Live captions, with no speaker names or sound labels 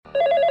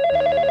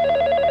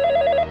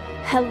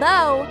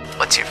Hello?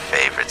 What's your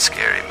favorite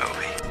scary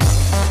movie?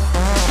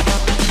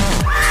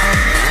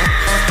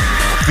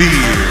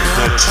 Fear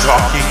the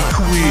Talking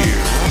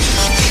Queer.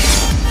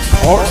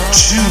 Part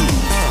 2.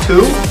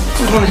 2?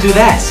 Who's gonna do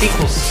that?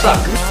 Sequels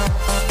suck.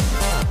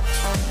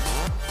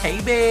 Hey,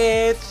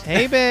 bitch.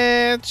 Hey,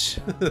 bitch.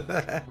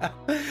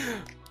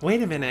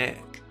 Wait a minute.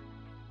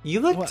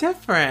 You look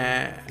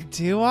different.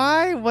 Do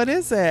I? What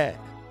is it?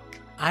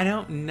 I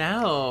don't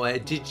know.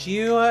 Did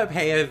you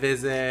pay a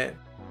visit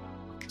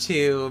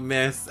to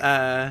Miss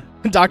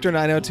Dr.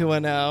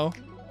 90210.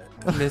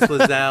 Miss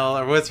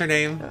Lizelle, or what's her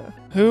name?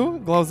 Who?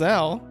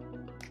 Glozell.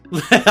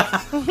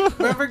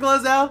 Remember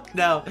Glozell?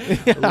 No.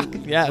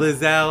 Yeah.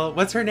 Lizelle.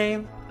 What's her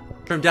name?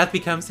 From Death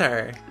Becomes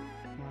Her.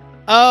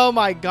 Oh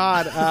my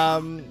god.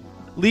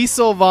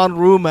 Liesel von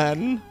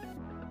Rumen.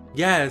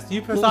 Yes,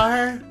 you saw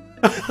her?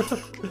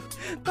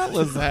 That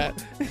was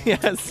that.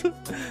 Yes.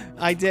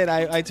 I did.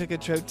 I took a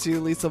trip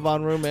to Liesel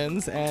von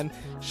Rumen's and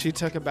she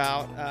took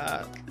about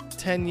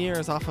 10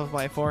 years off of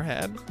my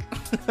forehead.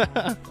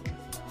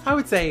 I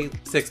would say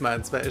 6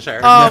 months, but sure.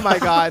 Oh my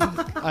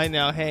god. I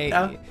know. Hey,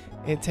 No.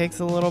 It takes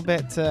a little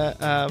bit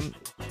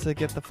to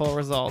get the full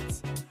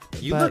results.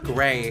 You But- look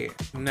great.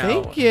 No.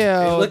 Thank you.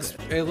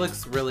 It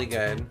looks really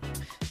good.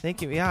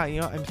 Thank you. Yeah,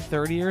 I'm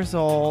 30 years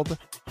old.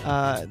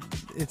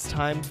 It's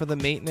time for the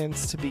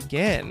maintenance to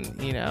begin,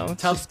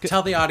 It's just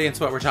Tell the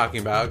audience what we're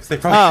talking about, because they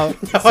probably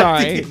Oh, no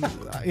sorry.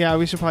 idea. Yeah,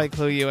 we should probably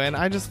clue you in.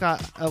 I just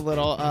got a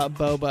little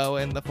Bobo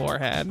in the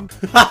forehead.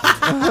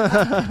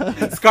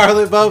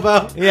 Scarlet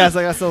Bobo. Yes,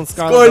 I got some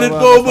Scarlet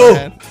Bobo.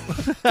 In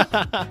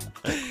the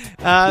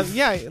forehead.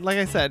 Yeah, like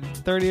I said,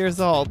 30 years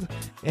old.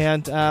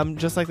 And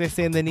just like they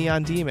say in The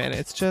Neon Demon,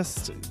 it's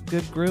just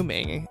good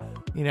grooming.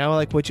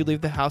 Like, would you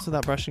leave the house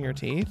without brushing your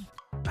teeth?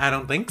 I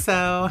don't think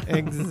so.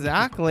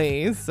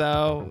 Exactly.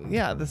 So,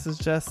 yeah, this is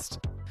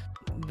just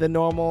the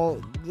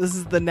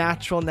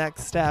natural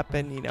next step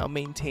in,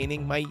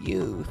 maintaining my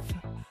youth.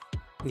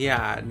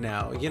 Yeah,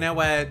 no. You know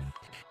what?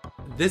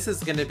 This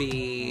is going to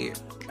be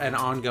an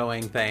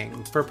ongoing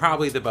thing for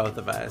probably the both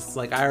of us.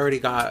 Like, I already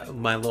got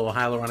my little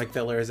hyaluronic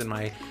fillers and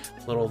my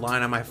little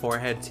line on my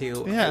forehead,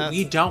 too. Yeah.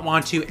 We don't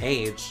want to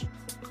age.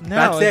 No,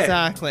 That's it.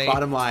 exactly.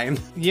 Bottom line.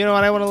 You know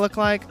what I want to look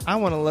like? I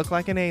want to look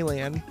like an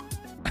alien.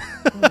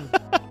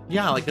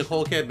 Yeah, like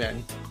Nicole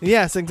Kidman.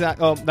 Yes,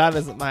 exactly. Oh, that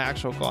isn't my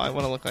actual goal. I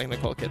want to look like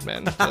Nicole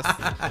Kidman.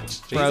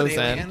 Just She's an frozen.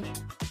 alien.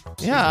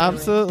 Yeah,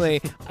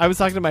 absolutely. I was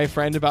talking to my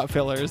friend about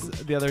fillers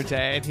the other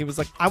day, and he was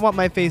like, I want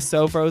my face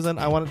so frozen,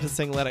 I want it to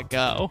sing Let It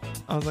Go.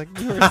 I was like,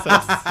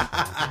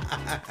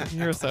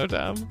 you're so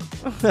dumb.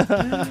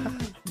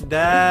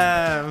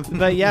 Damn.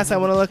 But yes, I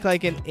want to look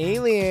like an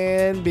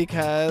alien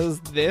because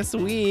this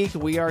week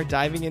we are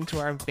diving into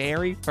our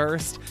very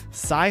first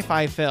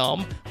sci-fi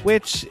film,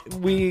 which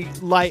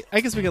I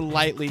guess we can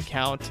lightly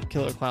count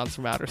Killer Clowns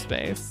from Outer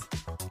Space.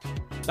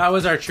 That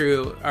was our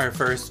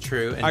first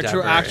true endeavor. Our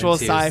true actual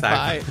into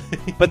sci-fi.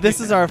 But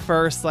this is our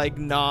first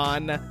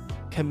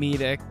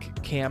non-comedic,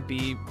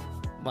 campy,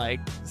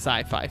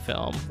 sci-fi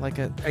film.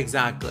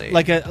 Exactly.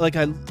 Like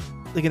an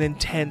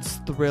intense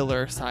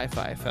thriller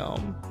sci-fi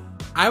film.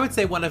 I would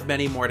say one of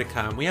many more to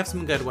come. We have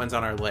some good ones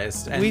on our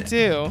list. And We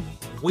do.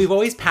 We've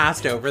always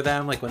passed over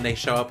them, like when they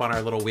show up on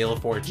our little Wheel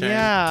of Fortune.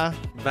 Yeah.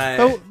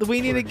 But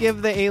we need to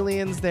give the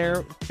aliens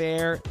their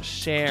fair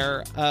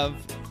share of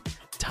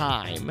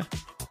time.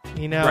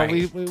 Right.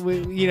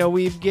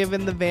 We've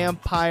given the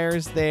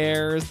vampires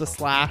theirs, the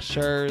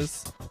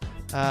slashers.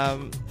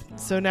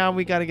 So now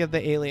we got to give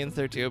the aliens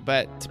their due.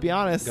 But to be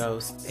honest,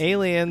 ghosts.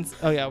 aliens.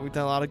 Oh yeah, we've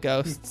done a lot of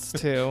ghosts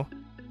too.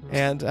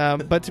 And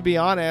but to be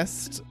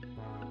honest,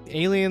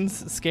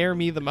 aliens scare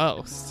me the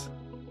most.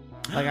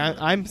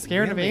 I'm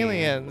scared of Really?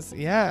 aliens.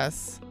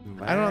 Yes.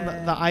 What? I don't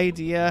know. The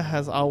idea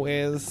has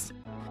always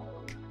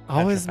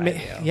Petrified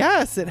you.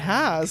 Yes, it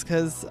has,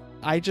 because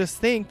I just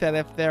think that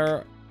if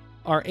there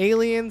are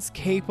aliens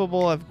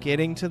capable of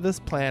getting to this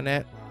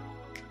planet,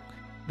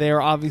 they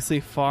are obviously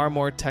far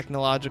more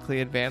technologically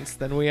advanced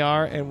than we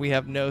are, and we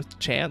have no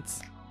chance.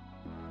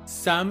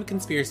 Some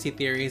conspiracy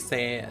theories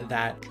say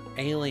that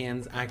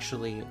aliens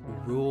actually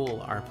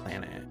rule our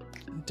planet.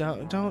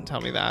 Don't tell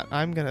me that.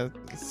 I'm gonna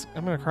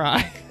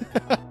cry.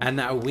 And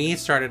that we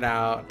started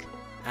out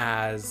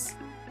as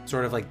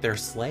sort of like their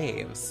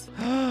slaves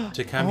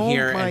to come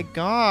here. Oh my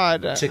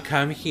god. To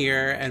come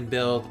here and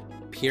build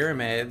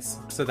pyramids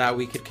so that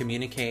we could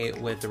communicate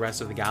with the rest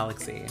of the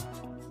galaxy.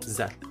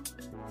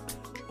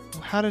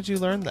 How did you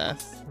learn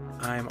this?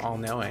 I'm all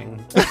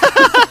knowing.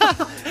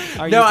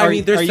 Are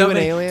there's you so an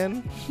many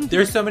alien?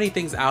 There's so many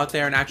things out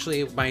there, and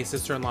actually, my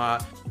sister-in-law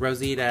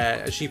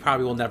Rosita, she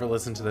probably will never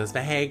listen to this,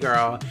 but hey,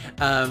 girl,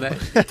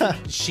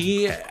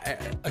 she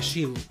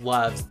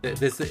loves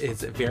this.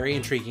 Is very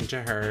intriguing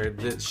to her.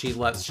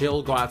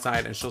 She'll go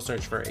outside and she'll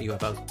search for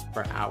UFOs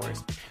for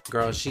hours.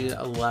 Girl, she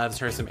loves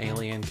her some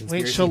alien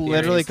conspiracy. Wait, she'll theories.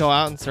 literally go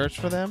out and search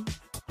for them?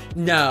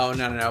 No.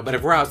 But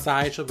if we're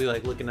outside, she'll be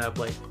like looking up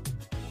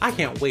I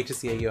can't wait to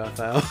see a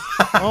UFO.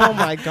 Oh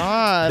my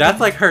god. That's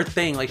like her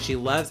thing. Like, she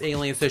loves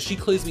aliens, so she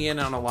clues me in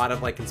on a lot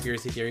of like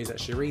conspiracy theories that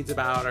she reads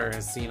about or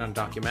has seen on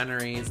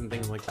documentaries and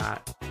things like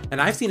that.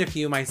 And I've seen a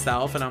few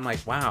myself, and I'm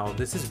like, wow,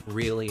 this is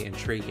really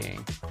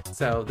intriguing.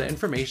 So the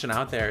information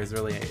out there is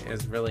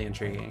really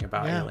intriguing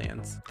about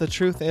aliens. The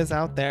truth is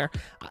out there.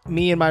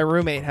 Me and my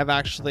roommate have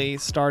actually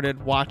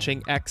started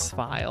watching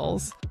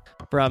X-Files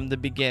from the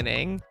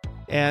beginning.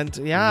 And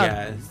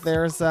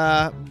there's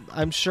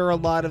I'm sure a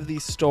lot of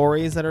these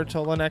stories that are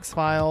told on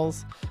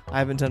X-Files, I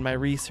haven't done my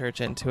research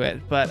into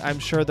it, but I'm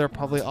sure they're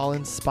probably all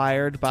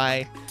inspired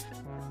by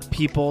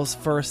people's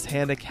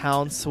first-hand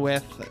accounts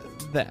with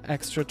the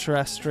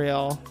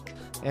extraterrestrial.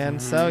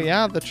 And so,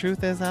 the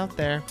truth is out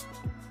there.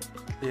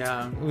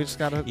 Yeah. We just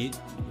gotta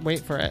wait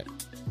for it.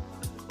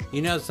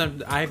 You know,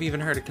 I've even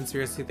heard a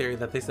conspiracy theory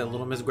that they said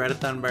little Miss Greta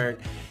Thunberg,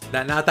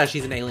 that not that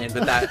she's an alien,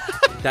 but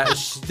that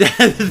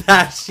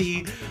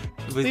she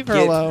was leave her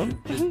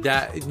alone.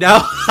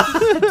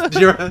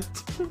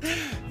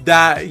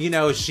 That, you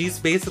know, she's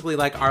basically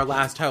like our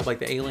last hope. Like,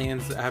 the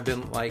aliens have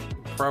been like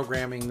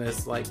programming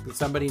this, like,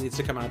 somebody needs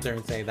to come out there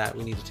and say that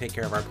we need to take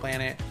care of our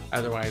planet,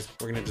 otherwise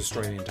we're gonna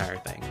destroy the entire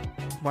thing.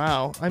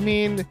 Wow. I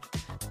mean,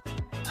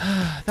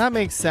 that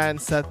makes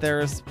sense that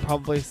there's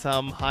probably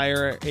some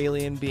higher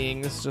alien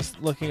beings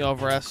just looking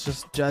over us,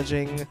 just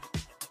judging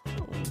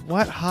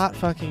what hot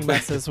fucking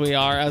messes we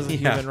are as a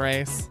human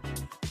race.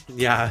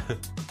 Yeah.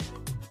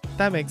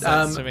 That makes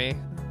sense to me.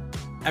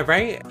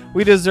 Right?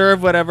 We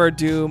deserve whatever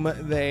doom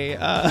they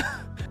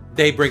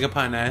bring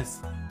upon us.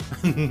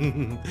 Have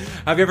you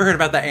ever heard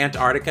about the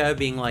Antarctica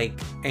being like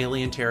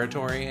alien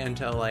territory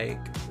until like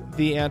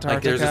the Antarctica?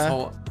 Like, there's this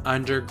whole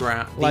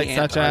underground, like the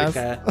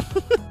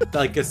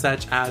Antarctica,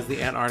 such as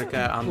the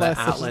Antarctica on the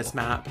Atlas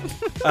map.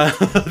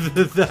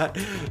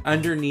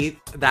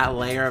 Underneath that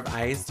layer of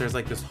ice, there's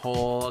like this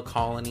whole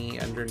colony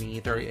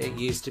underneath, or it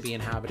used to be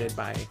inhabited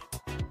by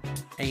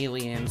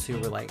aliens who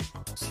were like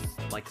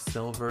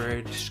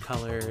silverish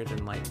colored,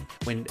 and like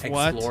when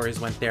explorers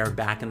went there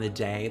back in the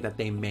day, that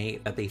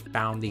they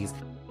found these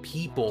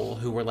people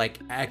who were like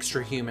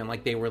extra human,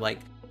 like they were like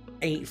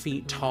 8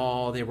 feet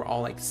tall, they were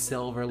all like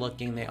silver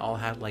looking, they all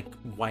had like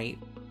white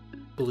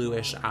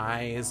bluish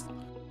eyes.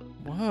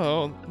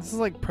 Whoa, this is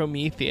like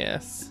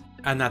Prometheus.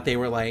 And that they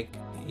were like,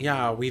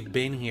 yeah, we've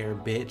been here,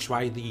 bitch.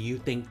 Why do you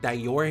think that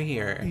you're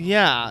here?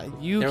 Yeah,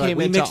 They're like,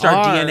 we mixed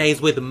our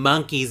DNAs with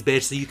monkeys,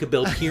 bitch, so you could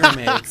build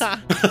pyramids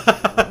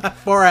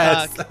for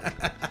us.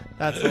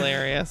 That's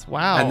hilarious.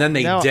 Wow. And then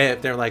they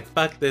dip. They're like,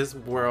 fuck this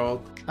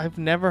world. I've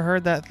never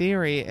heard that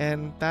theory,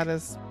 and that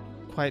is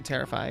quite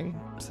terrifying.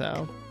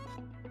 So,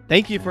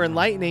 thank you for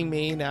enlightening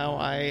me. Now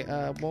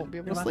I won't be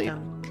able to sleep.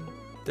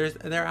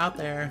 They're out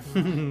there.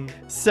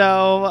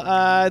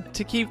 So,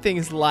 to keep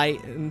things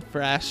light and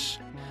fresh,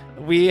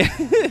 we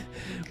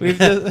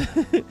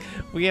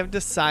have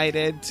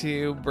decided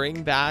to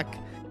bring back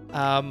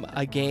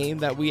a game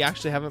that we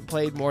actually haven't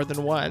played more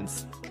than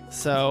once.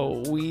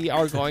 So we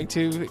are going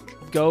to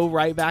go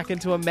right back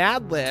into a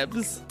Mad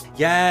Libs.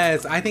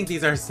 Yes, I think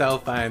these are so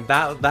fun.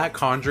 That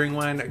Conjuring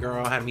one,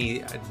 girl, had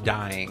me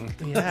dying.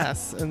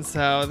 Yes, and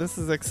so this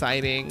is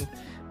exciting.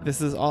 This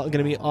is all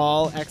going to be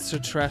all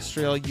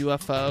extraterrestrial,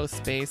 UFO,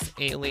 space,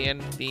 alien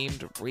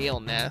themed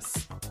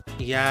realness.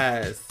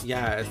 Yes.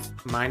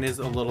 Mine is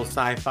a little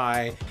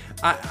sci-fi.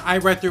 I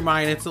read through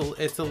mine. It's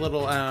a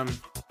little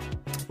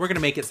we're gonna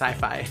make it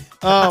sci-fi.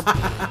 All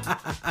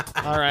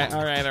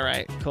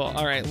right. Cool.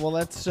 All right. Well,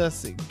 let's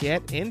just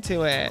get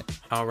into it.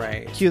 All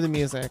right. Cue the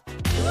music.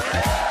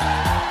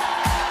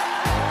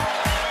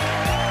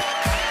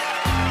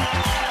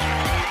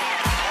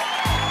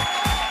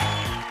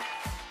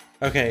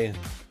 Okay.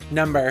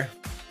 Number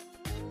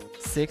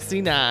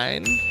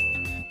 69.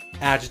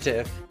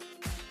 Adjective.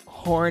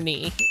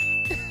 Horny.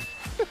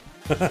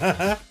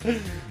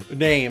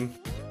 Name.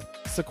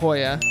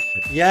 Sequoia.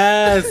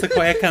 Yes,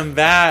 Sequoia, come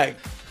back.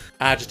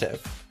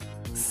 Adjective.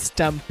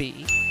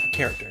 Stumpy.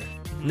 Character.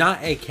 Not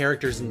a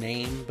character's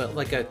name, but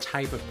like a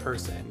type of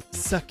person.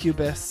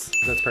 Succubus.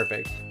 That's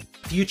perfect.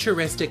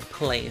 Futuristic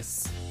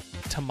place.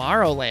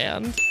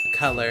 Tomorrowland.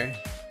 Color.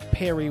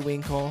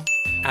 Periwinkle.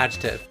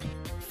 Adjective.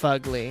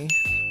 Fugly.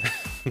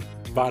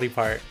 Body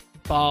part.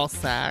 Ball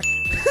sack.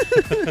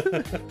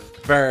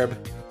 Verb.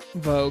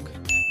 Vogue.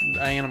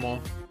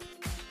 Animal.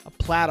 A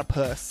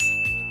platypus.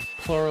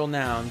 Plural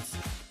nouns.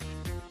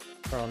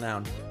 Plural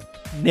noun.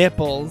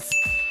 Nipples.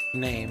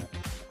 Name.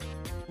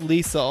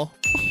 Liesel.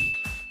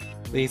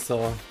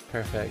 Liesel.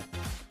 Perfect.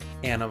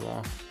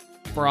 Animal.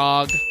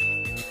 Frog.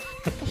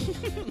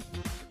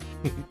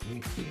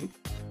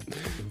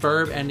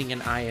 Verb ending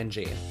in ing.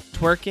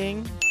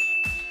 Twerking.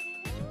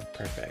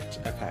 Perfect.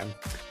 Okay.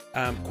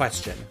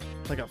 Question.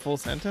 Like a full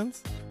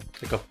sentence?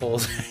 Like a full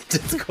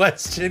sentence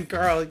question.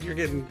 Girl,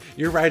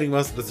 you're writing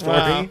most of the story.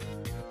 Wow.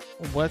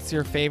 What's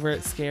your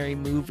favorite scary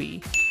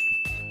movie?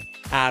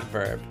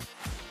 Adverb.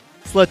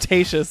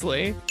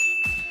 Flirtatiously.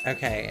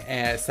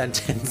 Okay,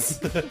 sentence.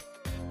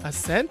 A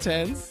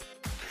sentence?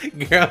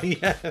 Girl,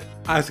 yeah.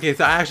 Okay,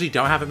 so I actually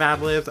don't have a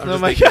Mad Libs. I'm Oh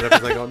just my thinking it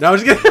up as I go. No, I'm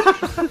just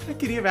kidding.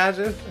 Can you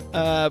imagine?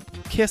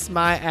 Kiss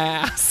my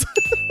ass.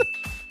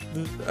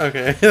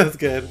 Okay, that's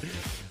good.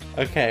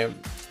 Okay.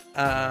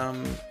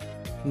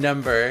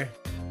 Number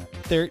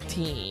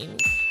 13.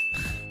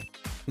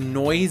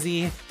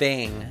 noisy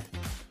thing.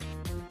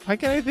 Why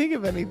can't I think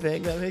of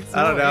anything that makes noise?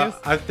 I don't know.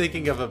 I'm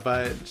thinking of a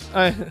bunch.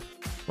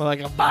 Well,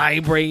 like a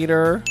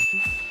vibrator.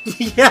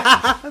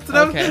 Yeah,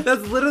 Okay.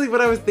 that's literally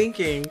what I was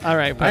thinking. All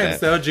right, put I am it.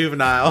 so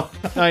juvenile.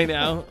 I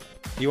know.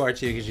 You are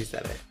too, because you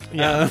said it.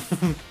 Yeah.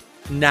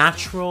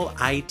 Natural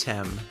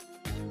item.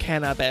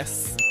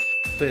 Cannabis.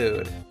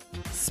 Food.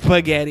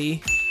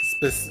 Spaghetti.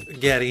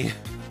 Spaghetti.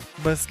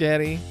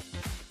 Biscotti.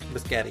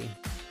 Biscotti.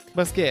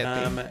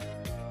 Biscotti.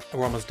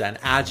 We're almost done.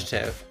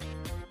 Adjective.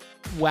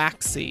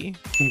 Waxy.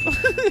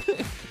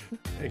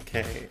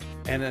 Okay.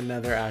 And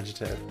another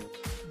adjective.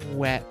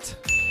 Wet.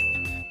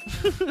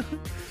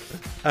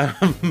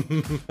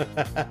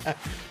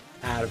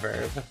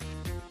 Adverb.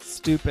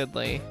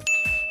 Stupidly.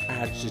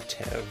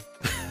 Adjective.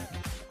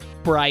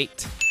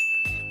 Bright.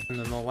 And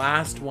then the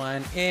last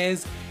one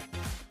is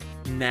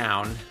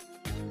noun.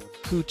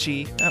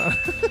 Coochie.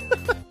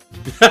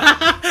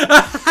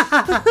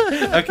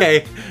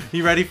 Okay,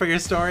 you ready for your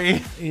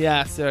story?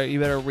 Yeah, so you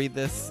better read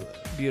this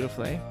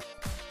beautifully.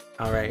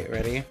 All right,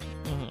 ready?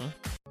 Mm-hmm.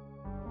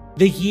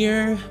 The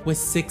year was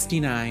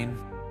 69.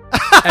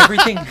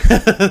 Everything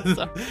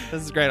So,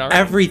 this is great already.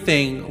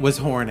 everything was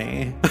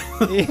horny.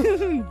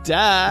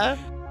 Duh.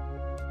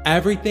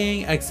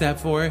 Everything except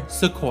for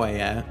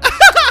Sequoia.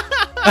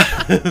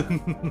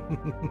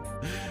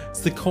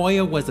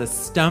 Sequoia was a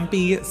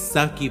stumpy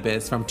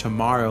succubus from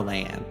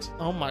Tomorrowland.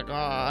 Oh my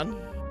god.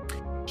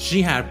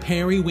 She had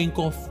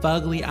periwinkle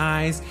fugly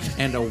eyes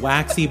and a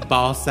waxy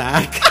ball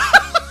sack.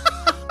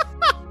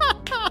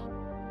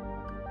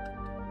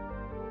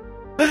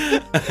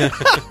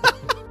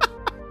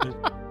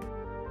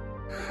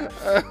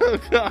 Oh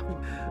god.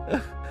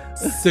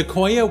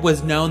 Sequoia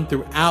was known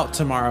throughout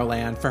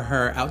Tomorrowland for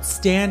her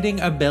outstanding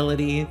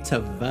ability to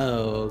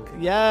vogue.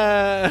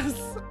 Yes.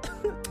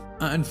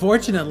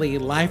 Unfortunately,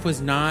 life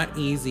was not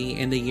easy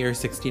in the year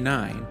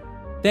 69.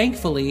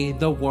 Thankfully,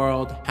 the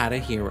world had a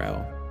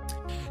hero.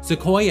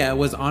 Sequoia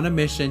was on a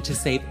mission to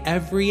save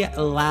every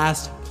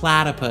last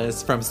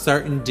platypus from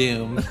certain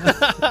doom.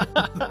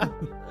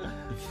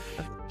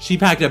 She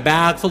packed a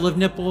bag full of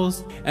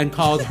nipples and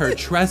called her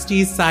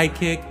trusty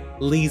sidekick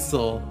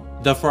Liesel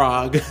the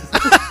frog.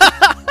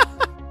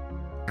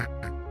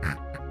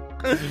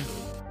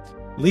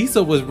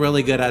 Liesel was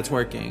really good at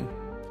twerking.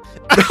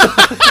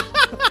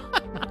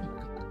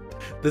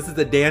 This is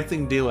a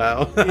dancing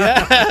duo.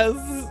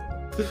 Yes.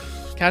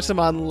 Catch them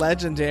on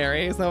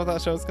Legendary. Is that what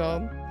that show's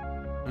called?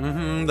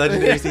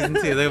 Legendary season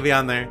 2. They'll be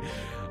on there.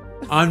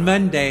 On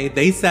Monday,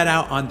 they set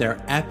out on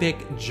their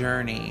epic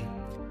journey.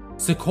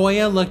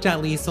 Sequoia looked at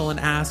Liesel and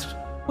asked,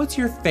 "What's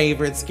your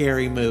favorite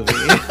scary movie?"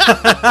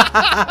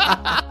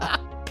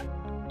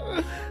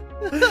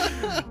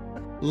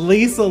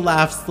 Liesel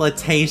laughed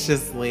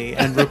slataciously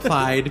and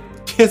replied,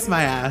 "Kiss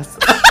my ass."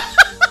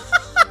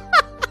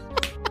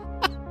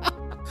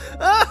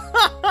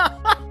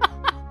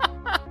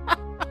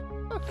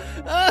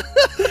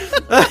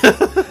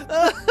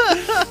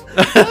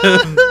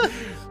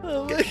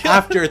 Oh my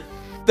god.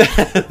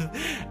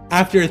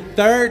 After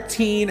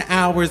 13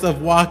 hours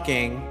of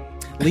walking,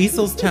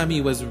 Liesel's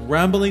tummy was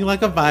rumbling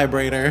like a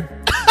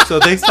vibrator. So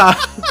they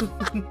stopped.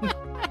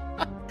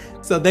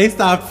 So they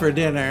stopped for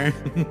dinner.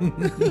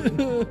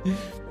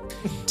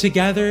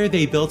 Together,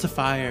 they built a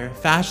fire,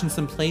 fashioned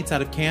some plates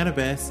out of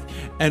cannabis,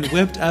 and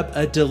whipped up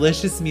a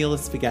delicious meal of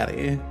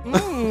spaghetti.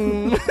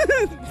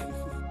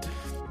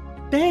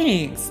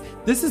 Thanks.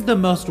 This is the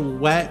most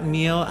wet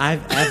meal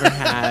I've ever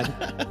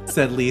had,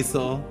 said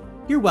Liesel.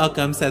 You're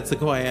welcome, said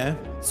Sequoia,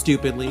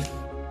 stupidly.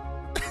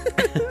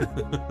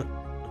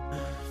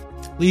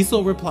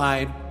 Liesel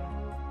replied,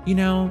 "You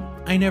know,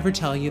 I never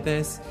tell you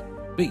this,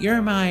 but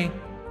you're my..."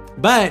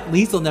 But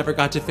Liesel never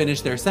got to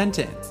finish their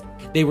sentence.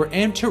 They were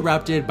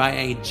interrupted by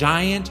a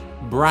giant,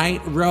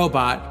 bright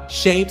robot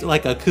shaped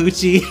like a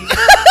coochie.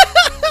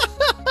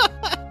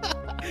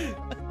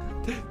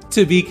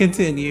 To be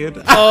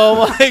continued.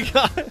 Oh my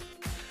god.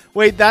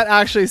 Wait, that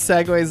actually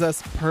segues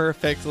us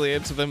perfectly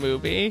into the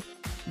movie.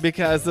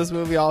 Because this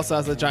movie also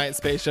has a giant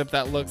spaceship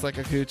that looks like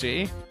a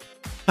coochie.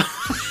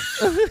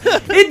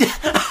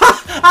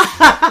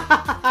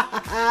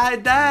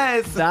 It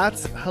does.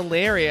 That's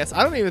hilarious.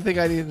 I don't even think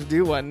I need to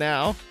do one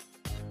now.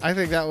 I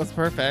think that was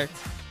perfect.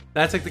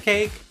 That took the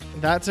cake.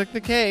 That took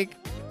the cake.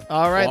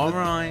 All right. All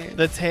right.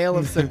 The tale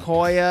of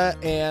Sequoia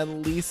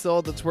and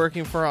Liesel, the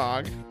twerking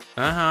frog.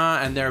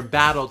 And their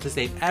battle to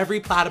save every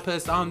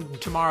platypus on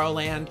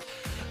Tomorrowland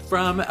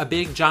from a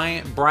big,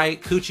 giant,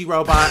 bright coochie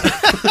robot.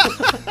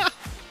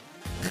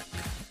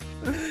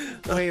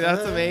 Wait,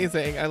 that's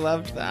amazing. I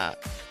loved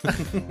that.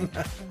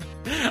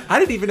 I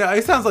didn't even know.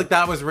 It sounds like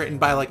that was written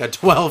by like a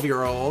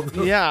 12-year-old.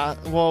 Yeah,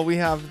 well, we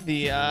have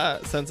the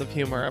sense of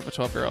humor of a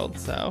 12-year-old,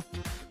 so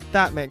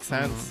that makes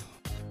sense.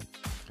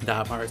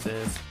 That part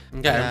is.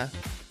 Okay. Yeah.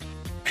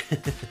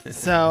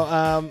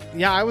 So,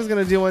 yeah, I was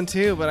gonna do one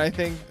too, but I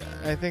think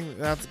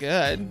that's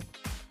good.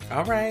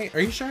 All right. Are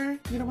you sure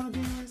you don't want to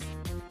do yours?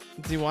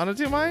 Do you want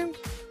to do mine?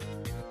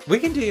 We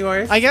can do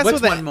yours. I guess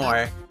What's with one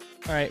more?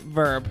 All right,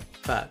 verb.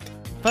 Fuck.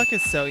 Fuck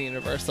is so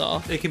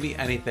universal. It can be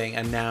anything.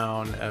 A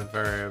noun, a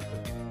verb,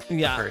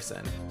 Yeah. a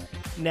person.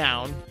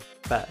 Noun.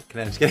 Fuck.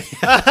 No, I'm just kidding.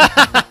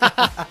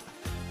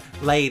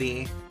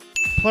 Lady.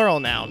 Plural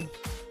noun.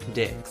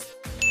 Dicks.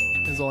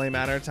 Is only a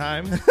matter of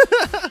time.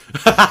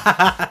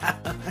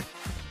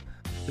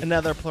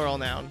 Another plural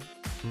noun.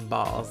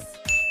 Balls.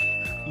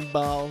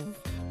 Ball.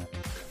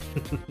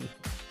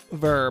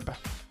 Verb.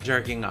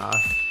 Jerking off.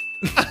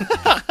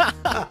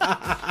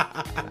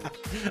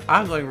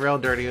 I'm going real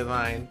dirty with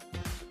mine.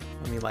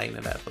 Let me lighten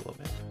it up a little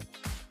bit.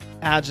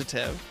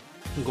 Adjective.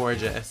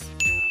 Gorgeous.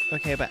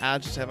 Okay, but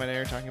adjective, I know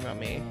you're talking about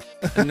me.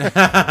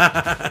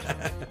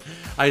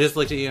 I just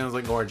looked at you and was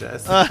like,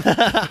 gorgeous.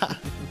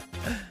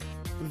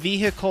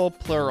 Vehicle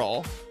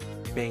plural.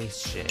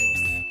 Spaceships.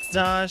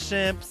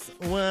 Starships,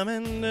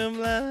 woman to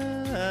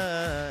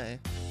fly.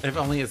 If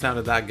only it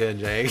sounded that good,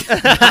 Jake.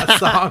 That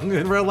song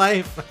in real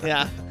life.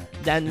 Yeah.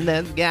 Then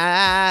this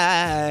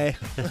guy.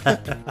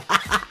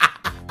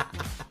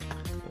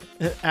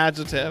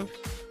 Adjective.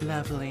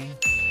 Lovely.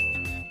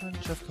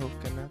 Bunch of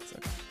coconuts.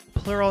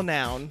 Plural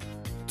noun.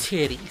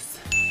 Titties.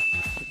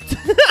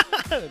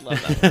 I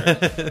love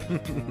that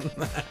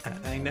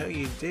word. I know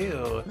you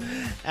do.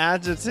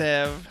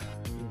 Adjective.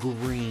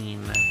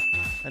 Green.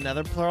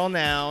 Another plural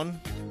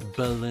noun.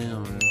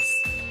 Balloons.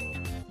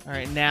 All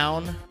right,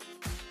 noun.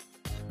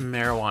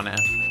 Marijuana.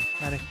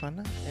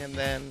 Marijuana. And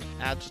then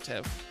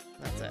adjective.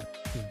 That's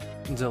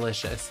it.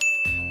 Delicious.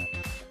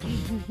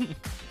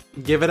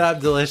 Give it up,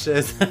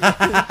 delicious.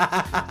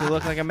 You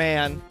look like a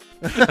man.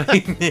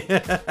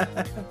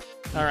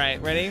 All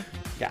right, ready?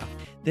 Yeah.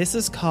 This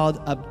is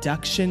called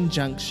Abduction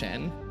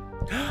Junction.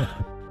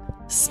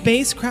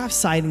 Spacecraft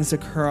sightings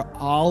occur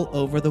all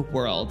over the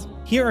world.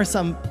 Here are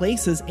some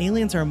places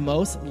aliens are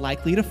most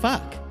likely to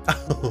fuck.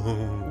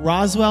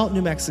 Roswell,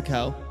 New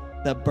Mexico,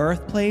 the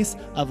birthplace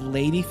of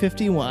Lady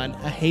 51,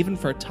 a haven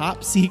for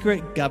top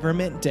secret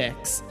government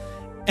dicks,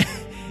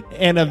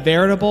 and a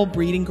veritable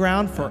breeding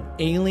ground for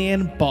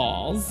alien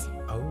balls.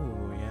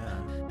 Oh, yeah.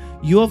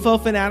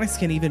 UFO fanatics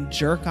can even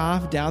jerk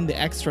off down the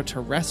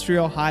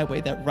extraterrestrial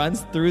highway that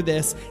runs through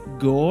this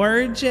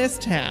gorgeous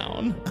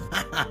town.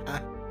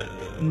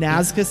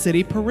 Nazca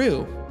City,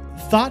 Peru.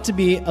 Thought to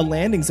be a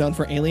landing zone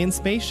for alien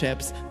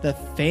spaceships, the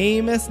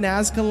famous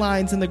Nazca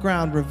lines in the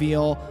ground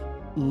reveal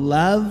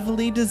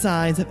lovely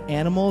designs of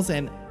animals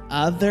and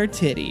other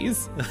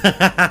titties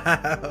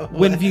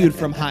when viewed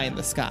from high in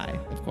the sky,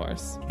 of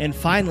course. And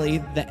finally,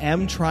 the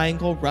M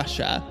Triangle,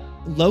 Russia.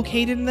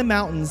 Located in the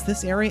mountains,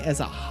 this area is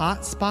a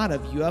hot spot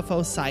of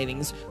UFO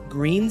sightings,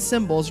 green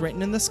symbols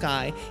written in the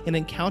sky, and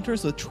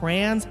encounters with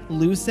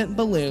translucent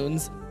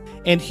balloons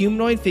and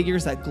humanoid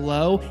figures that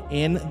glow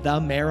in the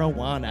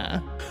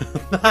marijuana.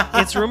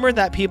 It's rumored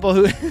that people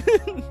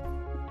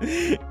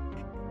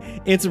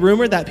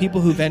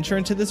who venture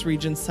into this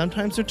region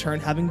sometimes return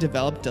having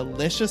developed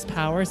delicious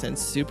powers and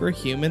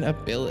superhuman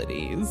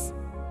abilities.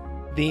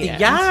 The end.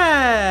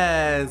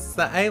 Yes,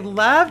 I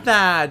love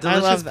that.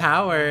 Delicious love that.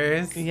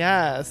 Powers.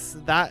 Yes,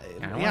 that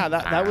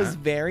like was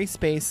that. very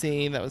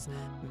spacey. That was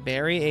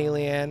very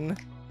alien,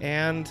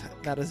 and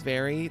that is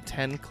very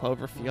 10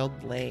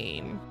 Cloverfield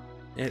Lane.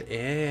 It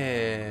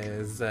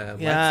is. Yes.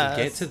 Let's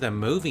get to the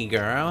movie,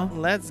 girl.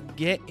 Let's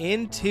get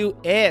into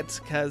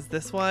it, because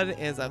this one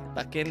is a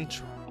fucking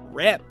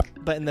trip,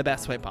 but in the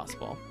best way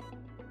possible.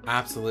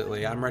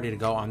 Absolutely. I'm ready to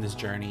go on this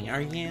journey. Are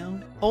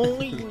you?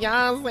 Oh,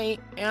 yes, I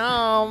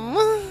am.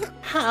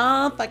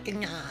 Oh,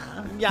 fucking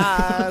yeah.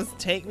 Yes,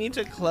 take me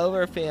to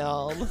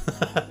Cloverfield.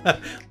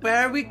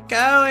 Where are we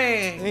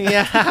going?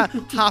 Yeah,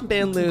 hop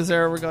in,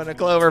 loser. We're going to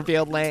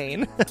Cloverfield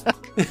Lane.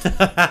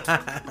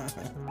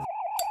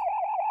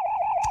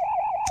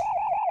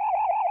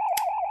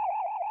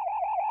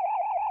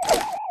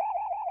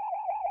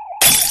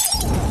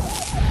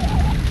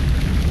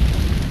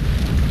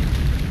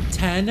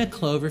 10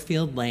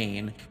 Cloverfield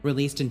Lane,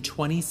 released in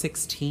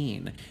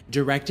 2016,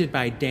 directed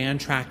by Dan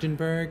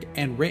Trachtenberg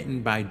and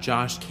written by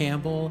Josh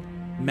Campbell,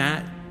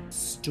 Matt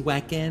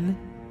Stwecken,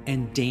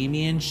 and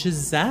Damien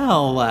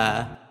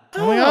Chazelle.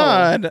 Oh my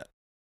god.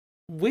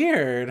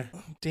 Weird.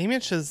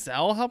 Damien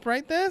Chazelle helped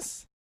write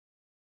this?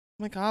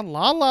 Oh my god,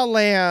 La La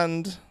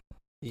Land.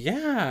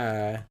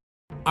 Yeah.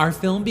 Our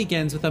film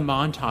begins with a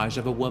montage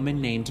of a woman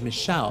named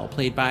Michelle,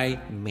 played by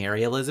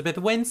Mary Elizabeth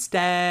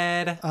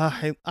Winstead.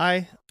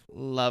 I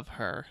love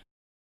her.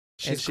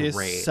 And She's she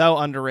great. is so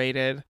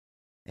underrated.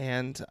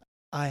 And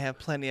I have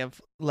plenty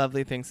of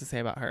lovely things to say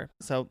about her.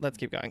 So let's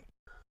keep going.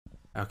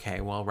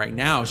 Okay, well, right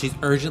now she's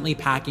urgently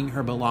packing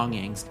her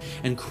belongings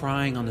and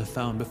crying on the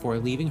phone before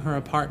leaving her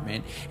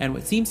apartment and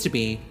what seems to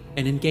be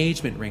an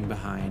engagement ring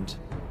behind.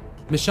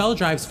 Michelle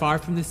drives far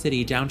from the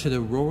city down to the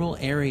rural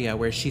area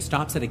where she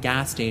stops at a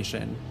gas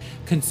station.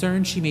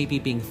 Concerned she may be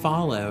being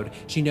followed,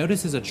 she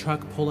notices a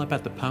truck pull up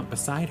at the pump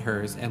beside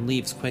hers and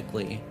leaves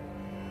quickly.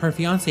 Her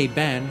fiance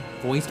Ben,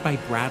 voiced by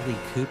Bradley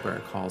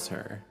Cooper, calls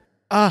her.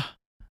 Ah,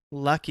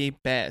 lucky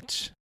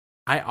bitch.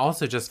 I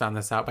also just found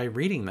this out by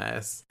reading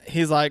this.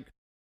 He's like,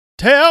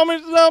 tell me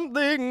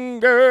something,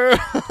 girl.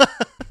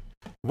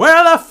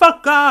 Where the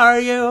fuck are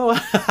you?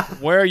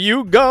 Where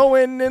you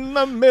going in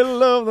the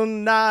middle of the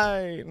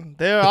night?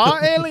 There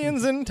are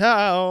aliens in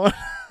town.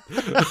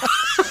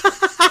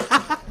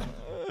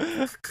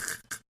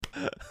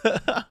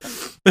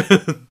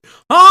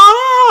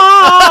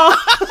 Oh!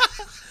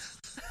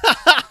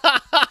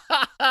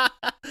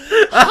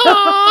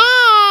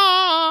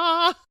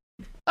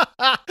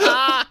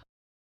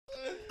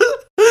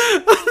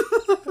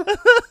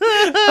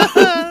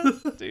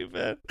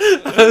 Stupid.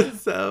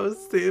 So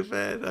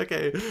stupid.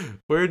 Okay,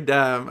 we're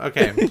dumb.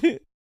 Okay.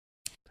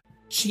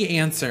 She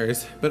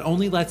answers, but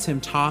only lets him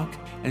talk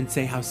and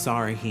say how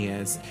sorry he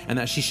is and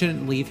that she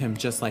shouldn't leave him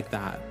just like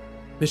that.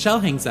 Michelle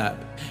hangs up.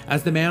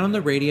 As the man on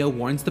the radio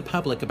warns the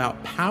public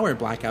about power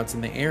blackouts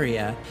in the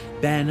area,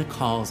 Ben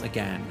calls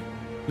again.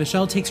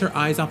 Michelle takes her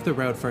eyes off the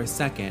road for a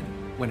second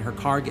when her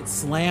car gets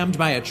slammed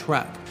by a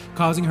truck,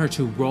 causing her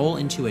to roll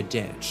into a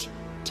ditch.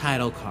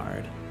 Title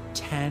card,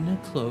 10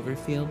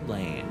 Cloverfield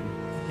Lane.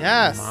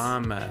 Yes.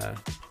 Mama.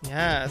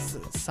 Yes.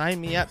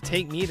 Sign me up.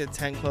 Take me to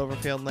 10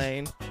 Cloverfield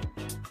Lane.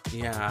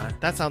 Yeah.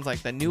 That sounds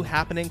like the new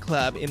happening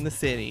club in the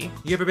city.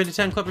 You ever been to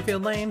 10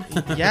 Cloverfield Lane?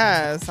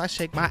 Yes. I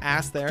shake my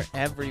ass there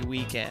every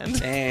weekend.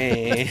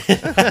 Hey.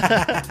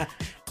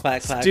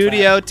 Clack, clack,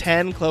 Studio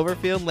 10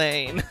 Cloverfield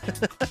Lane.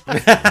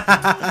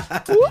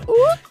 clack.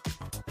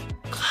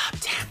 Club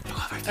 10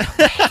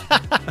 Cloverfield.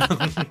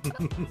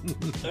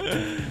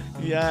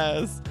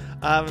 Yes.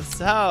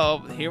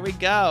 So here we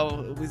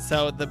go.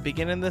 So at the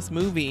beginning of this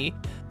movie,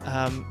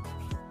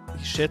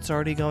 shit's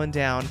already going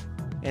down,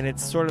 and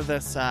it's sort of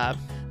this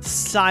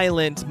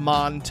silent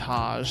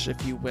montage,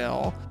 if you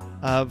will,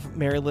 of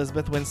Mary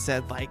Elizabeth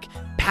Winstead like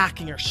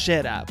packing her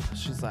shit up.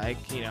 She's like,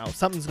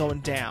 something's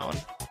going down,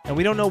 and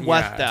we don't know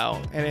what though.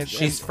 And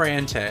she's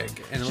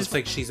frantic, and it looks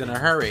like she's in a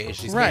hurry.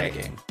 She's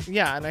panicking.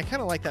 Yeah, and I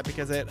kind of like that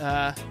because it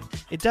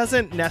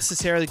doesn't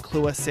necessarily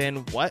clue us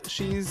in what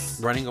she's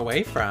running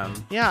away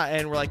from. Yeah,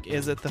 and we're like,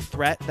 is it the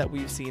threat that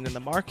we've seen in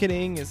the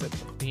marketing? Is it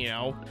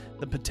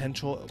the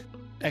potential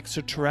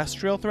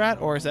extraterrestrial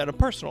threat, or is that a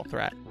personal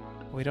threat?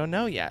 We don't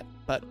know yet,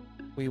 but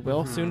we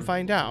will soon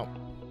find out.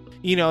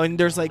 And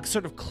there's like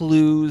sort of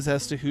clues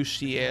as to who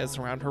she is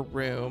around her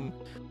room.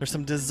 There's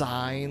some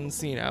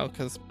designs,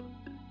 because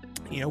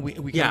we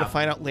kind of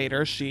find out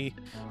later she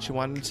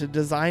wanted to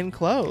design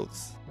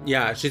clothes.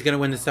 Yeah, she's gonna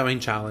win the sewing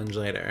challenge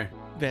later.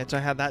 Bitch, I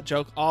had that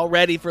joke all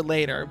ready for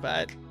later,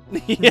 but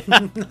but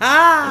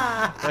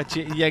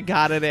you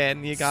got it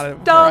in. You got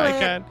it before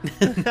I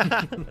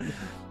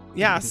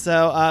could.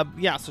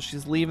 So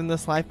she's leaving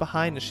this life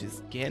behind and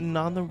she's getting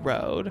on the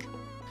road.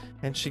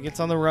 And she gets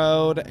on the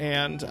road,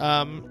 and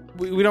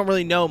we don't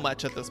really know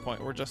much at this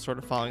point. We're just sort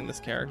of following this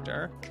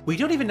character. We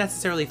don't even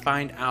necessarily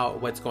find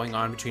out what's going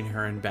on between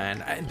her and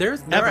Ben. There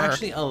are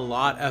actually a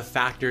lot of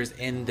factors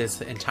in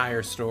this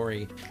entire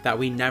story that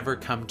we never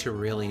come to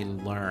really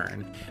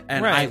learn.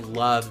 And I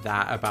love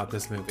that about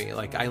this movie.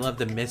 Like, I love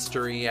the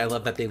mystery. I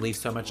love that they leave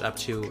so much up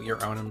to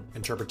your own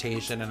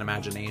interpretation and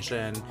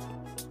imagination.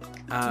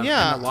 And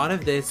a lot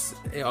of this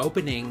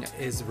opening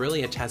is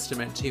really a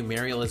testament to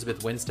Mary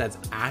Elizabeth Winstead's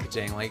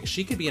acting. Like,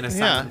 she could be in a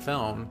silent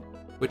film,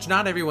 which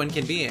not everyone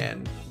can be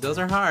in. Those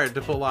are hard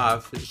to pull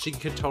off. She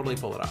could totally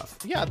pull it off.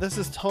 Yeah, this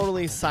is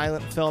totally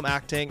silent film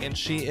acting, and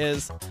she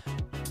is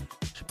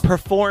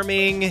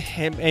performing,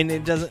 and she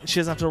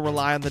doesn't have to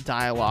rely on the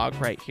dialogue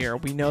right here.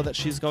 We know that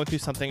she's going through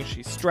something.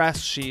 She's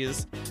stressed.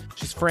 She's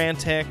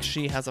frantic.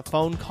 She has a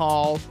phone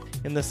call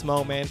in this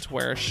moment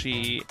where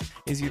she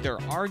is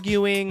either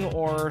arguing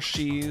or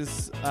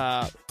she's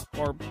having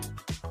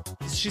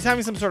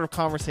some sort of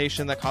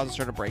conversation that causes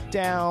her to break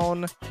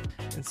down,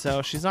 and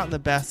so she's not in the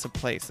best of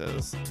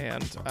places.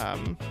 And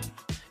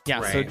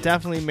so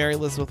definitely Mary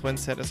Elizabeth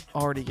Winstead is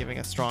already giving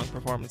a strong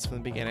performance from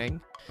the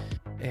beginning,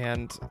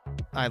 and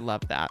I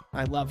love that.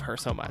 I love her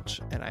so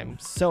much, and I'm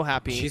so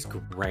happy. She's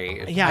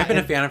great. Yeah, I've been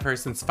a fan of her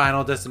since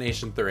Final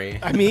Destination 3.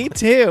 Me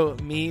too,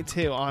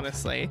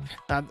 honestly.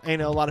 I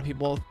know a lot of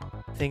people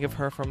think of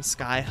her from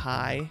Sky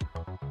High,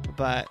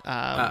 but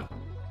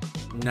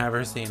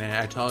never seen it.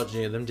 I told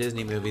you, them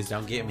Disney movies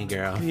don't get me,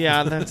 girl.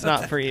 Yeah, that's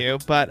not for you.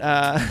 But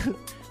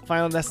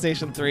Final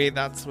Destination 3,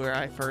 that's where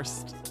I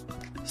first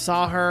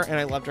saw her, and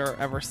I loved her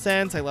ever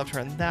since. I loved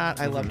her in that.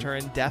 I loved her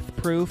in Death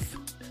Proof.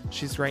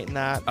 She's great in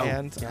that,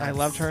 and yes. I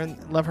love her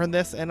in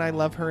this, and I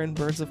love her in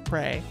Birds of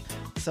Prey.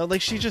 So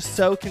like, she's just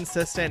so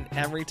consistent.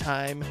 Every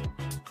time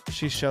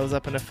she shows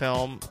up in a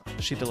film,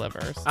 she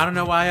delivers. I don't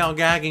know why y'all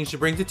gagging. She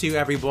brings it to you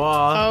every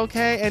ball.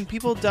 Okay, and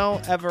people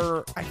don't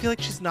ever. I feel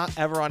like she's not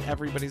ever on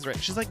everybody's radar.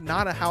 She's like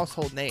not a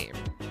household name,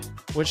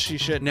 which she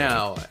should.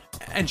 No.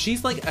 And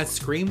she's like a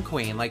scream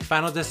queen, like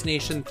Final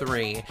Destination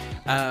 3,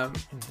 10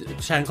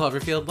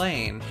 Cloverfield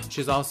Lane.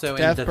 She's also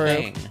in The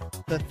Thing.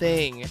 The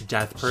Thing.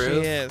 Death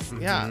Proof. She is,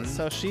 yeah.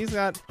 So she's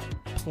got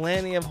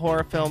plenty of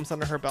horror films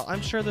under her belt.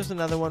 I'm sure there's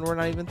another one we're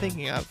not even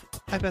thinking of.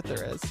 I bet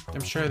there is.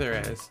 I'm sure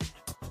there is.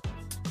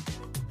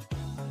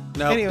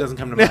 Nope, doesn't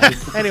come to mind.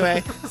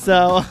 Anyway,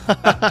 so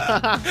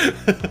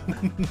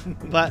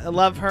but I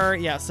love her.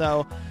 Yeah,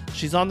 so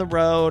she's on the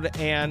road,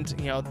 and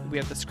we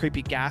have this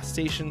creepy gas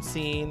station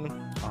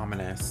scene.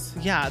 Ominous.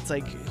 Yeah, it's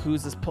like,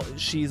 who's this?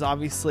 She's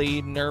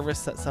obviously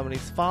nervous that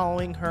somebody's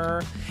following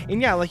her, and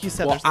yeah, like you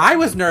said, well, I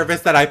was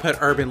nervous that I put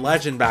Urban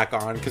Legend back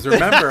on because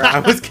remember I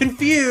was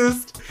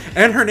confused,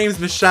 and her name's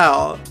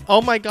Michelle.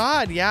 Oh my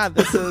god, yeah,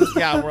 this is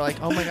we're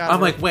like, oh my god. I'm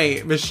like,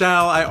 wait,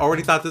 Michelle. I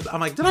already thought this. I'm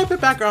like, did I put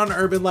back on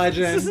Urban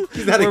Legend?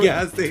 She's at a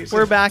gas station.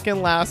 We're back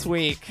in last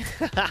week.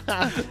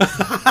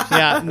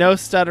 Yeah, no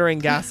stuttering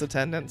gas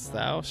attendants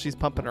though. She's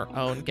pumping her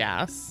own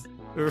gas.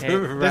 Okay?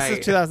 Right. This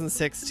is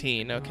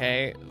 2016,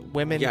 okay?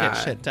 Women get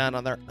shit done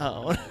on their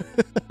own.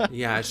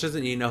 Yeah, she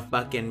doesn't need no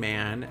fucking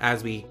man,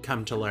 as we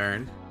come to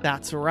learn.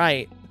 That's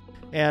right.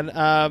 And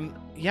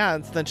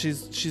and then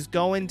she's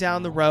going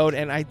down the road,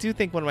 and I do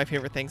think one of my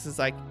favorite things is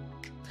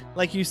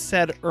like you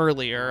said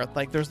earlier,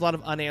 like there's a lot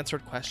of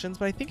unanswered questions,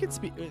 but I think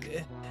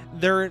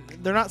they're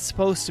not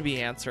supposed to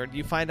be answered.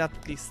 You find out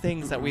that these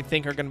things that we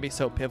think are going to be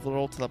so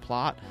pivotal to the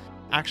plot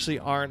actually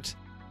aren't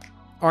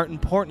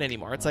important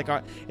anymore. It's like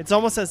it's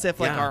almost as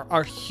if like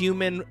our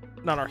human,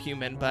 not our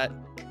human, but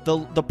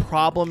the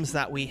problems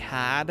that we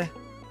had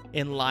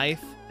in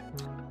life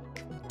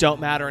don't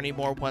matter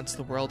anymore once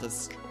the world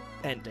is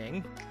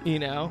ending,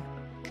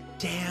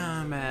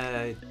 Damn,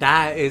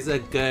 that is a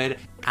good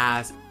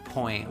ass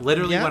point.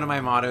 Literally, one of my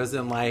mottos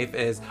in life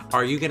is,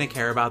 are you going to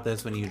care about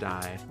this when you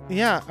die?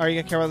 Yeah, are you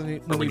going to care about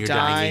it when you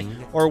die?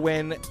 Dying? Or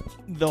when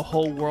the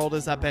whole world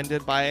is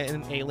upended by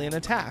an alien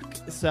attack?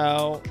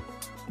 So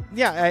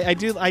yeah, I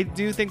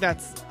do think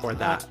that's, or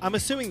that. I'm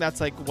assuming that's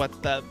like what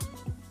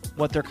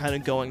they're kind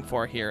of going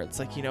for here. It's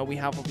like, we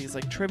have all these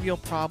like trivial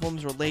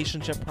problems,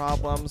 relationship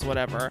problems,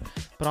 whatever,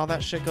 but all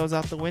that shit goes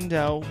out the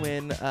window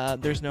when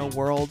there's no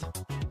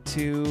world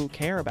to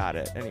care about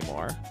it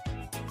anymore.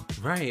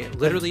 Right.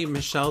 Literally,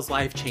 Michelle's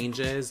life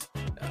changes,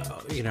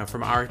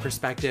 from our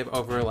perspective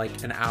over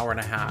like an hour and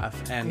a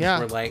half. And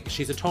we're like,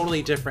 she's a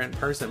totally different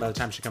person by the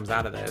time she comes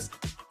out of this.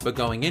 But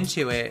going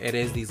into it, it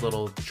is these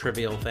little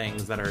trivial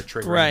things that are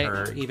triggering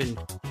her. Even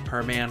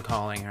her man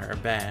calling her,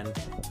 Ben,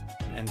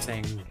 and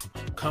saying,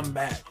 come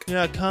back.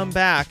 Yeah, come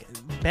back.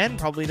 Ben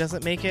probably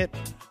doesn't make it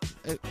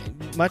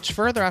much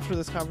further after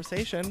this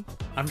conversation.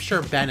 I'm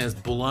sure Ben is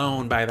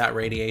blown by that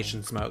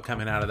radiation smoke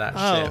coming out of that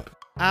ship.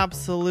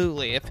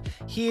 Absolutely. If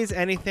he is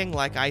anything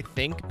like I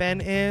think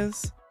Ben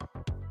is,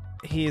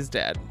 he is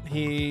dead.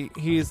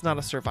 He's not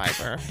a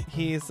survivor.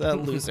 He's a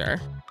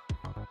loser.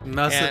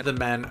 Most of the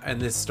men in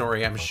this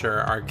story, I'm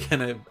sure,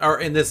 or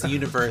in this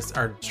universe,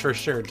 are for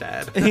sure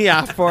dead.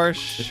 Yeah, for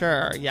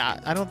sure. Yeah,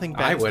 I don't think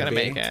Ben's gonna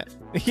make it.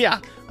 Yeah,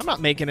 I'm not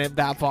making it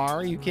that far.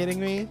 Are you kidding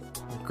me?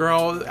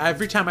 Girl,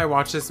 every time I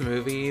watch this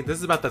movie, this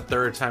is about the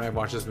third time I've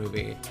watched this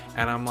movie,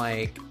 and I'm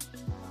like,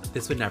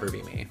 this would never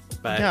be me.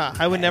 But yeah,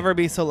 I would never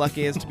be so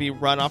lucky as to be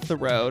run off the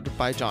road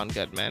by John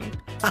Goodman.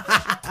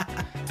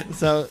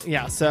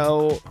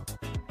 So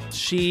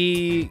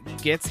she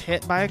gets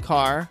hit by a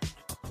car.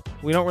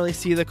 We don't really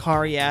see the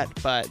car yet,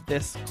 but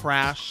this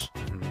crash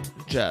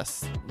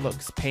just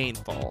looks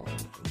painful.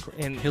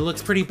 And it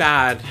looks pretty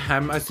bad.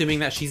 I'm assuming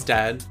that she's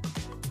dead.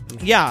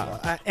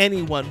 Yeah,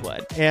 anyone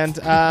would. And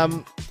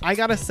I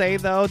gotta say,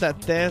 though,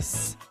 that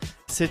this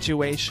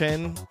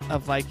situation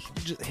of like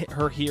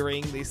her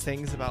hearing these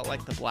things about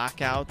like the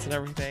blackouts and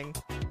everything,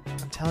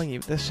 I'm telling you,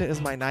 this shit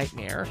is my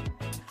nightmare.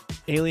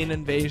 Alien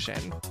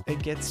invasion.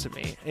 It gets to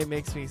me. It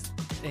makes me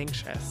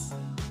anxious.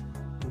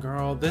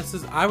 Girl,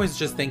 I was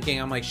just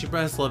thinking, I'm like, she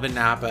must live in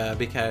Napa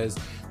because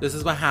this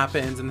is what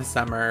happens in the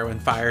summer when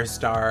fires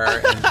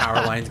start and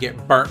power lines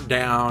get burnt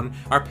down,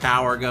 our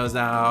power goes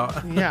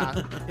out.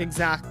 Yeah,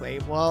 exactly.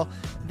 Well,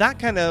 that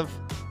kind of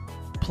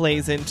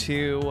plays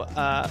into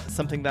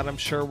something that I'm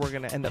sure we're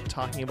going to end up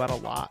talking about a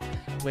lot,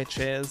 which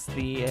is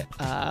the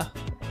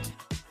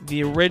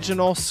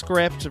original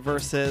script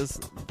versus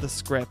the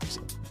script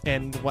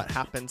and what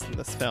happens in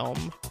this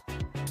film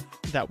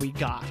that we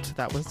got,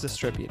 that was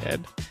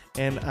distributed.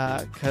 And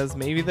because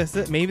maybe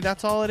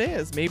that's all it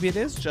is. Maybe it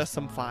is just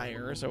some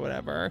fires or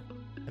whatever,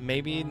 and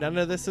maybe none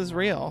of this is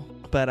real.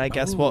 But I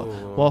guess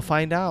we'll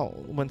find out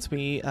once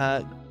we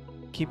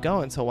keep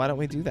going. So why don't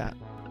we do that?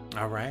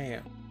 All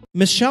right.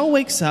 Michelle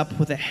wakes up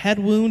with a head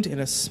wound in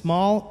a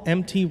small,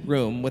 empty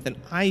room with an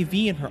IV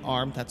in her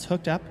arm that's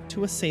hooked up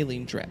to a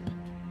saline drip.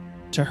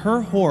 To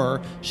her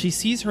horror, she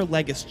sees her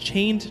leg is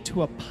chained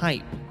to a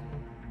pipe.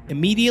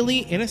 Immediately,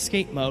 in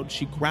escape mode,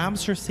 she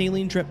grabs her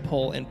saline drip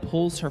pole and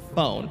pulls her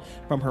phone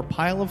from her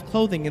pile of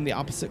clothing in the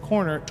opposite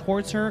corner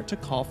towards her to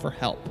call for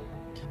help.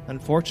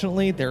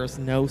 Unfortunately, there is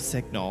no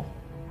signal.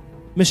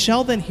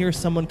 Michelle then hears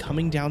someone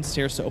coming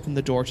downstairs to open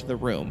the door to the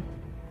room.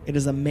 It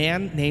is a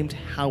man named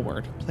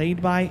Howard,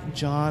 played by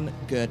John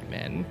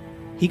Goodman.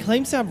 He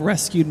claims to have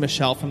rescued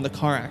Michelle from the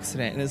car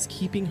accident and is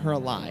keeping her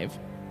alive.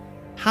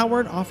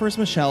 Howard offers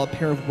Michelle a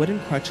pair of wooden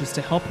crutches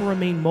to help her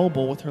remain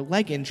mobile with her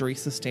leg injury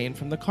sustained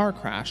from the car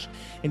crash,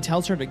 and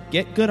tells her to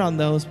get good on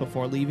those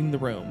before leaving the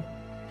room.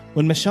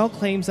 When Michelle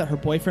claims that her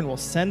boyfriend will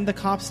send the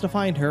cops to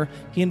find her,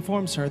 he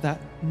informs her that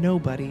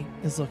nobody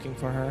is looking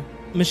for her.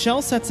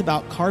 Michelle sets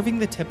about carving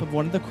the tip of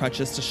one of the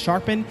crutches to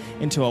sharpen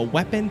into a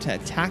weapon to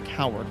attack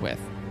Howard with.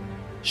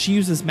 She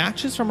uses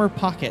matches from her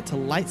pocket to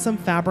light some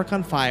fabric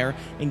on fire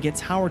and gets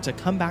Howard to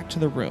come back to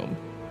the room.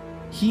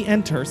 He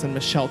enters and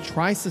Michelle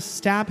tries to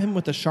stab him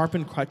with the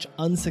sharpened crutch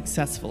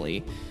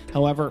unsuccessfully.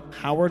 However,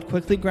 Howard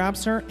quickly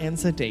grabs her and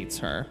sedates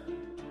her.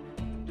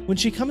 When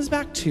she comes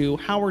back to,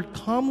 Howard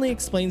calmly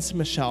explains to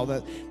Michelle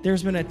that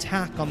there's been an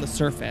attack on the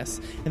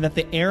surface and that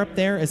the air up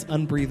there is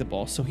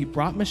unbreathable, so he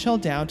brought Michelle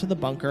down to the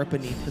bunker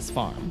beneath his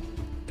farm.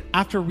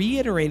 After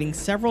reiterating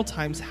several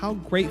times how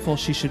grateful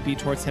she should be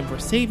towards him for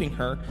saving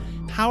her,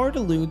 Howard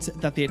alludes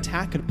that the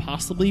attack could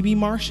possibly be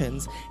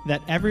Martians,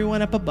 that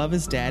everyone up above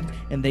is dead,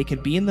 and they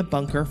could be in the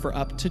bunker for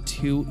up to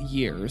 2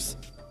 years.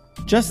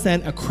 Just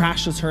then, a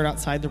crash is heard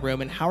outside the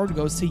room, and Howard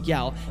goes to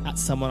yell at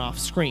someone off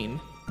screen.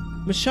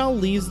 Michelle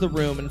leaves the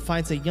room and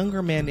finds a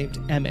younger man named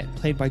Emmett,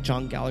 played by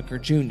John Gallagher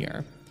Jr.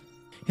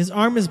 His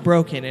arm is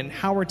broken, and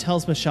Howard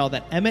tells Michelle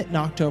that Emmett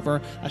knocked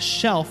over a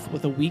shelf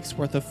with a week's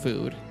worth of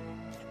food.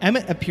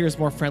 Emmett appears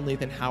more friendly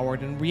than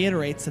Howard and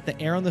reiterates that the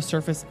air on the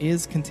surface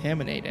is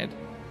contaminated.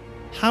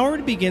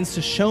 Howard begins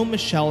to show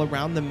Michelle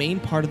around the main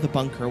part of the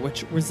bunker,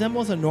 which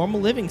resembles a normal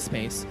living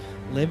space: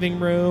 living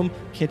room,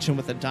 kitchen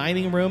with a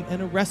dining room,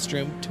 and a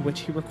restroom to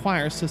which he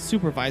requires to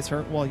supervise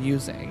her while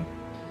using.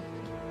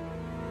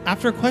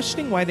 After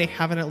questioning why they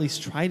haven't at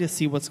least tried to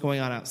see what's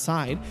going on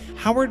outside,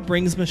 Howard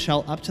brings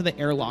Michelle up to the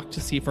airlock to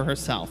see for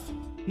herself.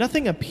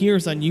 Nothing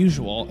appears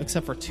unusual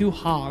except for 2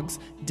 hogs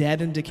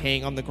dead and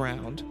decaying on the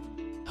ground.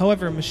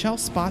 However, Michelle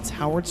spots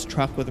Howard's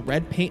truck with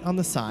red paint on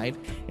the side,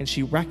 and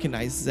she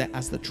recognizes it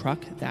as the truck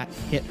that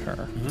hit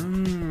her.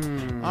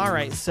 All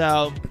right,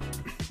 so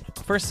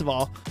first of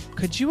all,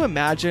 could you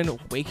imagine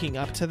waking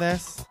up to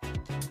this?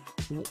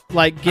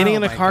 Like getting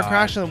in a car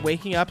crash and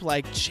waking up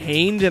like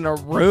chained in a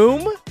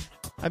room?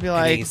 I'd be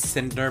like, in a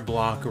cinder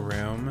block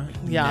room.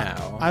 Yeah,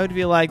 no. I would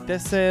be like,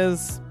 this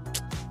is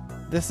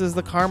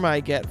the karma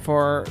I get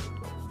for,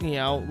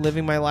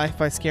 living my life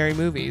by scary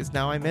movies.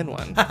 Now I'm in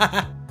one.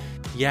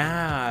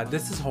 Yeah,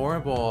 this is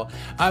horrible.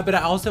 But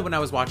also when I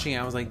was watching it,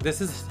 I was like, this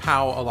is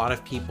how a lot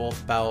of people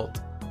felt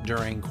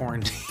during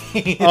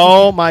quarantine.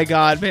 Oh my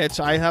God,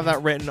 bitch. I have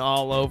that written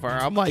all over.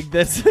 I'm like,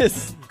 this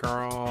is...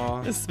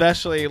 Girl.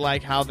 Especially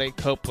like how they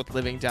cope with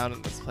living down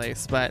in this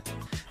place. But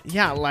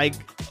yeah, like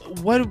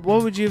what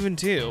would you even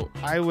do?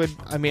 I would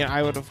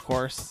of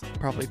course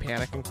probably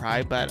panic and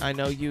cry, but I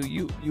know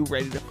you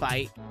ready to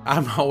fight.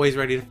 I'm always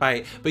ready to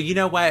fight. But you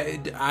know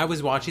what? I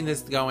was watching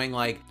this going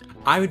like,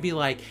 I would be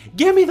like,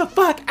 get me the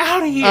fuck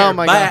out of here. Oh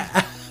my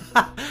God.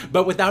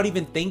 But without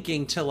even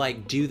thinking to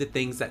like do the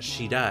things that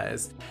she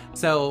does.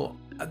 So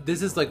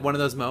this is like one of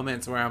those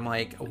moments where I'm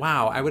like,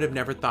 wow, I would have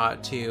never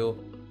thought to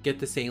get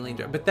the saline.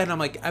 But then I'm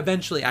like,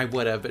 eventually I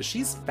would have. But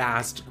she's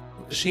fast.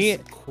 She's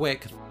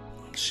quick.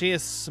 She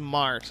is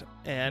smart,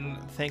 and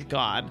thank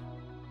God.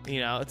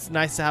 It's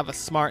nice to have a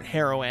smart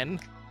heroine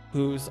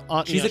who's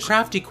on. She's a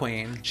crafty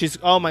queen.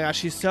 Oh my gosh,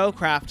 she's so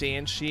crafty,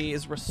 and she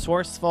is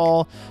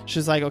resourceful.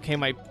 She's like, okay,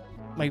 my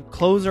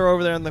clothes are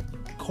over there in the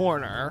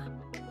corner.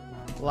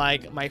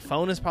 Like, my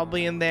phone is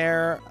probably in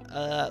there.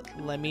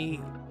 Let me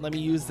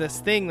use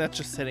this thing that's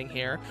just sitting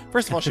here.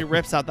 First of all, she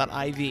rips out that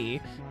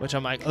IV, which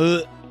I'm like,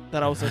 ugh.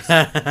 That also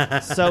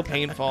so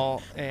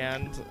painful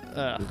and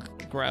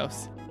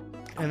gross.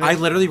 And then, I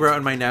literally wrote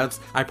in my notes,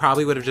 I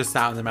probably would have just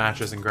sat on the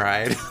mattress and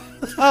cried.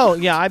 Oh,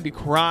 yeah, I'd be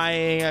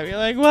crying. I'd be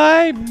like,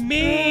 why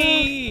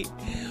me?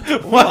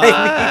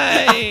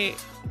 Why?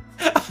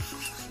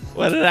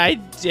 What did I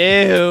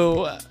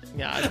do?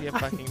 Yeah, I'd be a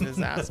fucking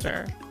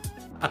disaster.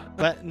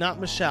 But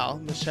not Michelle.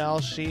 Michelle,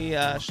 she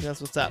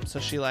knows what's up. So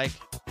she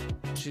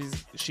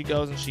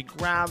goes and she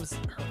grabs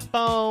her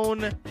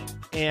phone,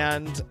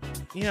 and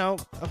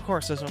of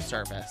course there's no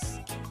service.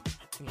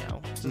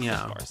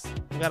 Yeah. Of course,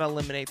 we gotta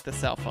eliminate the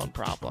cell phone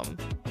problem.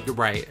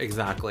 Right,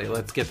 exactly.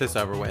 Let's get this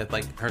over with.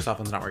 Like, her cell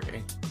phone's not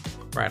working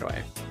right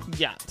away.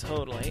 Yeah,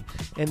 totally.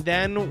 And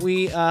then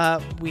we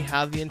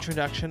have the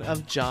introduction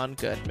of John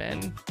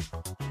Goodman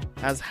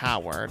as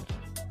Howard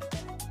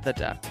the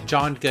Duck.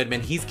 John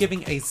Goodman, he's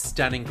giving a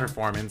stunning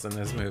performance in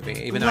this movie,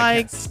 even though I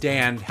can't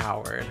stand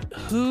Howard.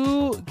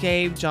 Who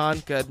gave John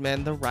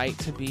Goodman the right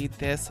to be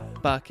this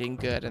fucking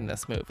good in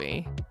this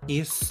movie?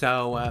 He's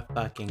so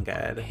fucking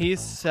good.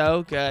 He's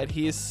so good.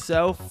 He's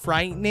so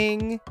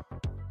frightening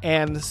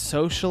and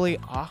socially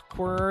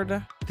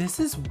awkward. This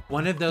is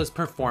one of those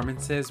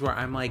performances where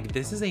I'm like,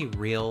 this is a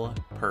real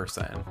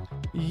person.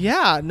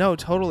 Yeah, no,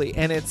 totally.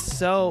 And it's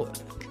so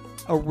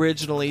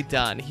originally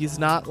done. He's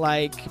not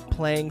like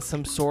playing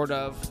some sort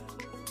of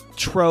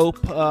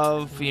trope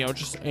of,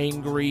 just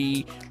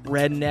angry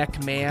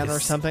redneck man or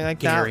something like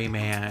that. Scary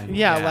man.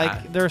 Yeah,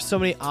 like there are so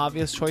many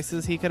obvious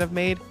choices he could have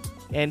made.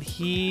 And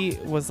he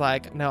was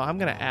like, no, I'm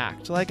going to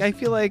act. Like, I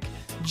feel like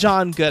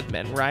John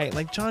Goodman, right?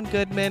 Like, John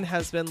Goodman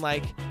has been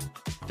like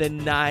the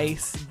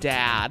nice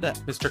dad.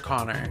 Mr.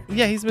 Connor.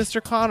 Yeah, he's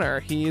Mr. Connor.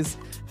 He's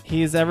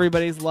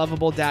everybody's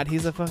lovable dad.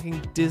 He's a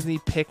fucking Disney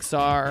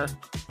Pixar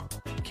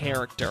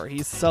character.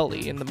 He's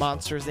Sully in the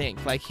Monsters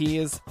Inc. Like, he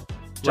is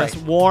just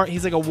Right. warm.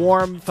 He's like a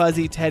warm,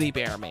 fuzzy teddy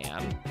bear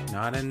man.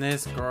 Not in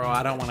this, girl.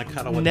 I don't want to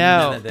cuddle with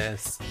No. none of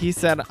this. He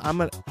said,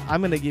 I'm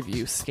gonna give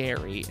you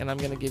scary, and I'm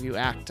gonna give you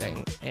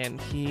acting, and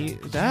he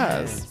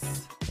does.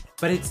 Yes.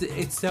 But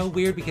it's so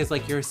weird because,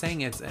 like you're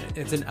saying, it's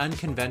an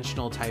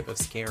unconventional type of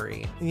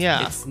scary.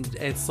 Yeah.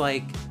 It's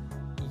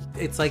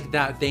like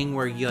that thing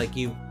where you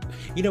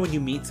know when you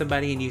meet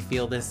somebody and you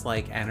feel this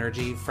like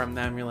energy from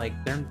them, you're like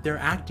they're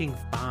acting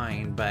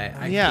fine, but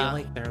I Yeah. feel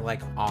like they're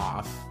like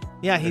off.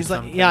 Yeah, There's he's like,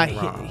 something yeah,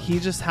 wrong. he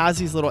just has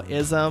these little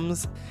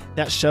isms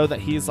that show that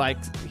he's a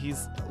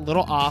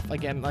little off.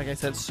 Again, like I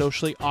said,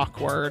 socially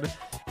awkward,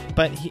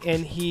 but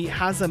he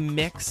has a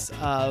mix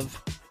of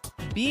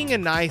being a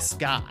nice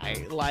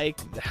guy. Like,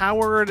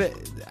 Howard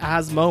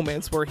has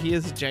moments where he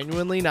is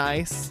genuinely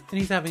nice. And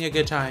he's having a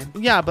good time.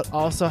 Yeah, but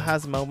also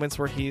has moments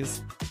where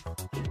he's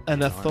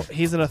an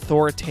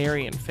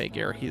authoritarian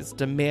figure. He's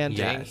demanding.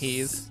 Yes,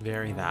 He's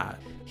very that.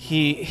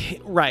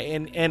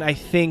 right, and I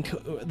think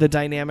the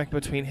dynamic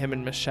between him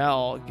and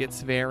Michelle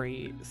gets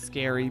very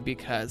scary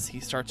because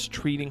he starts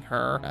treating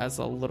her as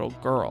a little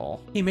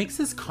girl. He makes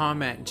this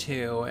comment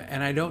too,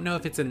 and I don't know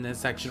if it's in this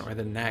section or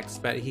the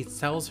next, but he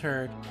tells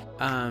her,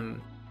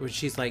 where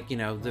she's like, you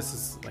know, this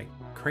is like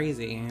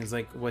crazy. And he's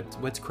like,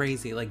 what's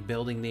crazy? Like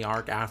building the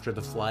ark after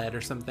the flood or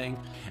something.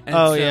 And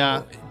Oh,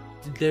 yeah.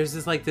 There's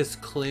this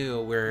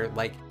clue where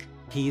like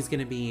he's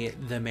gonna be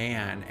the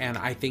man, and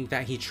I think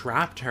that he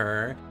trapped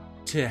her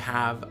to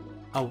have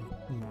a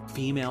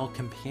female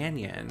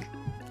companion.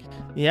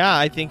 Yeah,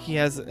 I think he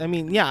has. I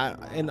mean, yeah,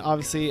 and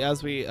obviously,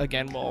 as we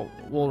again,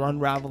 we'll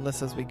unravel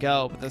this as we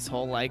go. But this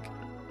whole like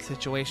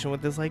situation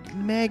with this like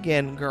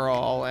Megan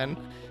girl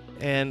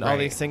and all Right.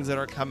 these things that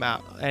are come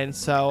out, and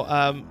so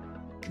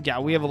yeah,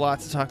 we have a lot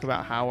to talk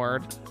about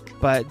Howard.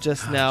 But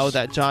just know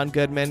that John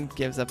Goodman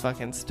gives a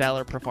fucking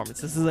stellar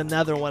performance. This is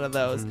another one of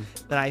those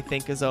that I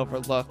think is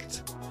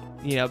overlooked,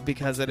 you know,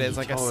 because it is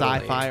like a Totally.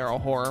 sci-fi or a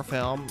horror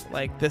film.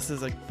 Like, this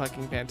is a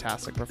fucking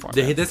fantastic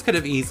performance. This could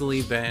have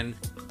easily been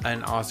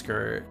an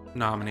Oscar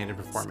nominated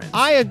performance.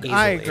 I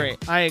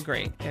Easily.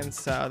 agree. And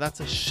so that's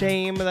a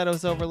shame that it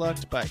was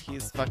overlooked, but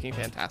he's fucking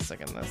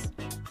fantastic in this.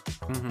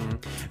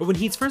 But when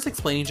he's first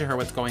explaining to her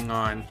what's going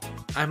on,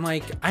 I'm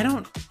like,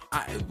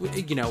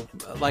 you know,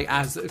 like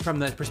as from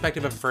the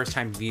perspective of a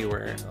first-time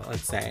viewer,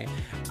 let's say,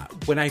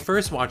 when I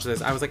first watched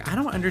this, I was like, I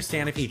don't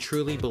understand if he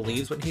truly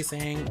believes what he's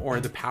saying or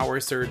the power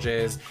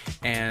surges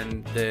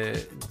and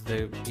the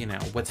you know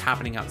what's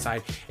happening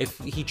outside. If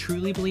he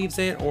truly believes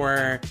it,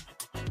 or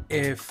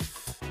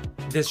if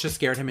this just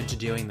scared him into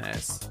doing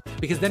this.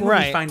 Because then when we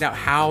Right. find out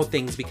how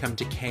things become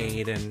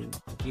decayed and,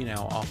 you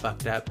know, all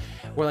fucked up,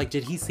 we're like,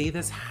 did he see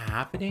this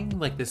happening?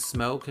 Like the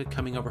smoke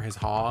coming over his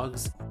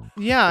hogs?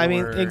 Yeah, I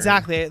mean, Or-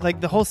 exactly.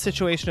 Like, the whole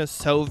situation is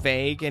so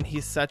vague, and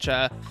he's such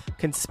a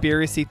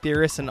conspiracy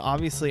theorist and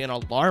obviously an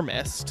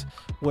alarmist,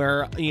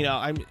 where, you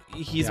know,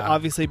 he's Yeah.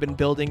 obviously been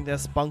building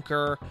this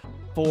bunker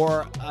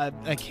for an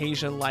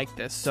occasion like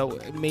this. So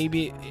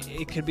maybe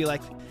it could be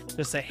like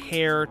just a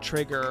hair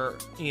trigger,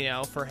 you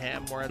know, for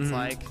him, where it's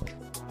like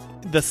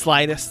the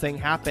slightest thing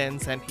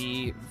happens and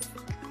he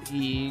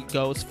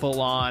goes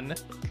full on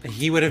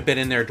He would have been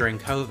in there during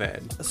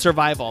COVID.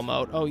 survival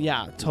mode. Oh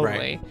yeah,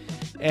 totally. Right.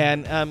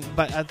 And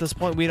but at this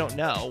point we don't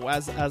know,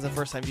 as a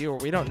first time viewer,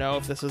 we don't know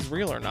if this is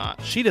real or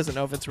not. She doesn't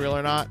know if it's real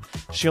or not.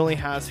 She only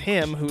has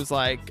him, who's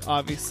like,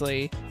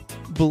 obviously,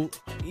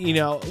 you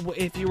know,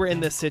 if you were in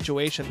this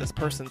situation, this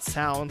person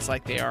sounds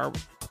like they are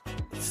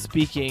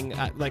speaking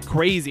like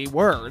crazy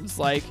words,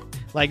 like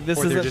this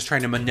Or is they're just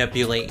trying to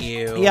manipulate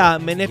you. yeah,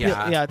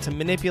 Yeah. to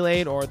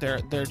manipulate, or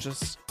they're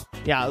just,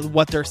 yeah,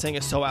 what they're saying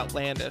is so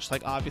outlandish.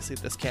 Like, obviously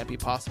this can't be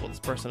possible. This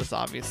person is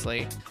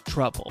obviously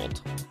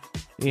troubled,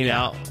 you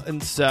know.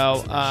 And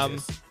so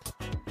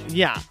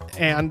yeah,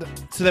 and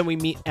so then we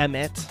meet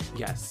Emmett.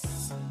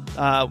 Yes.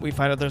 We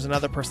find out there's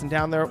another person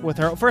down there with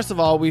her. First of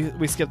all,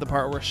 we skip the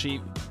part where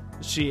she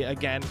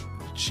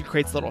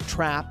creates a little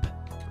trap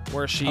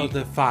where she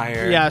The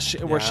fire. yeah, she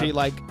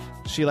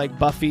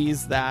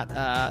Buffy's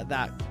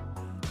that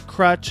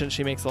crutch, and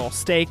she makes a little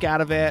steak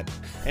out of it,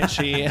 and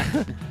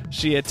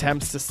she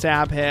attempts to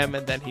stab him,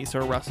 and then he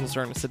sort of wrestles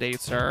her and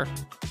sedates her,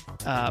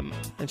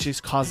 and she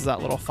causes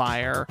that little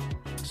fire.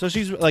 So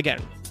she's, again,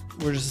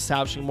 we're just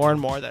establishing more and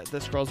more that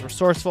this girl's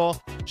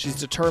resourceful. She's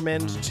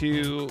determined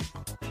to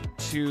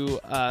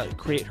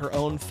create her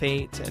own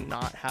fate and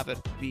not have it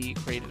be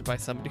created by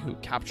somebody who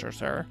captures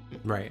her.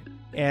 Right.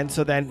 And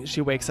so then she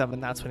wakes up,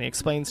 and that's when he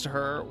explains to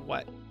her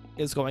what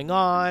is going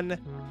on.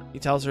 He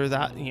tells her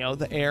that, you know,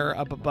 the air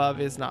up above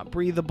is not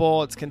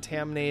breathable, it's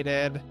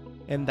contaminated,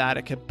 and that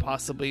it could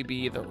possibly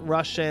be the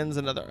Russians,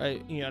 another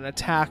an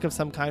attack of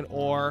some kind,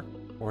 or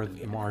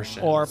The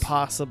Martians. or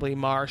possibly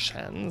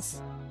Martians,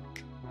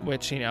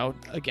 which, you know,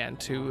 again,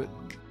 to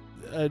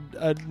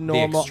a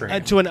normal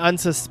extreme. to an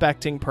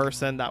unsuspecting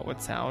person, that would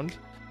sound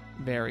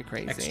very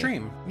crazy.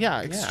 Extreme.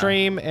 Yeah,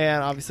 extreme,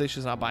 and obviously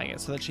she's not buying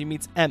it. So then she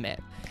meets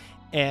Emmett,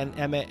 and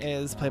Emmett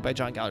is played by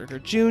John Gallagher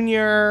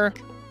Jr.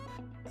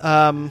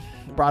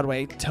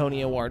 Broadway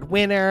Tony Award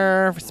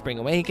winner for Spring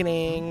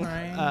Awakening.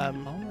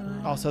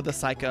 Right. Also the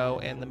Psycho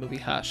in the movie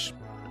Hush.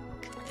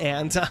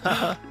 And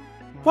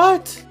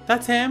What?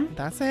 That's him?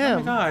 that's Oh him.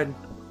 my god.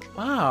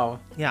 Wow.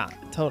 Yeah,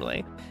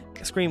 totally.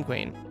 Scream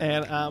Queen.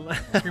 And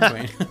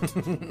Scream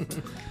Queen.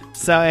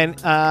 so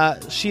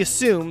and she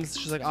assumes,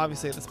 she's like,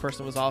 obviously this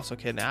person was also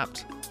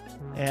kidnapped.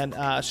 And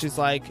she's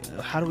like,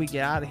 how do we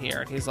get out of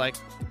here? And he's like,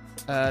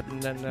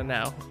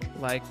 no.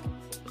 Like,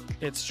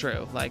 it's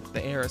true. Like,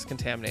 the air is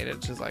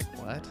contaminated. She's like,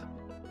 what?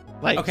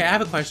 Like, Okay, I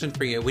have a question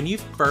for you. When you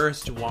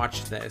first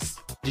watched this,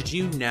 did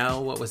you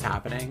know what was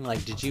happening?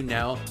 Like, did you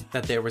know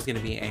that there was going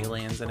to be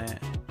aliens in it?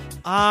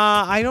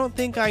 I don't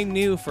think I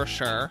knew for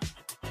sure.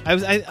 I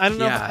don't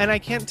know, Yeah. and I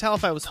can't tell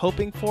if I was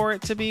hoping for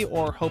it to be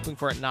or hoping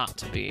for it not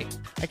to be.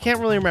 I can't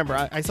really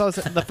remember. I saw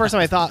this the first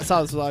time saw this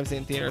was obviously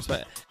in theaters,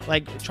 but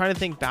like trying to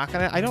think back on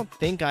it, I don't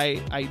think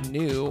I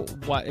knew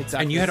what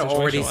exactly. And you had the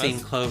already situation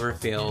seen was.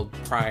 Cloverfield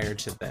prior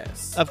to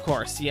this. Of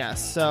course,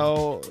 yes.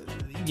 So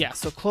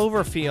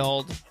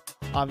Cloverfield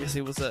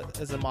obviously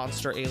is a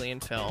monster alien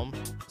film,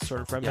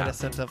 sort of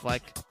reminiscent of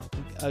like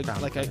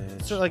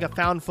a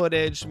found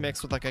footage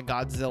mixed with like a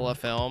Godzilla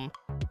film.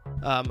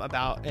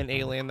 About an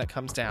alien that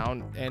comes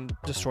down and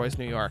destroys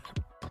New York.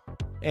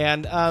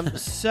 And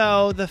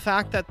so the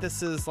fact that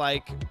this is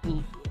like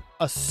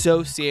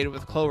associated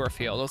with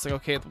Cloverfield, I was like,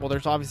 okay, well,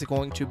 there's obviously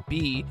going to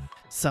be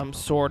some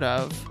sort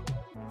of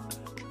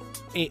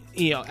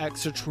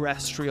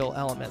extraterrestrial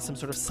element, some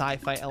sort of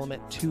sci-fi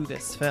element to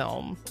this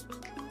film.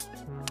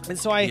 And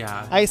so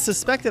I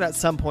suspected at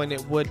some point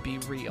it would be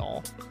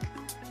real.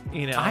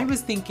 You know, I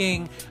was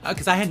thinking,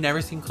 because I had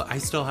never seen, I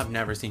still have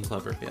never seen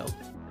Cloverfield.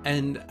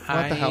 And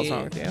what the hell's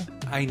wrong with you?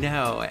 I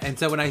know. And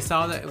so when I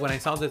saw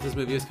that this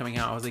movie was coming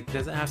out, I was like,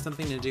 does it have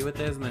something to do with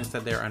this? And then it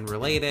said they're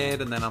unrelated.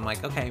 And then I'm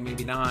like, okay,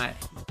 maybe not.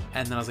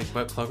 And then I was like,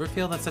 but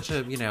Cloverfield, that's such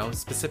a,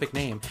 specific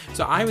name.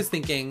 So I was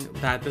thinking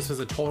that this was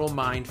a total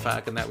mind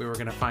fuck and that we were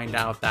going to find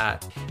out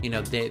that,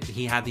 that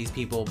he had these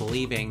people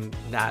believing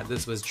that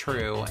this was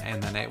true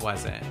and then it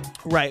wasn't.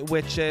 Right,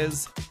 which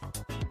is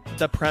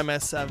the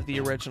premise of the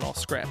original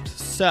script.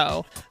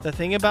 So the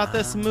thing about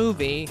this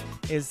movie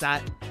is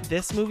that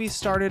this movie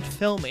started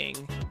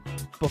filming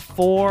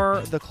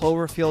before the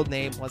Cloverfield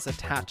name was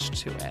attached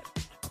to it.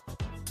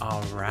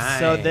 All right.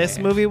 So this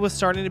movie was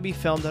starting to be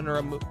filmed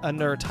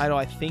under a title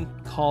I think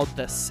called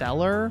The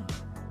Cellar,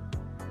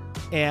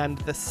 and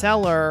The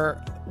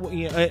Cellar,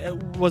 it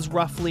was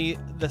roughly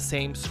the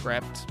same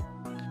script,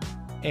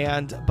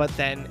 but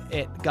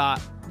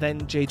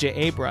then J.J.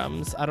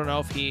 Abrams, I don't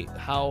know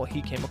how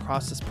he came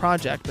across this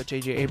project, but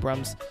J.J.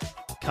 Abrams'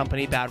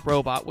 company Bad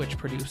Robot, which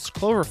produced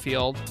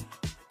Cloverfield,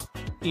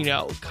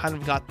 kind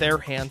of got their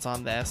hands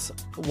on this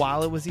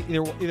while it was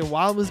either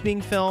while it was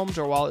being filmed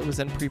or while it was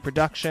in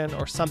pre-production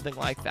or something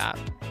like that.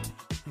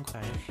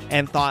 Okay.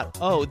 And thought,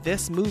 oh,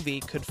 this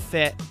movie could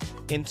fit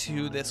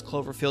into this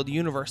Cloverfield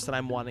universe that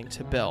I'm wanting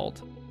to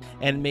build,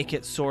 and make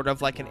it sort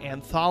of like an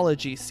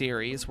anthology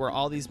series where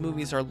all these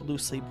movies are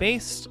loosely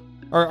based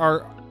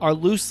or are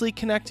loosely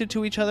connected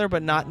to each other,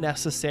 but not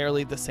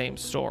necessarily the same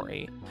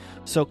story.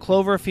 So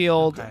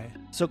Cloverfield,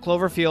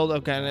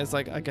 again, is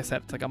like I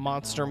said, it's like a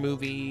monster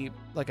movie,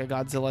 like a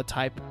Godzilla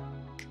type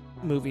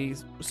movie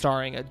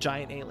starring a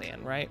giant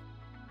alien, right?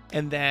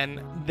 And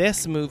then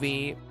this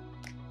movie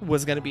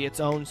was going to be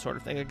its own sort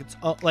of thing. Like it's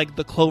like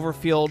the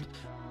Cloverfield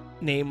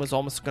name was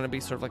almost going to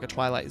be sort of like a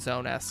Twilight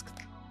Zone-esque,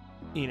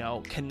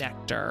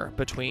 connector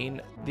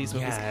between these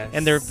movies. Yes.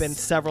 And there have been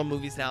several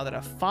movies now that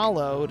have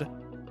followed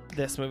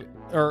this movie,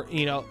 or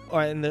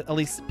at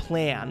least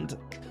planned.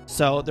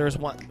 So there's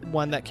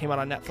one that came out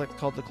on Netflix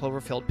called The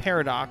Cloverfield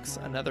Paradox,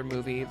 another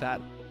movie that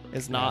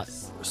is not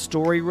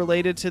story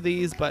related to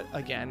these, but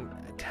again,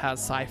 it has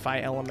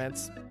sci-fi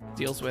elements,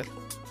 deals with,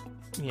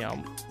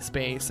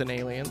 space and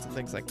aliens and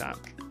things like that.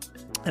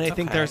 And I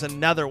think there's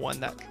another one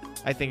that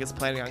I think is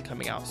planning on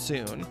coming out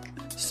soon.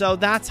 So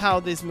that's how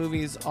these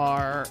movies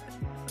are.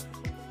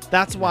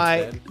 That's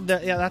why,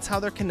 that's how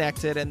they're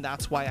connected, and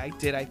that's why I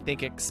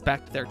think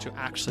expect there to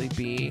actually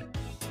be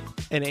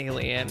an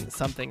alien,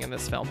 something in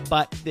this film.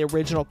 But the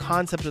original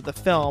concept of the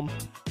film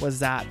was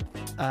that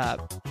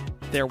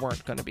there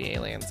weren't going to be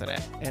aliens in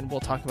it, and we'll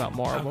talk about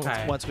more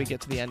once we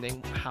get to the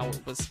ending, how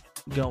it was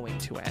going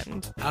to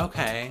end.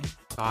 Okay,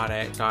 got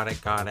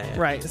it.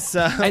 Right.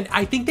 So, and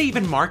I think they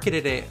even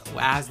marketed it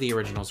as the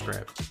original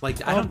script.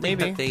 Like, I don't think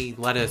that they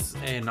let us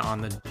in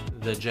on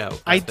the joke.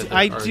 I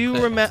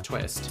do remember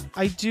twist.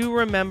 I do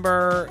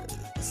remember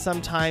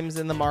sometimes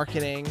in the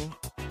marketing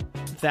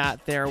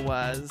that there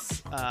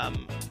was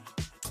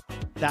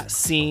that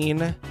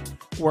scene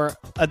where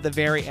at the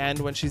very end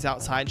when she's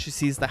outside, she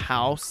sees the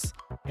house,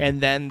 and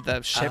then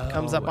the ship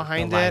comes up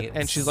behind it,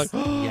 and she's like,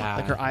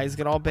 like her eyes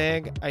get all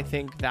big. I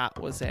think that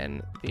was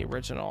in the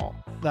original.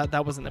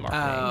 That was in the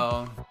marketing.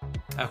 Oh,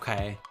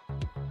 okay,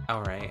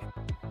 all right.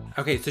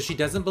 Okay, so she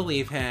doesn't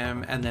believe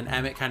him, and then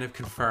Emmett kind of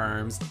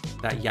confirms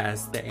that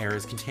yes, the air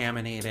is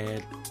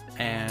contaminated,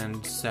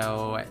 and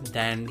so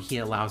then he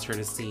allows her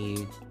to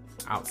see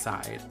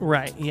outside.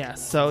 Right.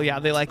 Yes. So yeah,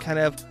 they like kind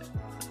of.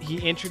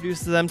 he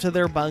introduces them to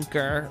their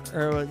bunker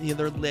or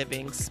their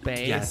living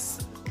space.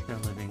 Yes, they're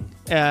living.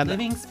 And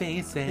Living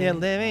spaces. yeah,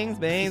 living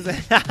space.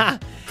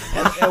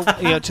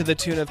 and, to the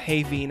tune of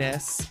 "Hey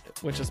Venus,"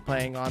 which is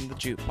playing on the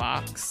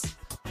jukebox.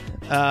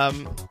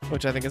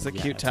 Which I think is a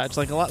cute touch.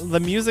 Like the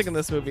music in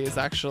this movie is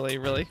actually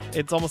really,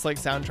 it's almost like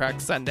soundtrack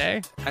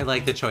Sunday. I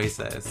like the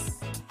choices.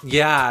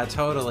 Yeah,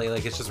 totally.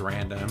 Like it's just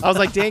random. I was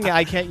like, dang it,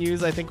 I can't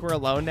use I Think We're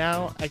Alone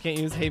Now. I can't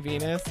use Hey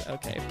Venus.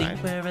 Okay, fine.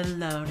 Think we're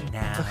alone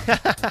now.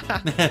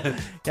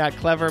 Yeah,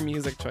 clever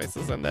music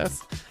choices in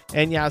this.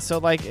 And yeah, so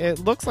like it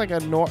looks like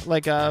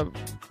like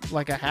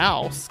a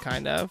house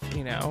kind of,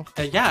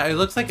 Yeah, it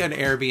looks like an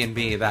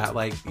Airbnb that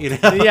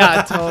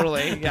Yeah,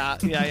 totally.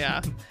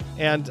 Yeah.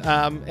 And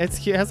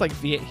it has like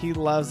he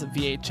loves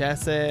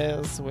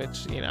VHSs,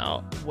 which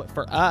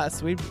for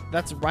us,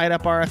 that's right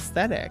up our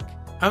aesthetic.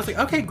 I was like,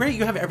 okay, great,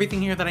 you have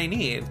everything here that I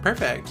need.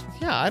 Perfect.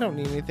 Yeah, I don't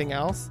need anything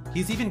else.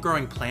 He's even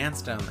growing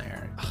plants down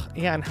there.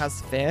 Yeah, and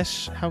has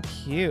fish. How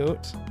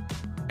cute.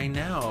 I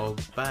know,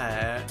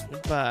 but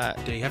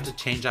do you have to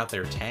change out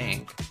their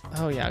tank?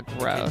 Oh yeah,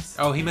 gross.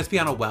 Oh, he must be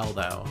on a well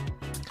though.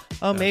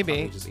 Oh, So maybe.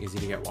 It's just easy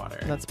to get water.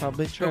 That's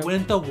probably true. But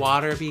wouldn't the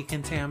water be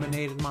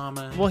contaminated,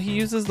 Mama? Well, he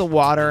uses the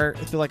water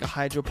through like a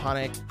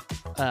hydroponic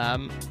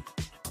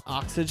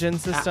oxygen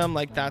system.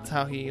 Like that's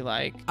how he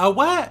A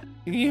what?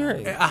 You're...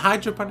 A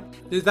hydroponic?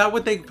 Is that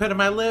what they put in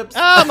my lips?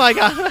 Oh my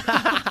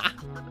god.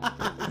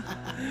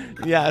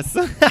 Yes.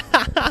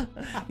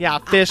 Yeah,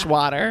 fish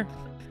water.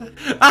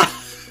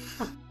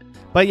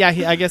 But yeah,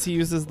 I guess he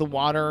uses the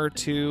water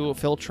to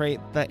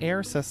filtrate the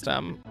air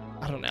system.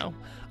 I don't know.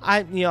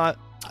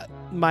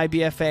 My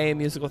BFA in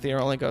musical theater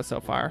only goes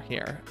so far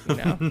here.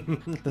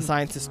 The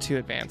science is too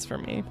advanced for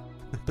me.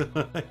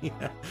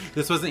 Yeah.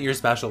 This wasn't your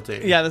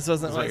specialty. Yeah, this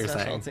wasn't my you're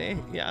specialty.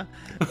 saying. Yeah.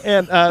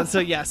 And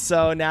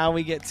so now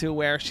we get to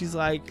where she's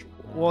like,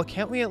 well,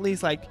 can't we at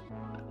least like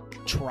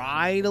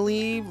try to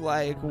leave?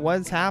 Like,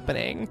 what's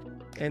happening?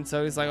 And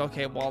so he's like,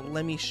 okay, well,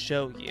 let me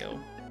show you,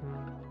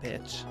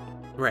 bitch.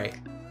 Right.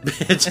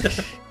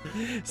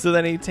 So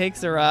then he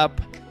takes her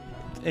up,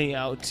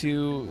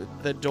 to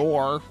the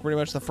door, pretty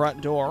much the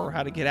front door,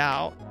 how to get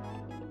out.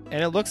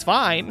 And it looks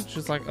fine.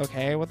 She's like,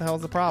 okay, what the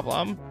hell's the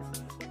problem?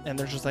 And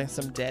there's just like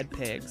some dead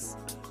pigs.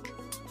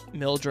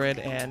 Mildred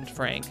and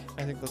Frank.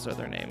 I think those are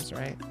their names,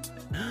 right?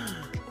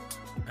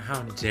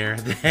 How dare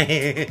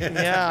they?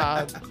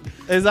 Yeah.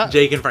 Is that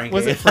Jake and Frank?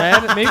 Was it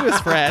Fred? Maybe it was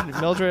Fred.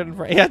 Mildred and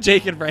Frank. Yeah,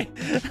 Jake and Frank.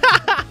 So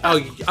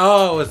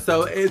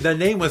the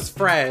name was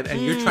Fred,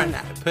 and you're trying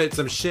to put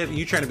some shit.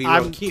 You're trying to be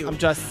real cute. I'm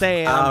just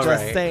saying.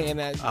 Saying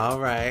that. All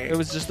right. It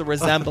was just the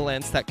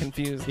resemblance that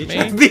confused me.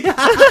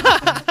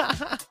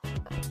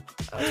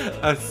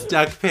 A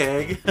stuck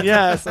pig.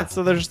 Yes. And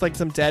so there's just like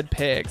some dead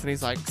pigs, and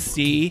he's like,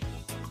 "See."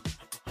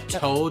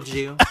 Told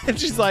you. And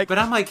she's like, but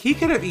I'm like, he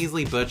could have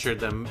easily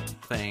butchered them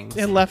things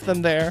and left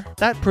them there.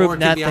 That proved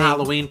nothing. Or it could be a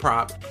Halloween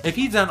prop. If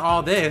he's done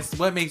all this,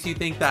 what makes you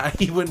think that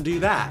he wouldn't do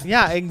that?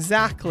 Yeah,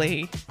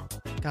 exactly.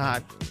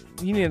 God,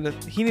 he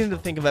needed to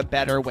think of a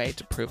better way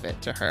to prove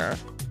it to her.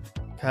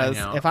 Because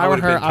if I were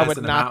her, I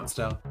would not.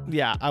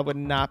 Yeah, I would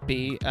not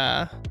be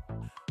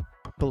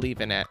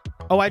believing it.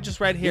 Oh, I just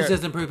read here. This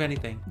doesn't prove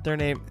anything.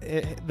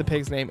 The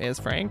pig's name is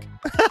Frank.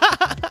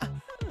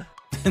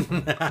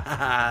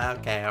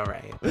 Okay, all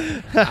right.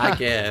 I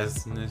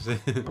guess.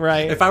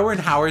 Right. If I were in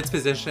Howard's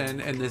position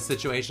in this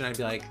situation, I'd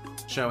be like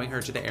showing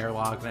her to the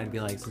airlock, and I'd be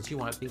like, since you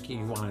want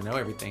to know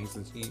everything,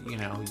 since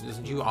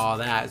since you all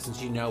that,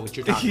 since you know what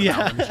you're talking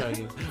about, let me show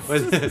you.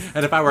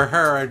 And if I were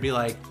her, I'd be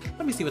like,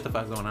 let me see what the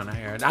fuck's going on out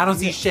here. I don't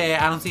see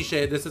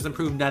shit. This doesn't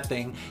prove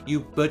nothing. You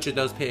butchered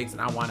those pigs,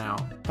 and I want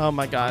out. Oh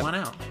my god. I want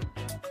out.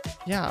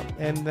 Yeah,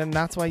 and then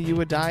that's why you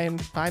would die in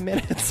 5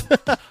 minutes.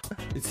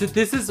 So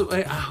this is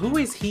who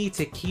is he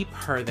to keep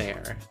her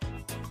there?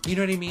 You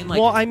know what I mean? Like,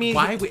 well, I mean,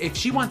 why if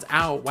she wants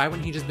out, why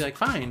wouldn't he just be like,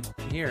 fine,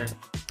 here?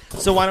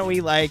 So why don't we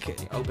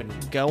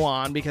go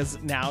on,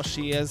 because now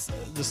she has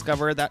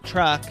discovered that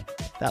truck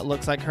that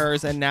looks like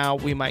hers, and now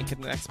we might get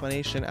an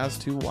explanation as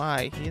to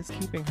why he is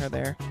keeping her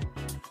there.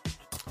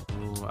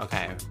 Ooh,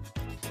 okay.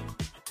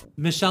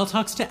 Michelle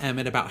talks to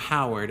Emmett about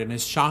Howard and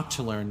is shocked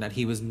to learn that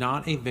he was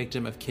not a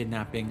victim of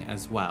kidnapping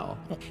as well.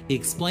 He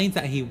explains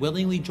that he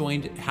willingly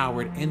joined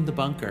Howard in the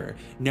bunker,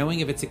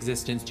 knowing of its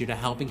existence due to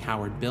helping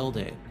Howard build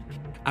it.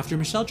 After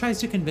Michelle tries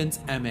to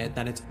convince Emmett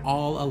that it's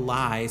all a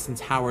lie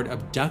since Howard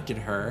abducted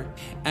her,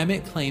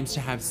 Emmett claims to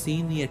have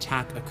seen the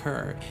attack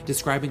occur,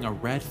 describing a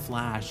red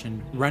flash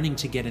and running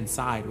to get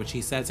inside, which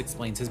he says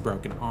explains his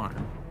broken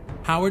arm.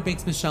 Howard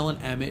makes Michelle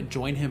and Emmett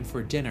join him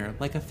for dinner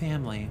like a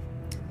family.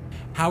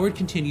 Howard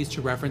continues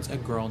to reference a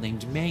girl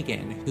named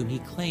Megan, whom he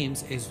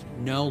claims is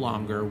no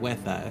longer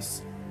with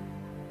us.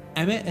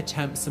 Emmett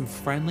attempts some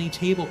friendly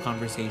table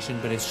conversation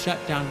but is shut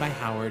down by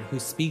Howard, who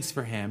speaks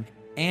for him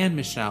and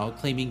Michelle,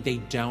 claiming they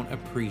don't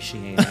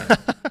appreciate it.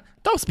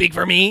 Don't speak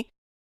for me.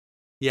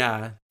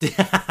 Yeah.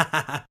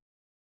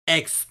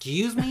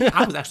 Excuse me?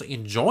 I was actually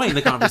enjoying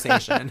the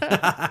conversation.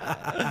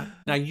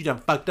 Now you done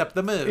fucked up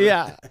the mood.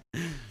 Yeah.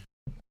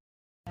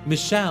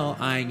 Michelle,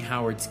 eyeing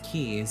Howard's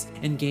keys,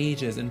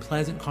 engages in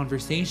pleasant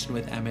conversation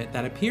with Emmett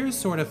that appears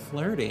sort of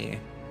flirty,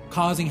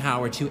 causing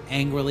Howard to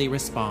angrily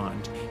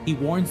respond. He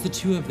warns the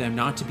two of them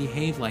not to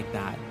behave like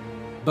that.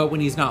 But when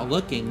he's not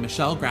looking,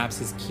 Michelle grabs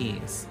his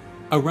keys.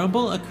 A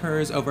rumble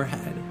occurs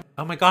overhead.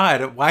 Oh my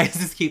god, why does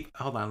this keep...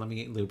 Hold on, let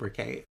me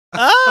lubricate.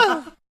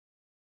 Ah!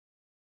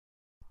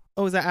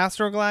 Oh, is that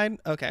Astroglide?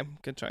 Okay,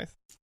 good choice.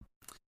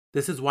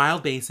 This is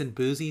Wild Basin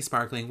boozy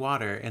sparkling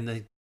water in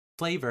the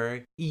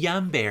flavor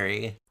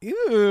Yumberry.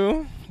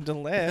 Ew,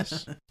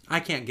 delish. I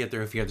can't get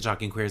through a Fear the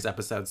Talking Queers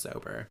episode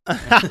sober.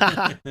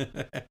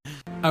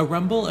 A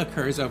rumble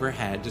occurs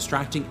overhead,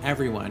 distracting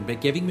everyone,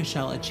 but giving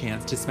Michelle a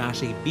chance to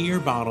smash a beer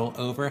bottle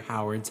over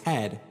Howard's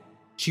head.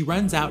 She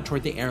runs out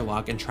toward the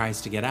airlock and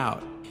tries to get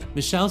out.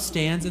 Michelle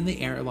stands in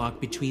the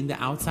airlock between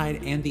the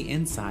outside and the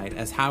inside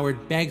as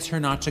Howard begs her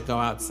not to go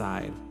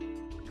outside.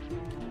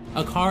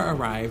 A car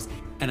arrives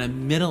and a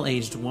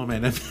middle-aged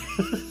woman...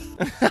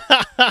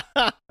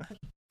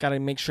 Gotta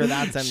make sure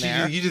that's in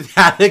there. You just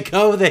had to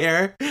go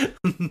there.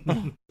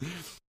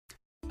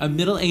 A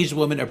middle-aged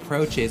woman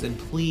approaches and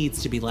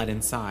pleads to be let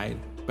inside,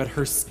 but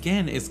her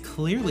skin is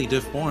clearly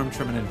deformed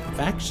from an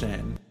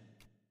infection.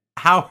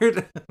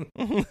 Howard...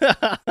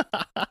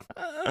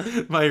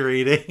 My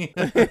reading.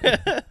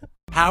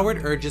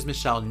 Howard urges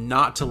Michelle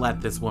not to let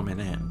this woman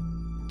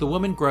in. The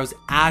woman grows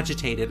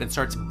agitated and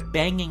starts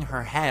banging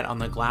her head on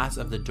the glass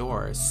of the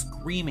door,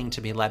 screaming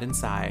to be let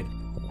inside.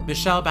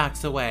 Michelle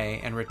backs away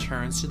and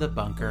returns to the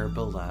bunker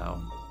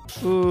below.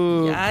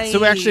 Ooh. Yikes. So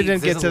we actually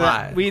didn't get There's to a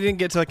that. lot. We didn't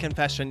get to the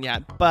confession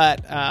yet,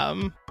 but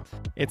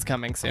it's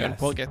coming soon.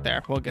 Yes. We'll get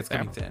there. It's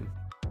coming soon.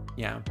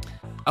 Yeah.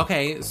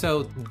 Okay,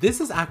 so this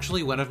is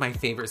actually one of my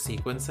favorite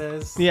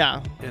sequences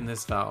Yeah. in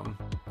this film.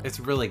 It's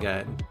really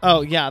good.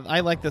 Oh yeah, I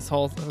like this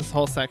whole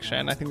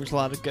section. I think there's a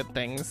lot of good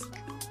things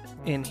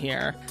in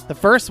here. The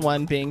first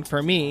one being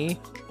for me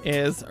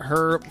is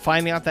her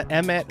finding out that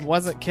Emmett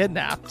wasn't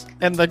kidnapped,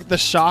 and the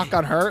shock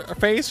on her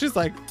face. She's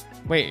like,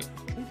 wait.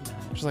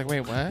 She's like,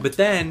 wait, what? But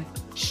then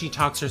she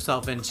talks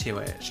herself into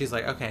it. She's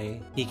like,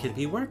 okay, he could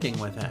be working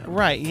with him.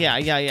 Right,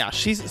 yeah.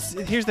 Here's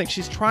the thing,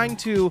 she's trying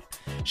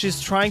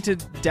to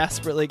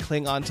desperately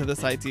cling on to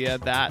this idea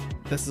that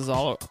this is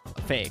all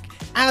fake,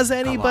 as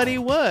anybody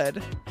would.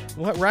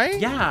 What, right?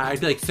 Yeah, I'd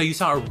be like, so you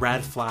saw a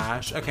red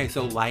flash? Okay,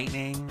 so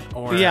lightning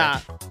or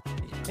Yeah,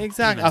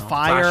 exactly. A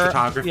flash fire.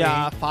 photography.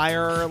 Yeah,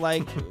 fire,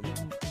 like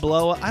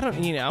blow. I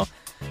don't,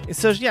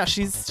 So yeah,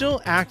 she's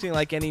still acting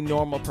like any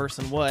normal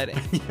person would.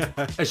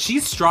 Yeah.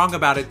 She's strong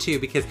about it too,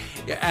 because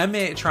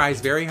Emmett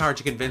tries very hard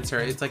to convince her.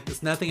 It's like,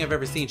 it's nothing I've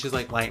ever seen. She's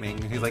like, lightning.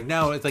 And he's like,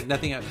 no, it's like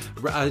nothing, an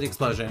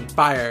explosion,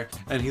 fire.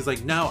 And he's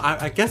like, no,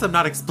 I guess I'm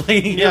not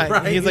explaining Yeah, it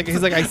right. he's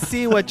like, I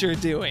see what you're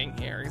doing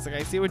here. He's like,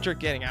 I see what you're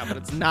getting at, but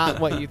it's not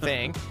what you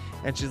think.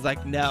 And she's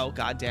like, no,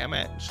 God damn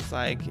it. She's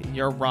like,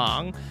 you're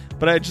wrong.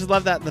 But I just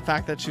love the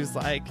fact that she's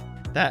like,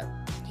 that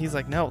he's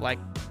like, no, like,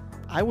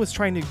 I was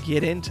trying to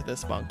get into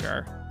this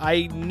bunker.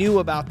 I knew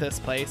about this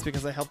place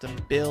because I helped him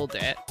build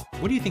it.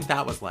 What do you think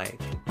that was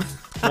like?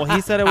 Well, he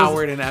said it was.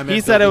 Howard and Emmett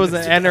He said it was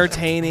building an this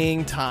together.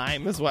 entertaining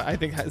time, is what I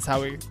think is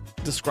how he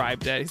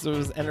described it. He said it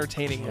was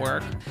entertaining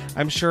work.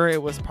 I'm sure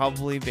it was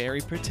probably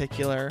very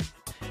particular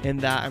in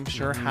that I'm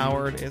sure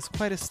Howard is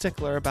quite a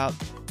stickler about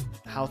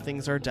how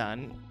things are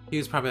done. He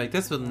was probably like,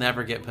 this will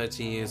never get put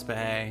to use, but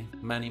hey,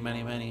 money,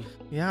 money, money.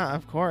 Yeah,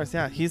 of course.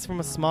 Yeah, he's from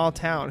a small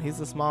town.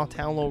 He's a small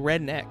town little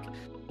redneck.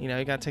 You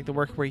gotta take the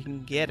work where you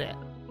can get it.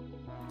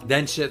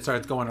 Then shit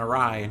starts going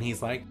awry, and he's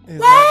like, He's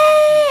wait!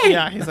 like,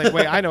 yeah, he's like,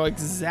 wait, I know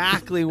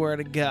exactly where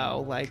to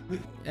go. Like,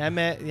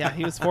 Emmett, yeah,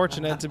 he was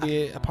fortunate to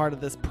be a part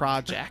of this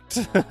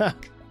project.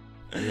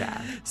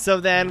 Yeah. So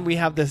then we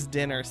have this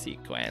dinner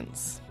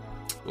sequence.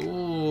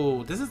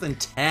 Ooh, this is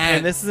intense.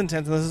 And this is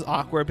intense and this is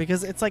awkward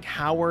because it's like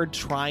Howard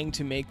trying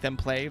to make them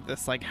play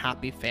this like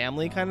happy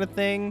family kind of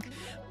thing.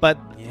 But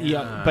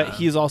but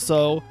he's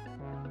also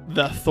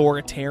the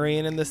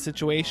authoritarian in this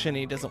situation.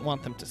 He doesn't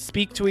want them to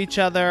speak to each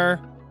other.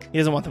 He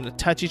doesn't want them to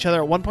touch each other.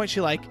 At one point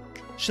she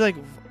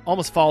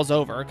almost falls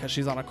over because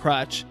she's on a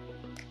crutch.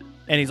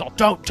 And he's all,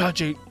 don't touch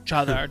each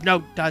other.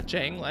 No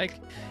touching. Like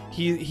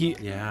he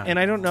and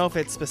I don't know if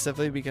it's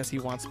specifically because he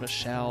wants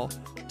Michelle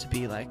to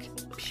be like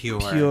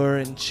pure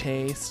and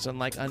chaste and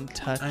like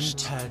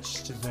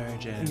untouched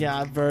virgin.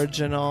 Yeah,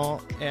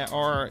 virginal,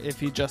 or if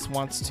he just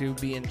wants to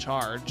be in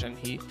charge and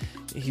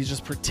he's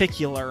just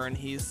particular and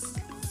he's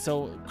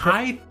so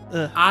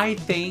I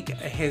think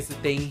his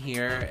thing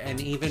here, and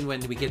even when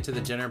we get to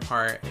the dinner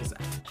part, is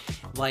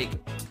like,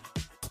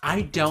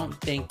 I don't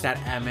think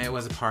that Emmett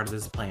was a part of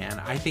this plan.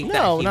 I think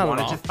that he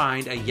wanted to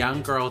find a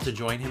young girl to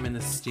join him in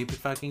this stupid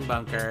fucking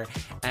bunker.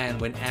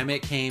 And when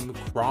Emmett came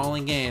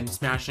crawling in,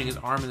 smashing his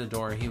arm in the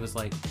door, he was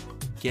like,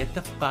 get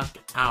the fuck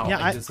out. Yeah,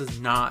 like, this is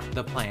not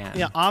the plan.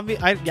 Yeah,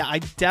 I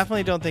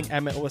definitely don't think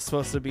Emmett was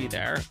supposed to be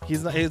there.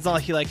 It's not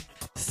like he like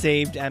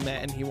saved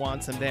Emmett and he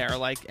wants him there.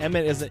 Like,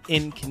 Emmett is an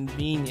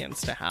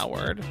inconvenience to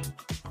Howard.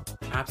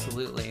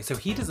 Absolutely. So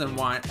he doesn't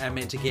want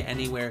Emmett to get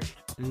anywhere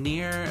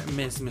near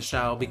Miss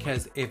Michelle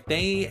because if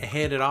they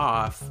hit it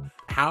off,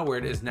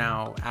 Howard is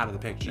now out of the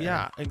picture.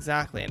 Yeah,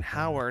 exactly. And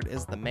Howard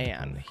is the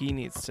man. He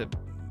needs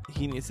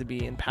to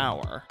be in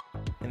power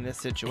in this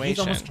situation. He's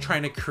almost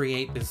trying to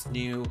create this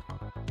new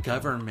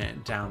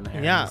government down there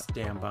in this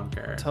damn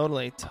bunker.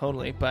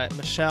 Totally. But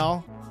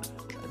Michelle,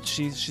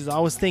 she's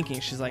always thinking.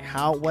 She's like,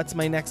 what's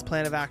my next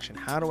plan of action?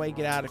 How do I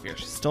get out of here?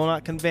 She's still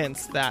not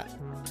convinced that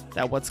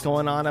what's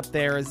going on up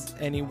there is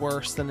any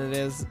worse than it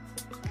is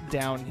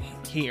down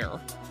here,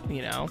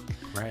 you know?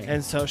 Right.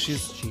 And so she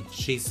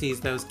sees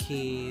those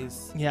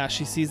keys. Yeah,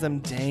 she sees them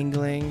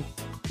dangling,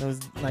 those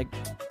like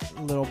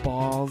little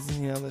balls,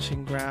 you know, that she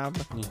can grab.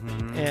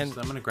 Mm-hmm. And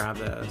so I'm gonna grab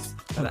those.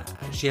 But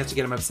she has to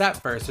get him upset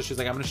first, so she's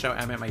like, I'm gonna show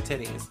Emmett my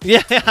titties.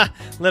 Yeah,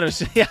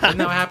 literally. Yeah. Isn't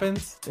that what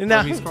happens? No.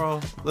 When we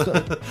scroll.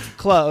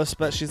 Close,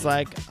 but she's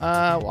like,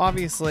 well,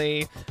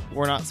 obviously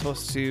we're not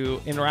supposed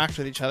to interact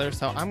with each other,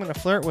 so I'm gonna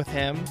flirt with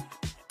him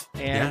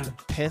and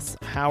piss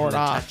Howard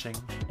off.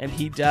 Touching. And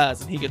he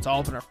does, and he gets all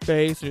up in her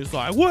face, and he's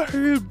like, "What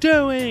are you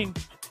doing?"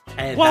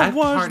 And what that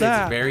was part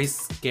that? is very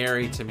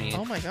scary to me.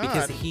 Oh my God.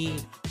 Because he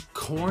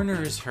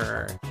corners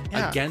her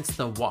against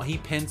the wall. He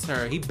pins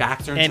her. He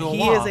backs her and into a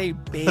wall. And he is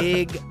a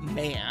big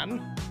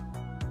man.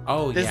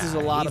 Oh, this is a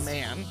lot of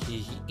man.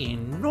 He's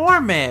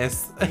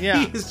enormous.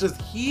 Yeah. He's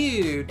just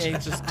huge.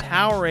 And just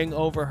towering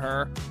over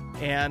her.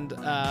 And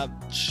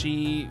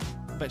she's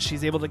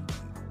able to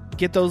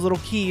get those little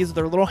keys with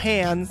her little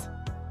hands.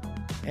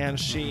 And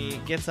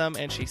she gets them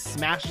and she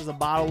smashes a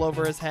bottle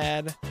over his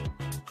head.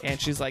 And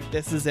she's like,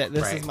 this is it.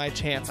 This is my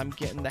chance. I'm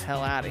getting the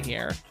hell out of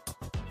here.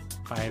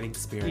 Fighting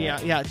spirit.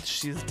 Yeah,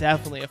 she's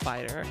definitely a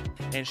fighter.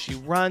 And she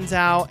runs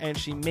out and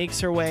she makes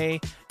her way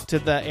to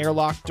the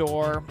airlock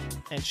door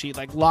and she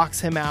like locks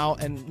him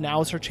out, and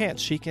now is her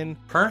chance.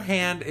 Her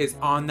hand is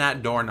on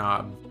that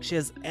doorknob. She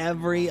has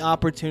every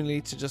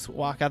opportunity to just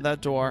walk out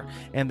that door,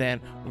 and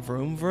then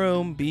vroom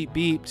vroom, beep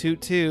beep,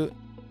 toot toot.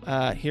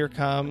 Here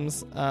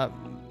comes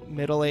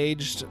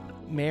middle-aged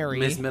Mary.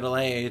 Miss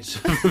Middle-Age.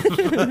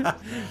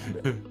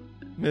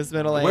 Miss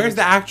Middle-Age. Where's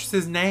the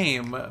actress's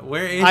name?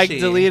 Where is I she?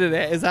 deleted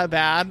it. Is that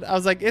bad? I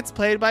was like, it's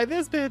played by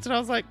this bitch. And I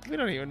was like, we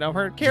don't even know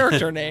her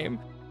character name.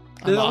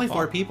 There's only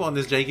 4 people in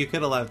this, Jake. You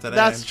could have left it.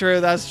 That's true.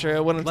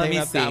 It wouldn't take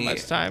up that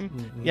much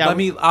time. Yeah,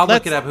 I'll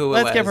look it up who it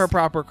was. Let's give her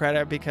proper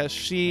credit because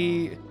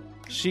she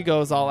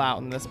goes all out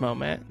in this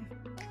moment.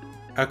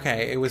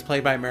 Okay, it was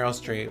played by Meryl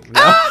Streep.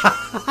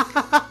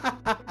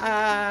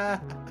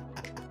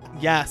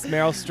 Yes,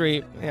 Meryl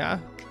Streep. Yeah.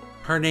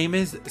 Her name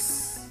is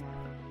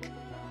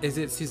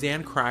it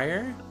Suzanne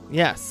Cryer?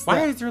 Yes.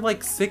 Why is there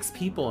like 6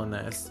 people in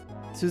this?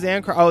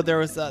 Suzanne Cryer. Oh, there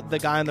was the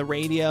guy on the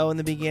radio in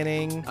the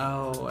beginning.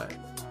 Oh,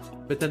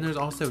 but then there's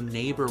also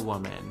Neighbor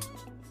Woman.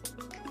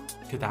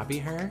 Could that be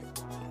her?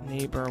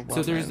 Neighbor Woman.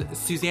 So there's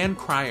Suzanne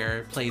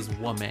Cryer plays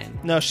Woman.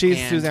 No, she's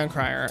Suzanne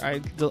Cryer. I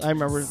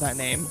remember that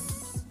name.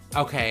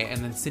 Okay,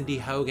 and then Cindy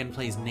Hogan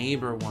plays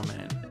Neighbor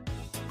Woman.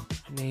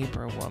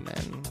 Neighbor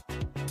Woman.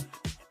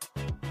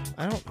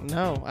 I don't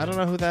know. I don't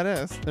know who that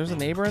is. There's a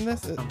neighbor in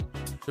this?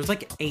 There's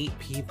like 8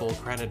 people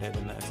credited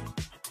in this.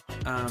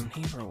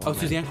 Neighbor Woman. Oh,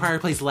 Suzanne Cryer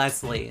plays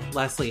Leslie.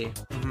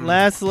 Mm-hmm.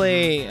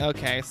 Leslie.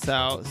 Okay,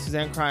 so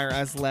Suzanne Cryer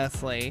as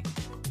Leslie,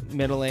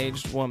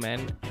 middle-aged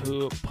woman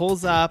who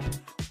pulls up.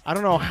 I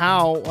don't know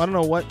how. I don't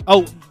know what.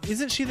 Oh,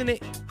 isn't she the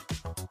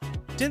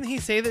Didn't he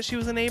say that she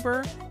was a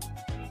neighbor?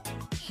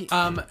 He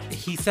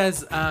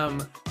says,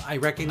 I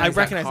recognize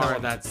that car.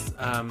 That's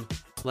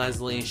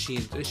Leslie.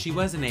 She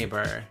was a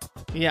neighbor.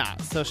 Yeah,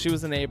 so she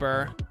was a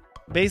neighbor.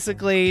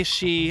 Basically,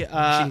 she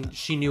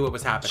knew what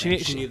was happening.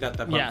 She knew that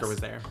the bunker was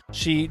there.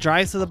 She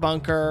drives to the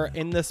bunker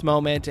in this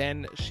moment,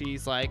 and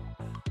she's like,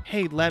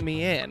 "Hey, let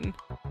me in,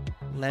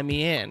 let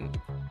me in."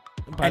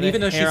 And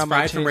even though she's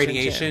fried from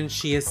radiation,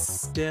 she is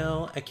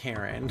still a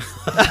Karen.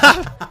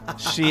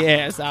 She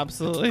is,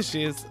 absolutely.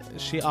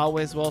 She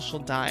always will. She'll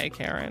die a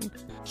Karen.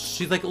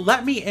 She's like,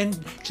 let me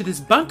into this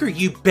bunker,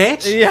 you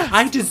bitch. Yeah.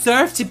 I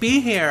deserve to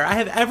be here. I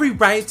have every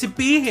right to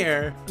be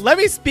here. Let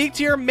me speak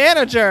to your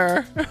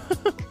manager.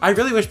 I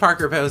really wish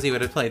Parker Posey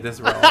would have played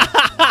this role.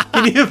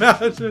 Can you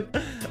imagine?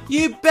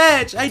 You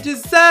bitch, I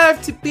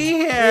deserve to be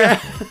here. Yeah.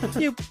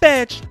 You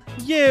bitch,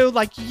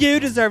 you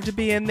deserve to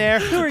be in there.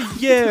 Who are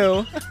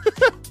you?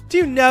 Do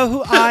you know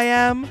who I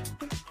am?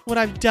 What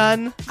I've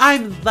done?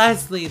 I'm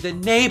Leslie, the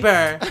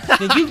neighbor.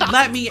 Now you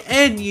let me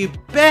in, you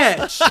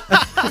bitch.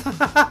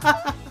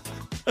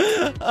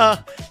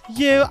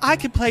 I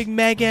could play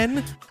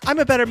Megan. I'm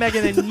a better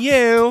Megan than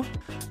you.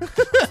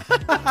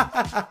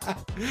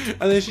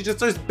 And then she just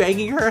starts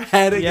banging her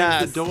head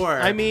against the door.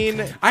 I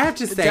mean, I have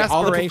to say,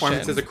 all the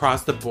performances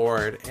across the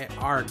board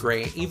are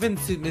great. Even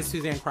Miss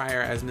Suzanne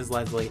Cryer as Miss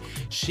Leslie,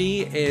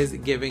 she is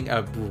giving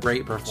a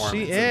great performance.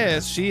 She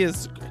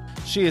is.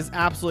 She is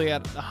absolutely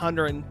at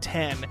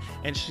 110,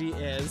 and she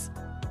is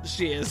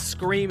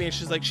screaming.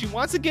 She's like, she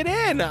wants to get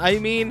in. I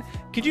mean,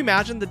 could you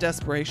imagine the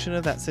desperation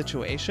of that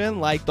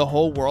situation? Like, the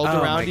whole world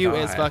around you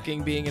is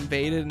fucking being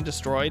invaded and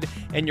destroyed,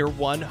 and your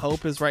one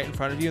hope is right in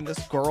front of you, and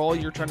this girl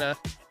you're trying to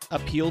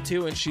appeal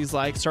to, and she's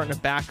like starting to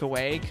back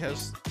away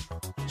because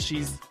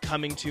she's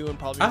coming to and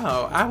probably.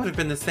 Oh, I would have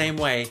been the same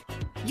way.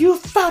 You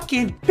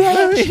fucking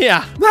bitch!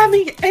 Yeah. Let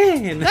me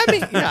in!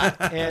 Yeah.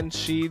 And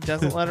she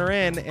doesn't let her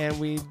in, and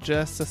we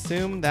just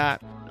assume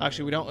that.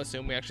 Actually, we don't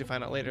assume. We actually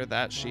find out later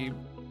that she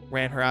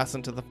ran her ass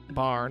into the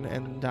barn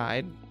and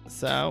died.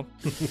 So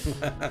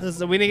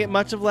we didn't get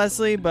much of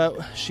Leslie, but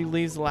she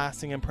leaves a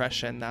lasting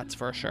impression, that's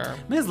for sure.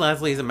 Miss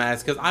Leslie's a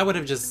mess, because I would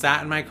have just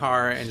sat in my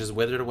car and just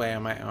withered away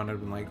on my own and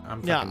been like,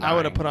 I'm fucking I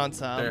would have dying.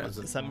 put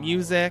on some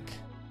music.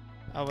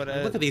 I would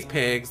have. Look at these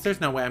pigs. There's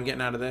no way I'm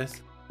getting out of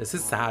this. This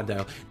is sad,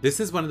 though. This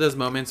is one of those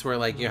moments where,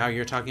 like, how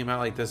you're talking about,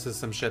 like, this is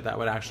some shit that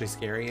would actually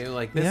scare you.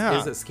 Like, this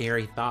is a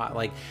scary thought.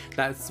 Like,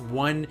 that's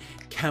one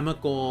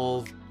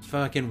chemical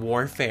fucking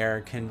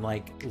warfare can,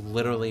 like,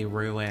 literally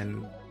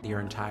ruin your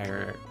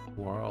entire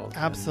world.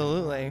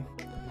 Absolutely.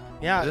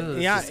 Yeah.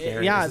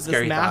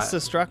 This mass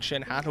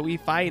destruction. How do we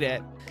fight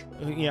it?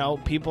 You know,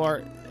 people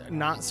are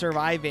not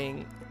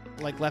surviving,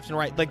 like, left and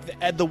right.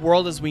 Like, the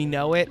world as we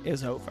know it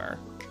is over.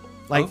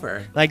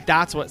 Like,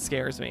 that's what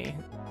scares me.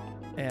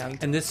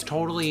 And this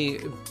totally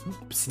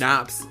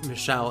snaps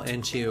Michelle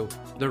into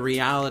the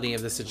reality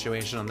of the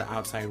situation on the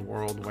outside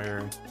world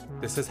where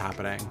this is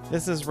happening.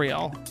 This is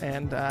real,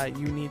 and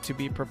you need to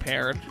be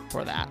prepared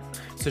for that.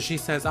 So she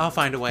says, I'll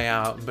find a way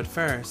out, but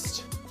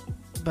first,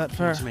 I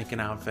need to make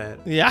an outfit.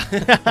 Yeah.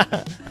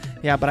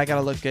 Yeah, but I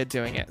gotta look good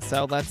doing it.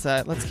 So let's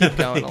keep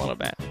going a little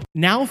bit.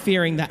 Now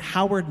fearing that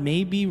Howard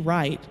may be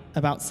right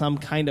about some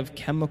kind of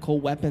chemical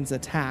weapons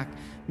attack,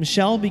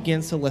 Michelle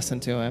begins to listen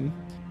to him.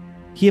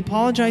 He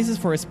apologizes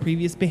for his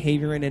previous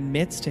behavior and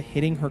admits to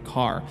hitting her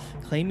car,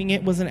 claiming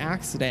it was an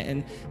accident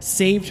and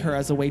saved her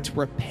as a way to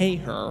repay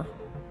her.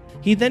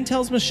 He then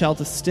tells Michelle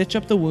to stitch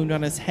up the wound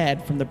on his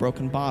head from the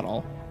broken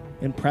bottle.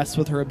 Impressed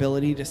with her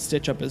ability to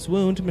stitch up his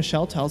wound,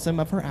 Michelle tells him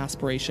of her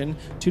aspiration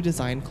to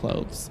design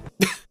clothes.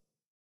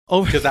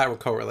 Because that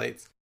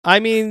correlates. I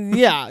mean,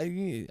 yeah.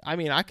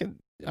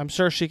 I'm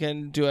sure she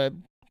can do a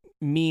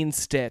mean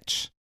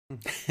stitch.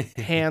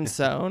 Hand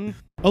sewn.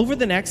 Over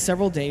the next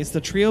several days,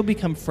 the trio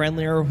become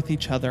friendlier with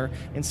each other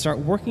and start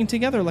working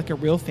together like a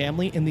real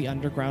family in the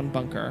underground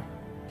bunker.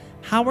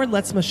 Howard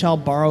lets Michelle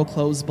borrow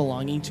clothes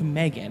belonging to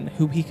Megan,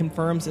 who he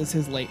confirms is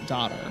his late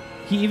daughter.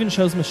 He even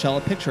shows Michelle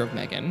a picture of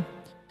Megan.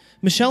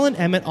 Michelle and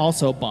Emmett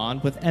also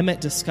bond, with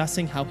Emmett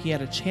discussing how he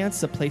had a chance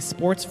to play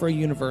sports for a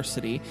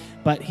university,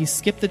 but he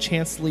skipped the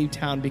chance to leave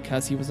town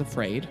because he was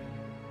afraid.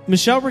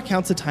 Michelle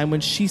recounts a time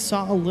when she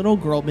saw a little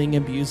girl being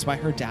abused by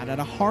her dad at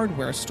a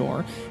hardware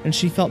store, and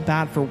she felt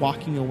bad for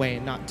walking away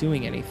and not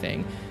doing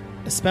anything,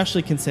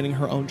 especially considering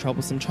her own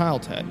troublesome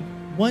childhood.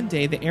 One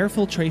day, the air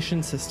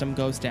filtration system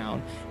goes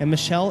down, and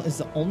Michelle is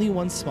the only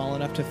one small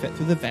enough to fit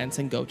through the vents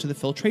and go to the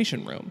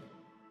filtration room.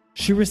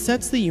 She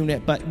resets the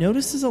unit, but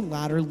notices a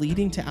ladder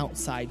leading to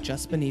outside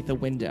just beneath a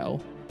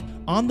window.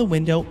 On the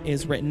window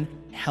is written,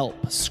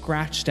 "Help,"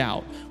 scratched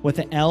out, with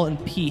the L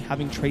and P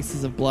having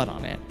traces of blood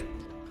on it.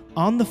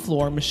 On the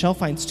floor, Michelle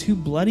finds 2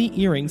 bloody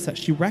earrings that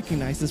she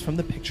recognizes from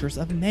the pictures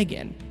of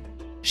Megan.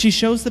 She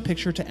shows the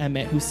picture to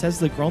Emmett, who says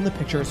the girl in the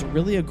picture is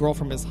really a girl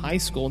from his high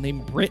school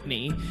named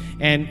Brittany,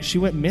 and she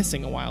went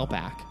missing a while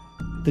back.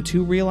 The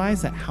two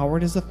realize that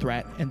Howard is a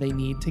threat, and they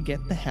need to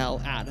get the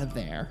hell out of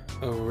there.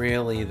 Oh,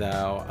 really,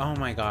 though? Oh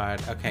my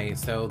god. Okay,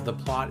 so the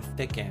plot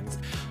thickens.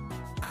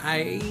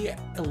 I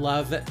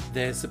love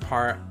this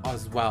part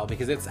as well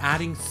because it's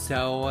adding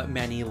so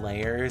many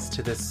layers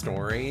to this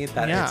story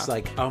that it's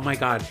like, oh my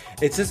god,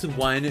 it's just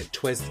one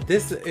twist.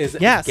 This is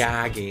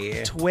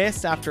gaggy.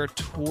 Twist after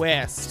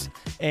twist.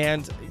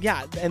 And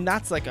and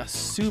that's like a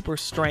super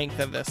strength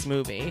of this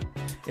movie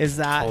is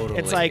that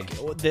it's like,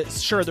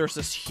 sure, there's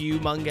this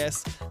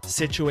humongous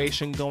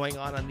situation going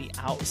on the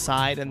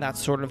outside, and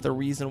that's sort of the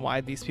reason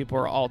why these people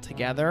are all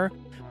together.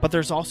 But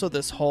there's also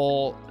this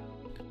whole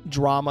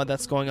drama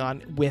that's going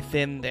on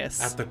within this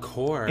at the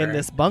core in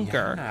this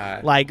bunker.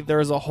 Like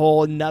there's a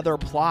whole another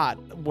plot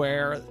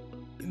where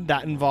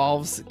that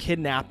involves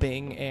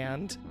kidnapping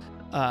and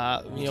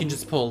you can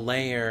just pull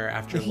layer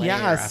after layer.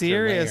 Yeah,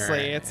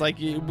 seriously. It's like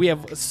we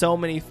have so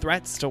many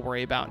threats to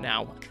worry about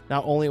now.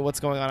 Not only what's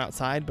going on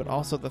outside, but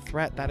also the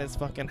threat that is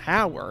fucking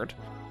Howard.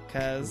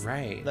 Because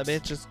the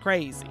bitch is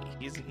crazy.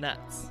 He's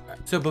nuts.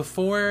 So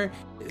before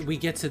we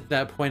get to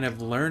that point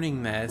of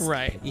learning this,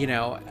 you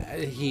know,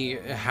 he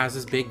has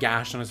this big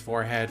gash on his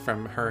forehead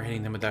from her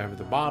hitting him with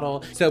the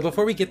bottle. So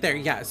before we get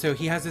there, so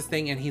he has this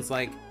thing and he's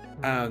like,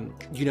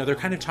 you know, they're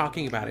kind of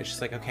talking about it.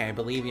 She's like, okay, I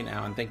believe you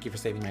now and thank you for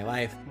saving my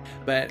life.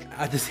 But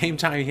at the same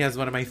time, he has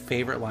one of my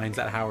favorite lines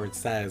that Howard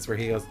says where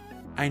he goes,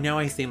 I know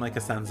I seem like a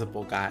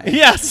sensible guy.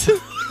 Yes.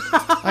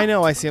 I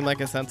know I seem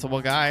like a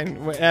sensible guy.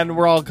 And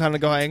we're all kind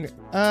of going,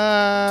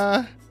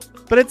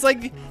 But it's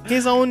like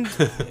his own,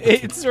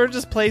 it sort of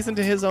just plays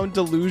into his own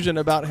delusion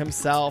about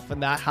himself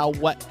and that how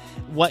what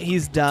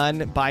he's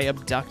done by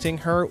abducting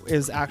her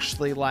is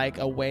actually like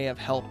a way of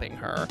helping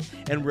her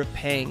and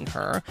repaying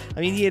her. I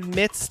mean, he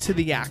admits to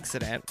the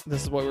accident.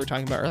 This is what we were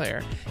talking about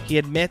earlier. He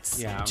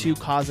admits to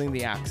causing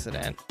the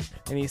accident.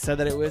 And he said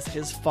that it was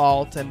his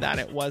fault and that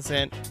it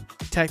wasn't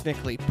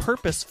technically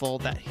purposeful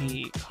that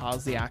he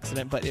caused the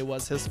accident, but it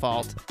was his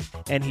fault.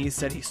 And he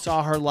said he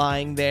saw her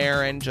lying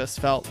there and just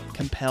felt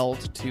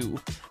compelled to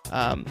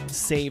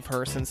save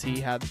her, since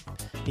he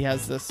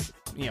has this,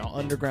 you know,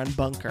 underground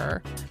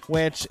bunker,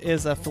 which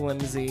is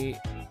flimsy,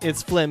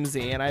 because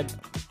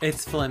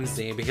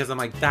I'm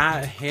like,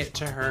 that hit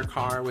to her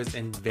car was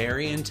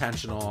very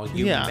intentional.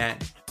 You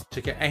meant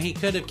to, and he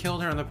could have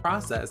killed her in the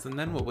process, and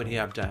then what would he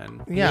have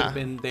done? He would have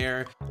been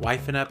there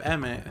wifing up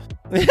Emmett.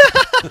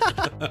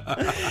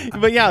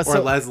 But yeah, or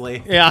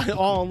Leslie. Yeah,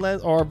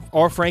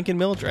 or Frank and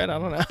Mildred. I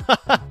don't know.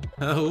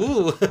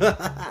 Ooh.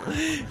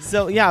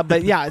 So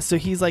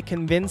he's like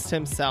convincing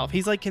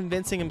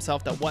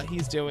himself that what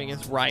he's doing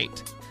is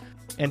right,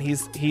 and he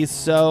has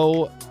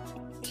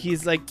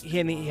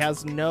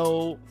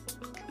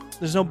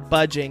there's no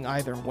budging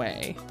either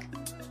way.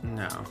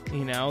 No.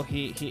 You know,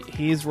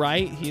 he's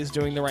right. He's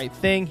doing the right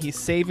thing. He's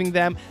saving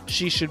them.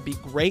 She should be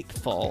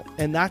grateful.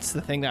 And that's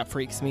the thing that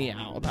freaks me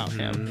out about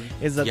him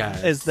is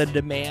the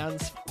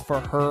demands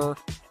for her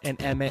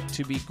and Emmett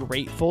to be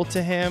grateful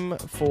to him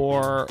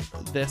for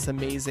this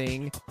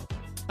amazing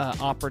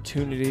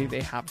opportunity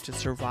they have to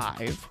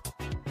survive.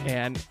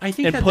 And I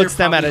think that puts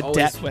them at a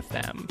debt with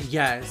them.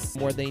 Yes.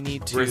 Where they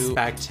need to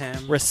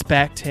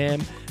respect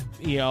him.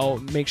 You know,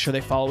 make sure they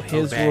follow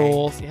his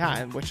rules. Yeah,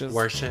 and which is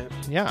worship.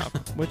 Yeah,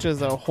 which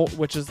is a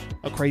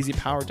crazy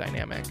power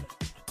dynamic.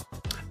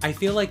 I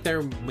feel like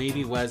there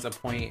maybe was a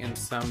point in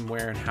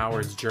somewhere in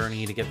Howard's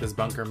journey to get this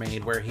bunker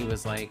made where he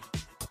was like,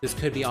 this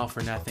could be all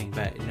for nothing,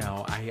 but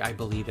no, I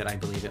believe it.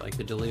 Like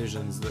the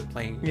delusions,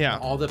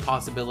 all the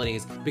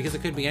possibilities, because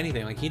it could be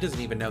anything. Like he doesn't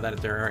even know that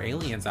there are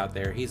aliens out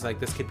there. He's like,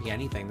 this could be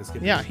anything. This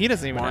could be he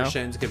doesn't even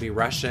Martians, know. It could be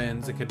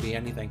Russians, it could be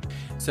anything.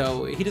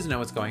 So he doesn't know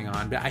what's going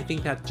on. But I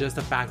think that just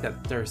the fact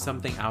that there's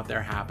something out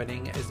there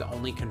happening is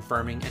only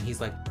confirming. And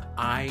he's like,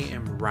 I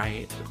am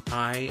right.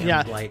 I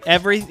am a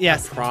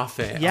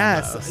prophet.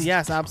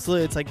 Yes,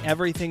 absolutely. It's like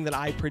everything that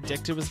I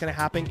predicted was going to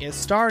happen is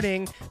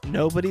starting.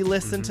 Nobody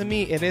listened to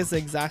me. It is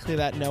exactly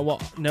that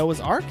Noah's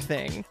Ark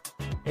thing.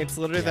 It's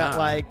literally that,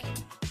 like,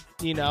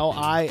 you know,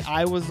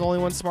 I was the only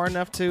one smart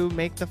enough to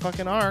make the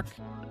fucking ark.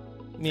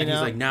 He's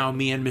like, now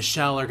me and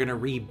Michelle are gonna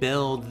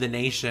rebuild the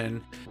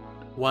nation,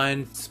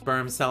 one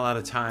sperm cell at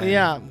a time.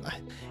 Yeah,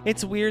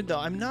 it's weird though.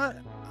 I'm not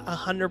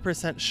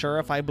 100% sure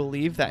if I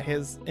believe that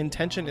his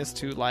intention is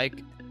to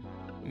like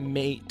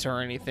mate or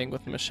anything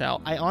with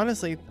Michelle. I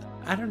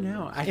don't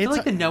know. I feel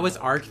like the Noah's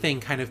Ark thing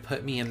kind of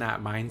put me in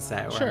that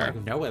mindset where I'm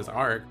like, Noah's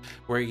Ark,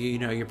 where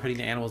you're putting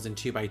the animals in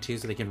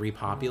 2x2 so they can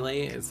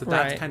repopulate. So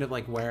that's kind of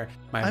like where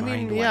my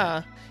mind went.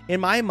 Yeah.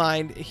 In my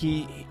mind,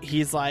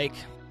 he's like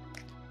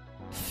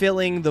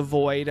filling the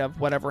void of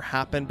whatever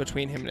happened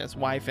between him and his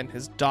wife and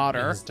his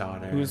daughter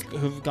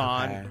who've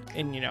gone,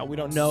 and we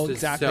don't know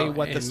exactly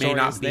what the story is there. It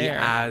may not be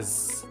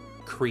as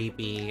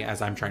creepy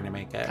as I'm trying to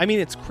make it. I mean,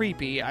 it's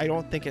creepy. I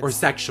don't think it's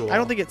sexual. I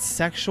don't think it's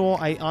sexual.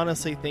 I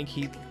honestly think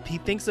he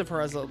thinks of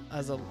her as a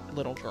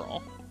little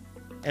girl,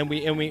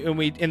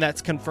 and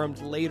that's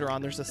confirmed later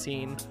on. There's a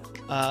scene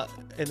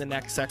in the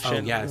next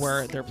section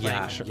where they're playing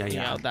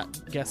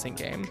that guessing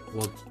game.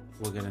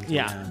 We'll get into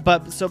that.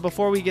 But so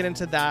before we get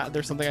into that,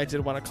 there's something I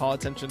did want to call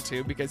attention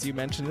to, because you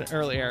mentioned it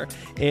earlier,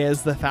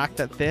 is the fact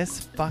that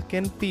this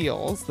fucking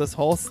feels, this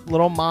whole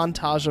little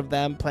montage of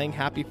them playing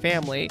Happy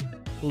Family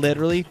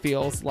literally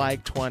feels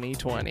like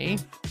 2020.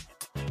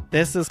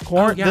 This is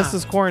This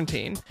is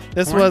quarantine.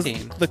 This was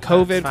the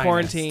COVID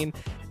quarantine.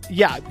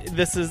 Yeah,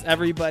 this is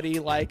everybody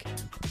like,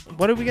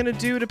 what are we going to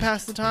do to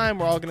pass the time?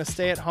 We're all going to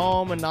stay at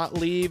home and not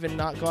leave and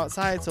not go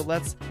outside. So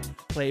let's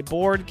play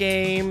board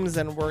games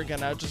and we're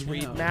going to just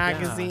read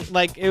magazines. Yeah.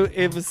 Like,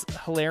 it was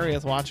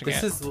hilarious watching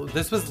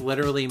This was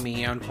literally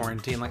me on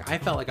quarantine. Like, I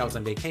felt like I was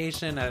on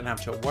vacation. I didn't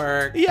have to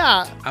work.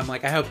 Yeah. I'm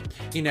like, I hope,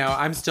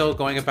 I'm still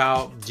going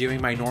about doing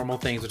my normal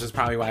things, which is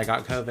probably why I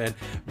got COVID.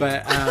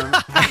 But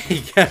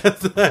I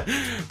guess,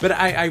 but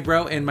I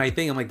wrote in my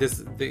thing, I'm like, this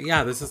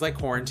is like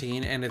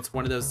quarantine. And it's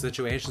one of those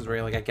situations where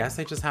you're like, I guess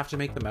I just have to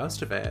make the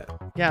most of it.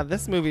 Yeah,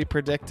 this movie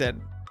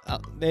predicted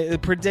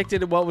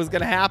what was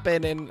going to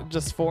happen in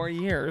just 4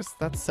 years.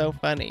 That's so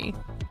funny.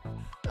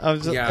 I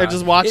was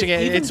just watching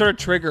it. It sort of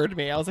triggered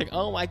me. I was like,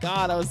 oh my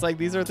God. I was like,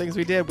 these are things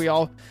we did. We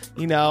all,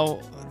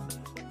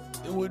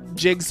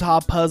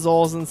 jigsaw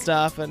puzzles and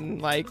stuff,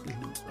 and like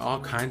all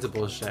kinds of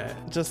bullshit.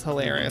 Just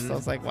hilarious. I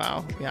was like,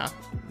 wow, yeah,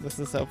 this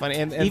is so funny.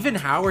 And even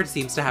Howard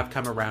seems to have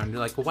come around. You're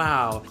like,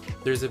 wow,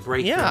 there's a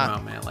breakthrough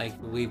moment. Like,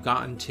 we've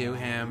gotten to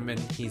him and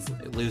he's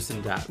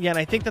loosened up. Yeah, and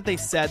I think that they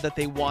said that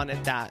they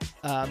wanted that.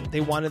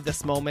 They wanted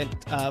this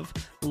moment of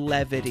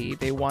levity.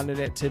 They wanted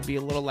it to be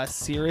a little less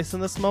serious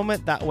in this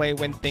moment. That way,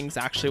 when things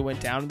actually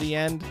went down in the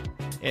end,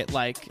 it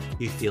like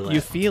you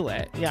feel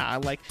it. Yeah,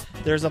 like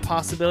there's a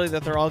possibility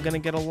that they're all going to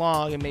get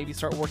along and maybe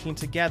start working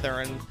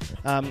together.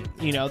 And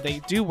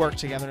they do work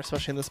together,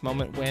 especially in this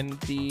moment when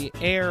the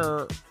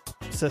air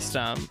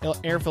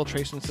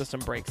filtration system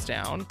breaks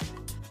down,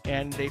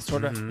 and they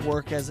sort of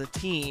work as a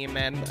team.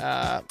 And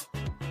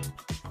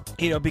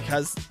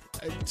because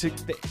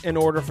in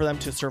order for them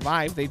to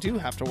survive, they do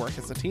have to work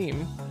as a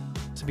team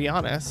to be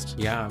honest.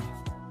 Yeah.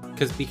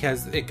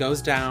 Because it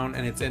goes down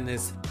and it's in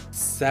this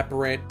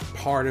separate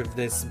part of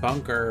this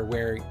bunker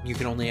where you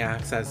can only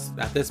access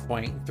at this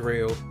point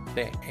through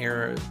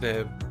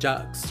the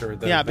ducts or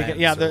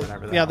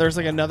the there's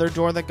like another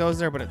door that goes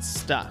there, but it's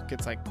stuck.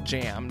 It's like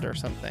jammed or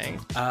something.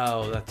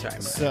 Oh, that's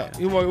right. So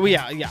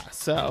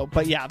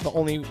the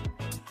only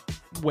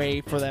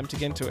way for them to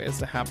get into it is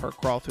to have her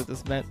crawl through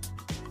this vent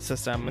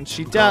system, and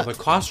she does. The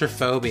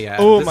claustrophobia.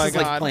 Oh this is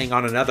God. Like playing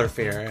on another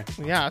fear.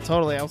 Yeah,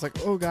 totally. I was like,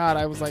 oh God.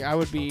 I was like, I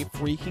would be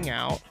freaking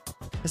out,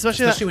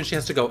 especially when she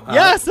has to go up.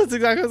 Yes, that's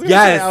exactly what I was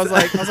gonna say. I was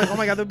like, oh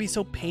my God, that would be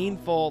so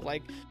painful.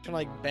 Like trying to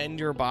like bend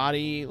your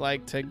body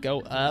like to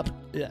go up.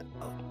 Yeah.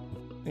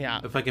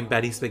 The fucking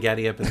Betty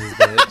Spaghetti up in this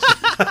bitch.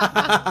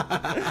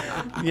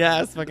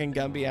 Yes, fucking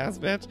Gumby ass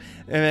bitch.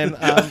 And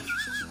then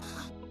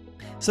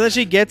so then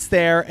she gets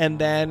there, and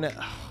then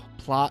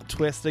plot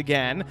twist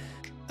again.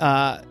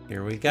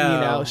 Here we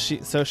go. She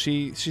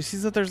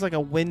sees that there's like a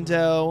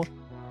window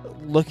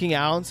looking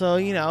out, so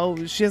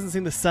she hasn't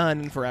seen the sun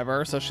in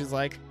forever, so she's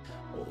like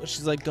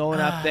going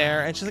up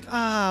there, and she's like,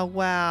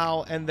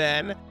 wow, and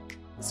then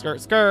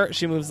skirt,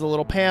 she moves the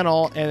little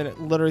panel, and it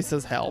literally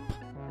says help,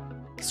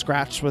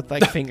 scratched with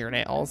like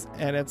fingernails,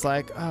 and it's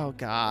like, oh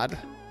God,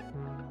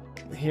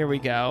 here we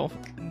go.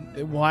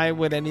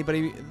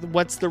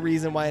 What's the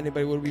reason why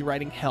anybody would be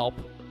writing help?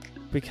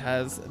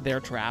 Because they're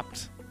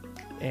trapped.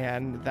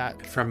 And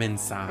that from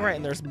inside, right?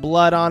 And there's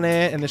blood on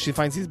it, and then she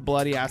finds these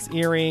bloody ass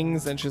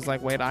earrings, and she's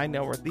like, "Wait, I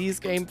know where these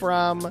came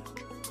from.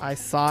 I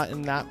saw it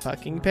in that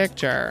fucking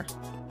picture."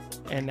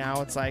 And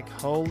now it's like,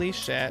 holy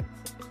shit,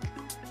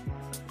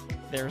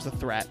 there's a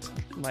threat.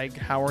 Like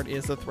Howard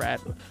is a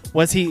threat.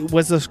 Was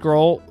this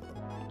girl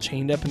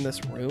chained up in this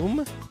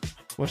room?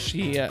 Was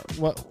she?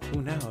 What?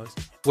 Who knows?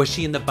 Was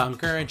she in the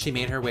bunker and she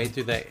made her way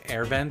through the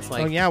air vents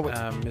like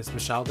Miss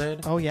Michelle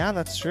did? Oh yeah,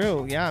 that's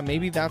true. Yeah,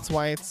 maybe that's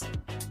why it's.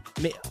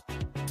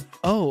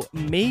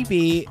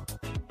 Maybe.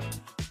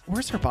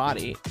 Where's her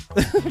body?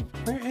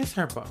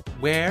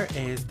 Where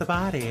is the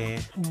body?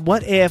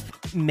 What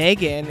if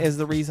Megan is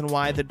the reason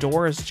why the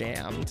door is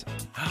jammed?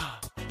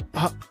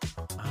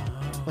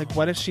 Like,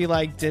 what if she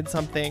like did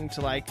something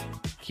to like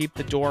keep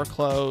the door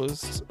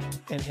closed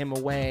and him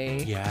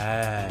away?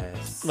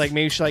 Yes. Like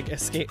maybe she like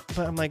escaped,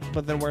 but I'm like,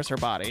 but then where's her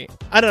body?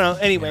 I don't know.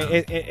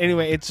 Anyway,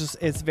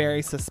 it's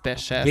very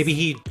suspicious. Maybe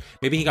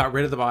he got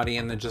rid of the body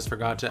and then just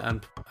forgot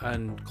to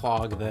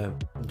unclog the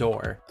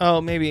door. Oh,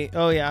 maybe.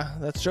 Oh yeah,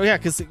 that's true. Yeah,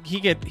 because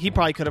he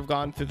probably could have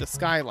gone through the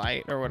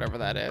skylight or whatever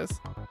that is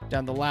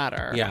down the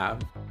ladder. Yeah.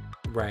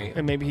 Right.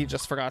 And maybe he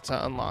just forgot to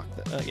unclog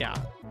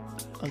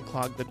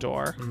the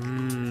door.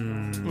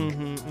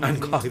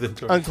 Unclog the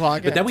door. Unclog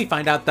it. But then we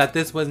find out that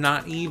this was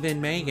not even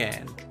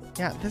Megan.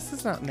 Yeah, this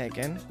is not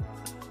Megan.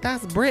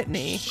 That's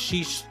Brittany.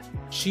 She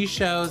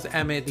shows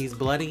Emmett these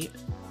bloody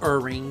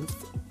earrings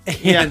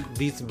and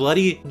these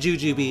bloody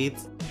juju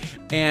beads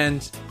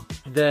and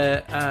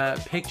the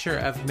picture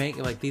of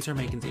Megan. Like, these are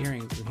Megan's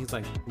earrings. And he's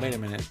like, wait a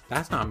minute.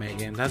 That's not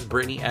Megan. That's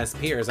Brittany S.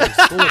 Pierce. I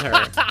schooled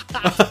her.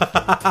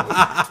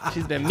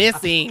 She's been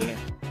missing.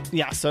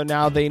 Yeah, so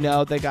now they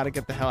know they got to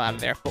get the hell out of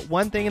there. But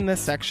one thing in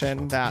this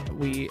section that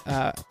we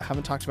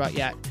haven't talked about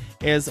yet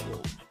is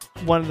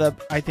one of the,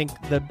 I think,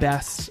 the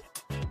best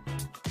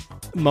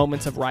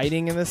moments of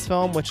writing in this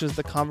film, which is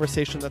the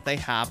conversation that they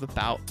have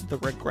about the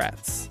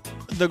regrets.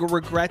 The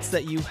regrets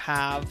that you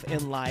have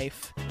in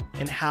life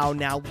and how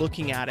now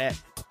looking at it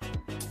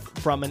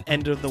from an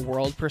end of the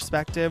world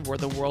perspective, where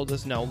the world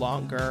is no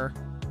longer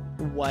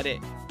what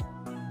it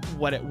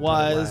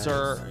was,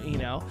 or,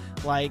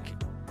 like,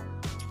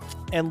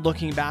 and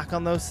looking back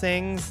on those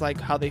things, like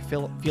how they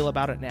feel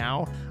about it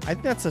now. I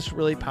think that's just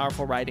really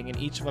powerful writing, and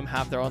each of them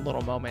have their own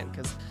little moment,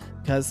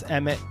 because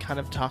Emmett kind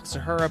of talks to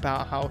her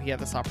about how he had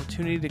this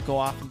opportunity to go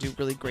off and do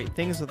really great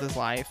things with his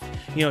life,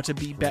 to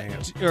be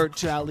or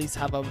to at least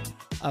have a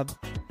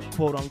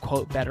quote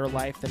unquote better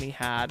life than he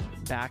had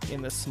back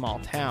in this small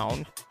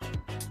town.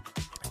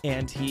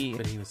 But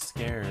he was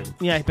scared.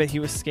 Yeah, but he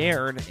was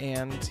scared,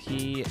 and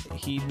he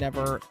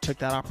never took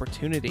that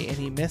opportunity, and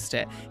he missed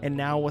it. And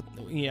now with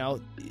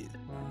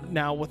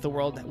the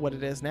world what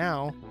it is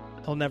now,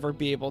 he'll never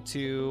be able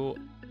to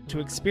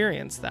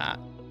experience that.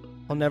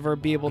 He'll never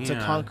be able to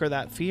conquer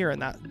that fear,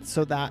 and that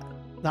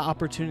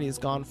opportunity is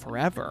gone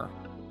forever.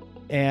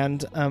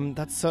 And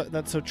that's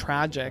so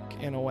tragic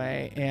in a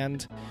way.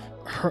 And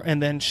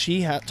then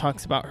she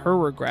talks about her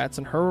regrets,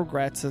 and her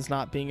regrets is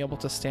not being able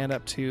to stand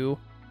up to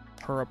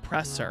her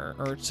oppressor,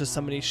 or to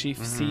somebody she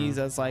sees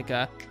as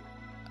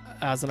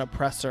as an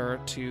oppressor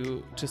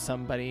to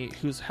somebody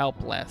who's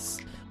helpless,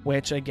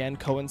 which again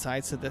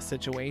coincides to this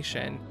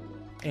situation.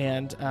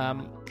 And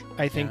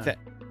I think that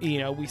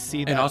we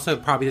see that, and also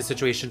probably the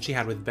situation she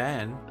had with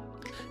Ben.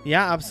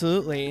 Yeah,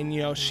 absolutely.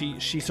 And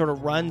she sort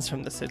of runs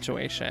from the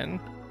situation.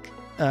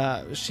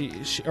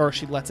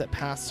 She lets it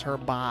pass her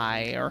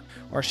by,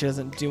 or she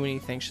doesn't do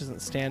anything. She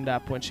doesn't stand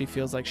up when she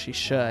feels like she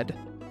should.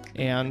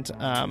 And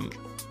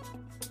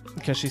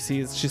because she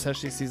says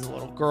she sees a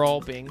little girl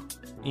being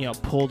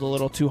pulled a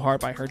little too hard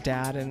by her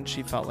dad, and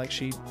she felt like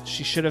she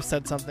should have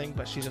said something,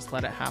 but she just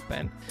let it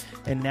happen.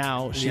 And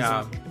now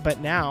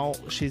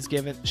she's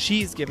given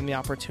the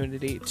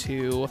opportunity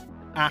to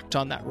act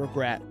on that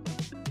regret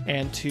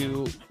and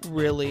to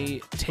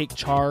really take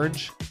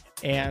charge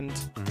and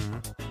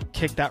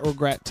kick that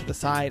regret to the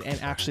side and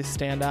actually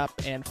stand up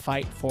and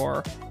fight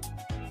for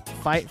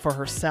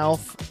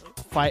herself,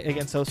 fight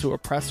against those who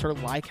oppress her,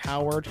 like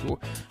Howard,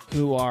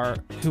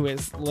 who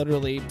is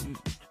literally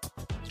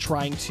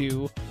trying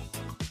to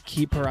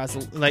keep her as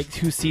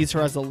who sees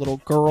her as a little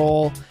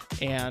girl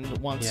and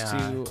wants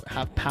to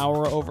have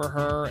power over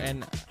her,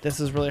 and this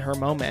is really her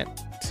moment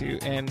to,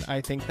 and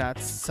I think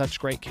that's such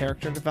great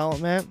character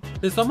development.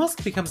 This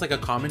almost becomes like a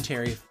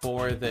commentary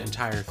for the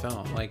entire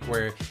film, like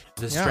where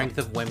the strength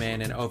of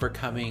women and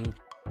overcoming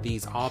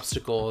these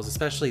obstacles,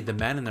 especially the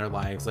men in their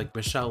lives, like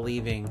Michelle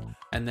leaving,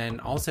 and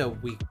then also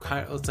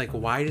it's like,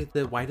 why did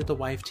the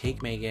wife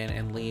take Megan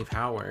and leave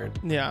Howard?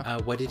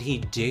 What did he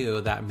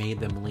do that made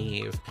them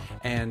leave?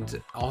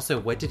 And also,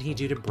 what did he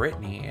do to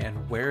Brittany, and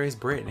where is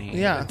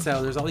Brittany? And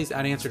so there's all these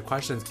unanswered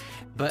questions,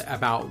 but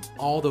about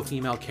all the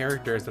female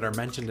characters that are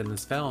mentioned in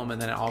this film,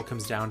 and then it all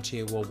comes down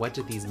to, well, what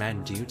did these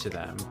men do to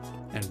them,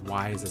 and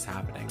why is this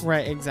happening?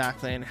 Right,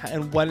 exactly.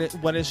 And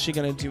what is she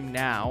going to do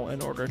now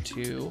in order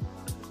to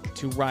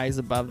rise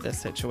above this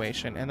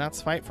situation? And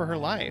that's fight for her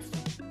life.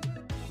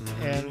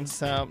 And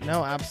so,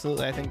 no,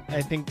 absolutely.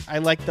 I think I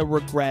like the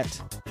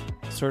regret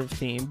sort of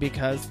theme,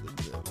 because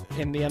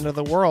in the end of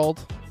the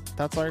world,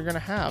 that's all you're going to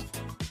have.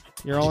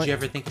 Did you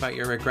ever think about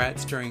your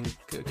regrets during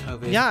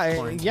COVID?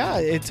 Yeah,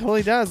 it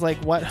totally does. Like,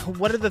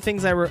 what are the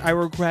things I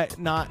regret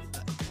not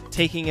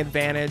taking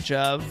advantage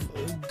of,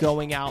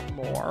 going out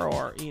more,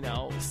 or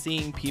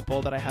seeing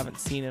people that I haven't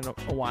seen in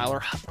a while,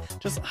 or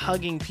just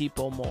hugging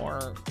people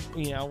more,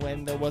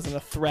 when there wasn't a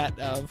threat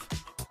of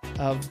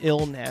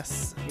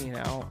illness,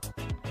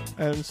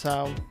 and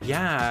so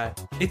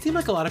it seemed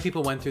like a lot of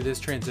people went through this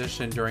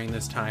transition during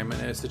this time in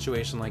a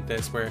situation like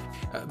this, where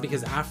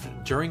because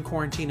during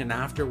quarantine and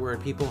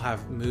afterward, people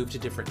have moved to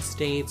different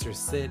states or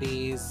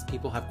cities,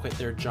 people have quit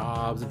their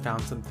jobs and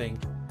found something.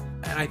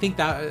 And I think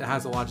that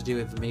has a lot to do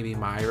with maybe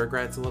my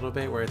regrets a little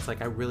bit, where it's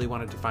like I really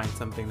wanted to find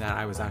something that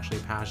I was actually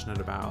passionate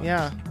about.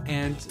 Yeah.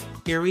 And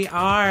here we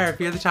are.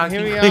 Fear the Talking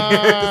Queers. Here we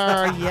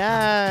are.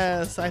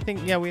 Yes. I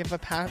think, we have a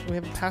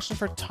passion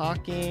for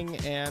talking,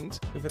 and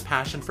we have a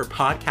passion for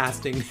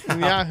podcasting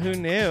now. Yeah, who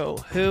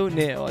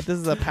knew? This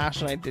is a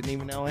passion I didn't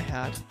even know I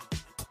had.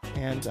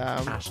 And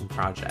passion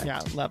project. Yeah,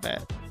 love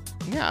it.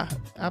 Yeah,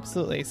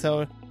 absolutely.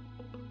 So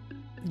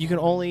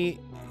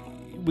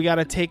we got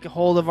to take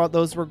hold of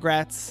those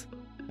regrets,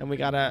 and we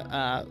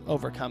gotta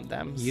overcome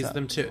them. Use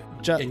them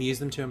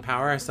to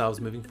empower ourselves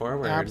moving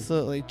forward.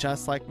 Absolutely,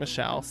 just like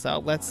Michelle. So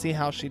let's see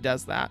how she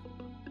does that.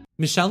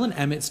 Michelle and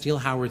Emmett steal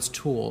Howard's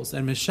tools,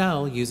 and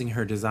Michelle, using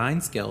her design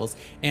skills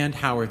and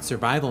Howard's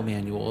survival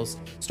manuals,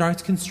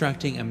 starts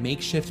constructing a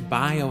makeshift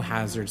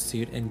biohazard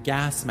suit and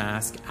gas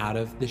mask out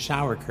of the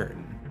shower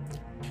curtain.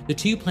 The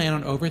two plan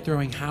on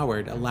overthrowing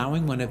Howard,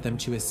 allowing one of them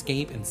to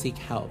escape and seek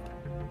help.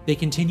 They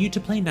continue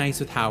to play nice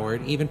with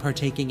Howard, even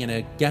partaking in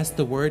a guess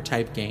the word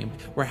type game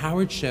where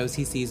Howard shows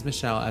he sees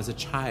Michelle as a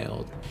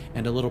child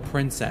and a little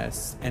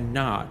princess and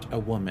not a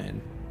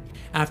woman.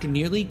 After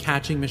nearly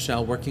catching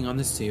Michelle working on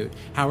the suit,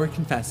 Howard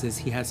confesses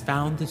he has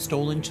found the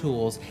stolen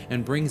tools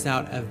and brings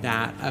out a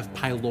vat of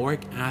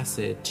pyloric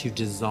acid to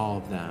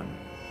dissolve them.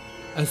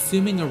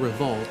 Assuming a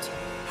revolt,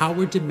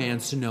 Howard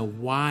demands to know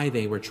why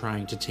they were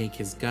trying to take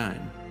his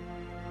gun.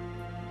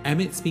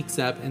 Emmett speaks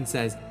up and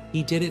says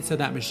he did it so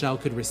that Michelle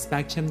could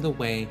respect him the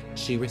way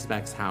she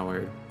respects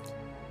Howard.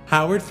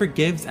 Howard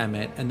forgives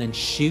Emmett and then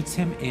shoots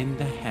him in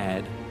the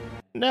head.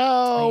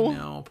 No. I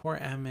know, poor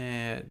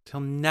Emmett. He'll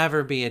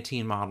never be a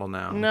teen model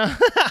now. No.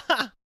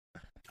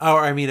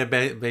 A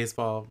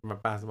basketball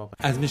player.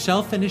 As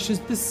Michelle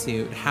finishes the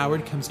suit,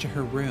 Howard comes to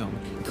her room,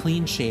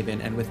 clean shaven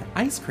and with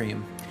ice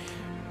cream,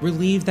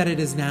 relieved that it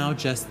is now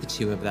just the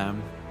two of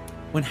them.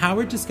 When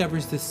Howard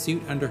discovers the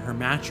suit under her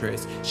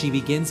mattress, she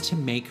begins to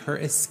make her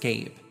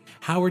escape.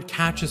 Howard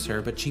catches her,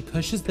 but she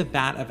pushes the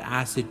vat of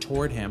acid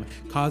toward him,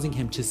 causing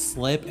him to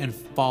slip and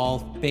fall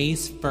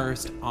face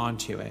first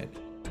onto it.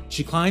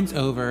 She climbs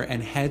over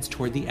and heads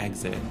toward the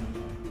exit.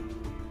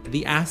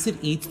 The acid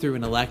eats through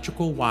an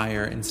electrical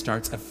wire and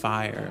starts a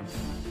fire.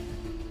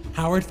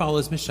 Howard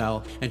follows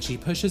Michelle, and she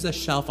pushes a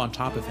shelf on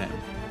top of him.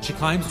 She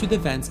climbs through the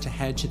vents to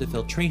head to the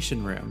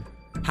filtration room.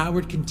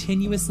 Howard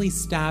continuously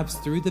stabs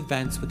through the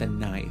vents with a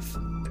knife.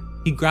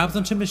 He grabs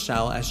onto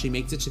Michelle as she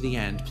makes it to the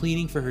end,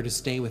 pleading for her to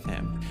stay with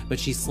him, but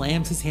she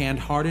slams his hand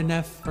hard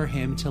enough for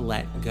him to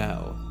let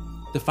go.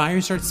 The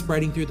fire starts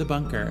spreading through the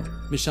bunker.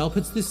 Michelle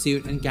puts the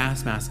suit and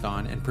gas mask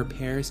on and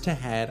prepares to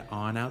head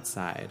on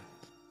outside.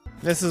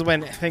 This is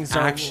when things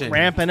start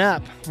ramping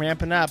up.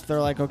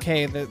 They're like,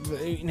 okay,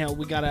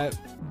 we gotta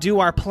do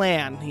our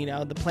plan.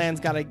 The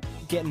plan's gotta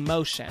get in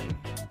motion.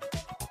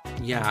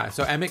 Yeah,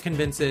 so Emmett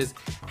convinces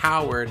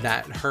Howard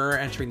that her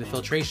entering the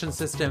filtration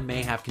system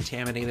may have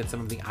contaminated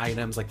some of the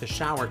items like the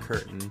shower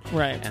curtain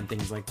and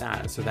things like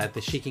that, so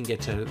that she can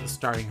get to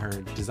starting her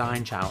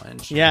design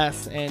challenge.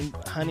 Yes, and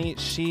honey,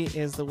 she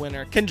is the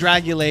winner.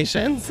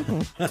 Congratulations.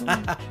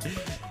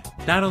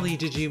 Not only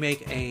did you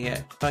make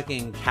a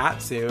fucking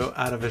catsuit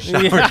out of a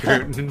shower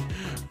curtain,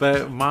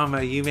 but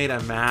Mama, you made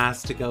a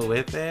mask to go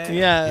with it.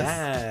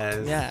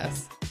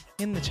 Yes.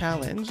 In the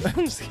challenge.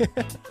 I'm just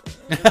kidding.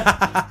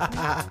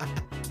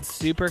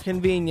 Super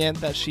convenient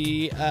that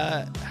she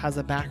has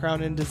a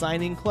background in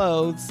designing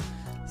clothes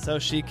so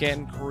she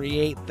can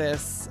create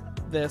this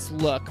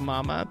look,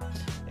 Mama.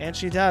 And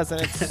she does,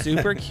 and it's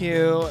super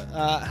cute.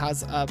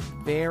 Has a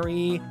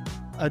very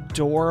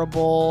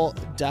adorable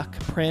duck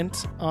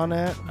print on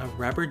it. A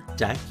rubber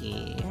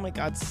ducky. Oh my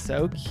god,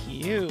 so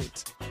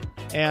cute.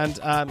 And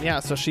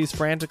so she's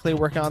frantically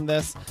working on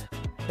this,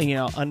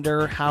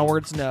 under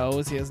Howard's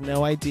nose. He has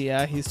no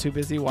idea. He's too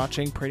busy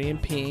watching Pretty in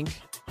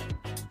Pink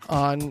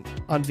on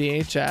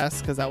VHS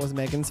because that was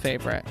Megan's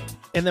favorite.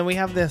 And then we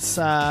have this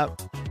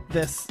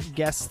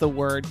guess the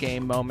word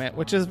game moment,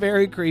 which is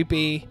very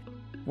creepy,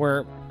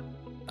 where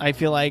I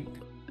feel like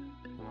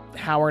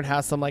Howard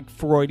has some like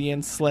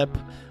Freudian slip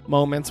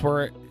moments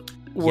where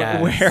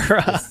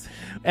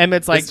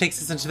Emmett's like, this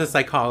takes us into the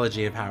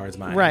psychology of Howard's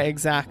mind. Right,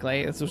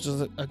 exactly. This was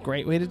just a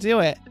great way to do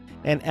it.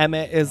 And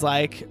Emmett is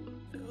like,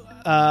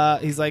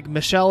 he's like,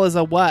 Michelle is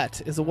a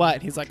what?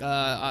 He's like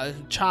a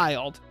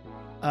child,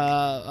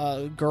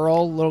 a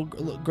girl,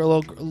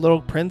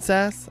 little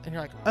princess. And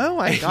you're like, oh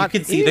my god, you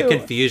can see the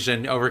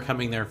confusion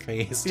overcoming their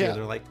face. Too.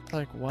 They're like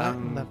what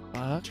in the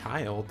fuck?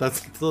 Child.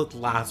 That's the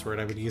last word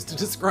I would use to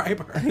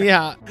describe her.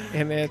 Yeah,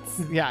 and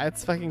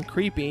it's fucking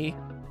creepy.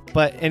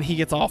 And he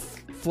gets all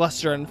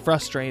flustered and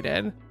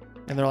frustrated,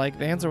 and they're like,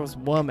 the answer was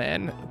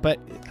woman.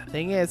 But the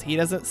thing is, he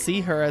doesn't see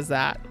her as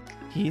that.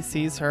 He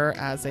sees her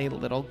as a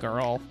little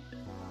girl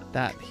and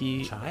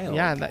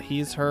that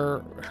he's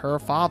her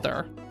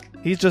father.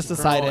 He's just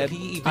decided.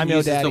 He even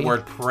uses the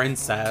word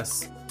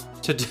princess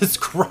to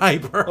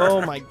describe her.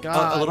 Oh my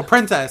god, a little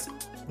princess.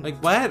 Like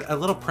what? A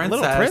little princess?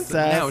 A little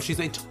princess? No, she's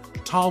a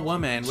tall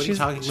woman. What are you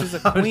talking about? She's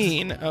a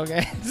queen.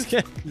 Okay.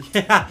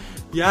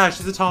 Yeah,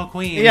 she's a tall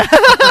queen. Yeah.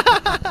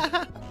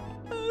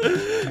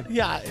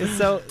 Yeah,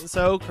 it's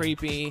so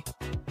creepy.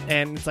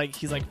 And it's like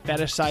he's like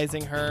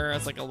fetishizing her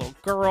as like a little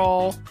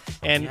girl,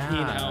 and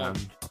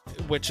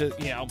which is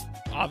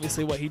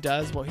obviously what he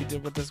did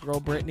with this girl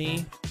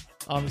Brittany.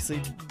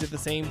 Obviously did the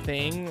same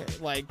thing,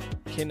 like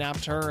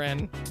kidnapped her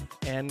and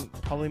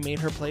probably made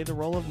her play the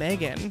role of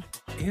Megan.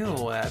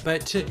 Ew,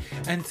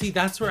 and see,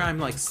 that's where I'm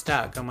like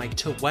stuck. I'm like,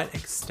 to what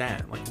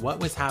extent? Like, what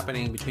was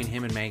happening between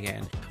him and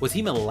Megan? Was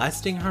he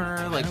molesting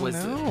her? Like,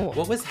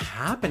 what was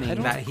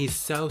happening that he's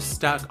so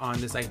stuck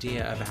on this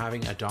idea of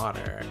having a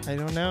daughter? I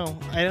don't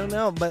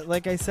know. But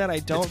like I said, I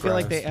don't feel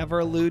like they ever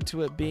allude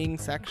to it being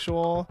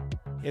sexual.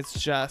 It's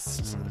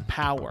just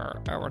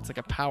power, or it's like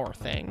a power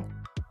thing.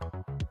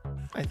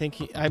 I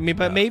think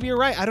but maybe you're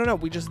right. I don't know.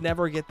 We just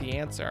never get the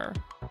answer.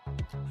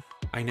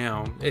 I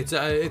know. It's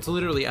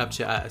literally up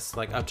to us,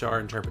 like up to our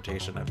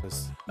interpretation of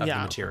the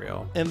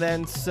material. And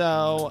then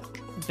so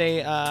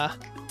they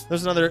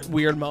there's another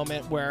weird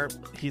moment where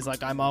he's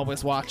like, I'm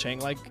always watching,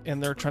 like,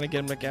 and they're trying to get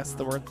him to guess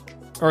the word,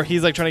 or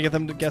he's like trying to get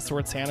them to guess the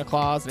word Santa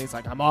Claus, and he's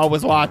like, I'm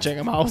always watching.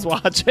 And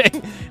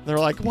they're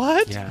like,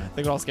 what? Yeah.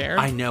 They get all scared.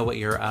 I know what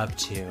you're up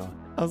to.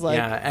 I was like,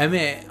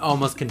 Emmett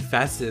almost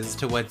confesses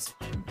to what's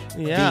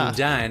being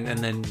done, and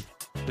then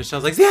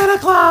Michelle's like, Santa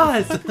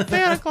Claus!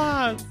 Santa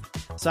Claus!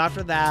 So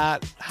after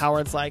that,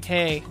 Howard's like,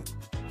 hey,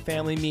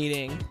 family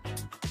meeting.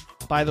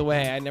 By the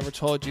way, I never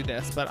told you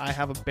this, but I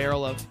have a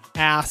barrel of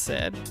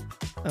acid,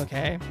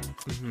 okay?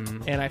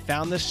 Mm-hmm. And I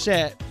found this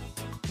shit.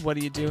 What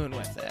are you doing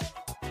with it?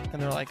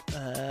 And they're like,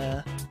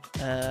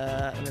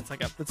 and it's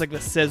like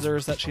the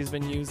scissors that she's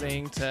been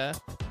using to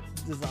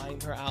design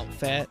her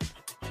outfit,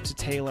 to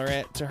tailor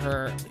it to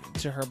her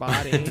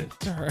body,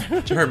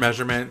 to her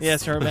measurements.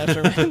 Yes, her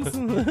measurements.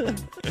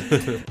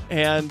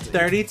 And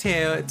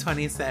 32,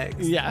 26.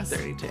 Yes.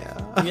 32.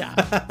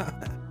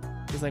 Yeah.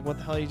 He's like, what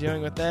the hell are you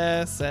doing with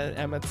this? And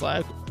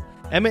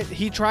Emmett,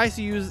 he tries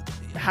to use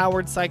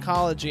Howard's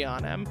psychology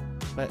on him,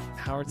 but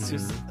Howard's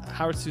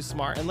too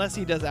smart, unless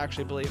he does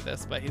actually believe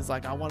this. But he's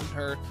like, I wanted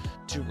her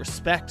to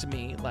respect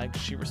me like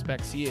she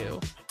respects you.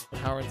 And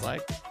Howard's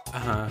like,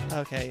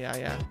 okay,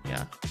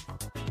 yeah.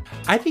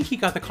 I think he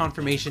got the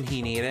confirmation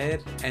he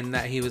needed, and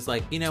that he was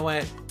like, you know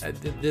what,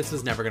 this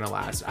is never gonna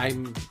last.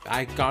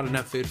 I got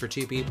enough food for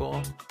 2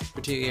 people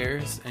for 2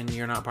 years, and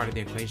you're not part of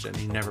the equation.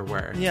 You never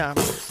were. Yeah.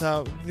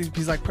 So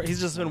he's like, he's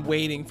just been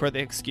waiting for the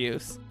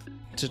excuse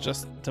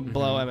to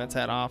blow Emmett's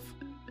head off,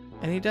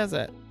 and he does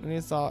it.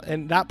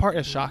 And that part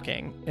is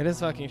shocking. It is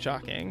fucking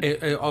shocking.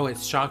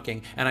 It's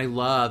shocking, and I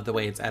love the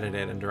way it's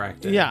edited and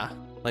directed. Yeah.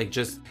 Like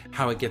just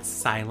how it gets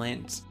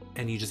silent.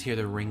 And you just hear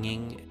the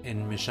ringing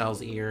in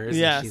Michelle's ears.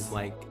 Yes. And she's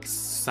like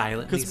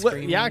silently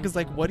screaming. Because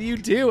like, what do you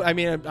do? I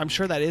mean, I'm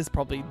sure that is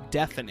probably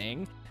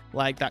deafening,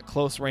 like that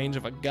close range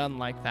of a gun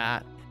like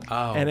that.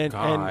 Oh,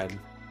 God.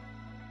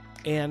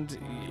 and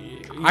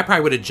I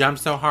probably would have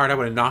jumped so hard I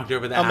would have knocked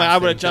over the acid. I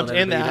would have and jumped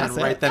killed in the everybody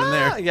acid. right then and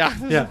there.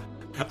 Yeah.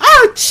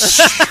 Ouch!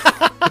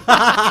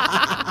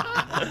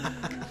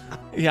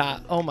 Yeah.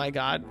 Oh my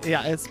God.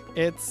 Yeah.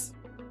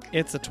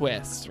 It's a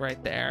twist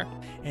right there,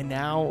 and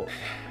now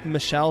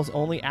Michelle's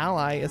only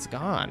ally is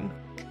gone.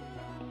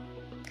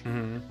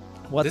 Mm-hmm.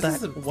 What This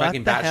is a the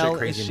fucking batshit hell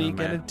crazy is she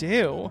moment. gonna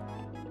do?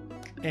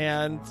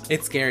 And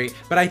It's scary,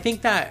 but I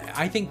think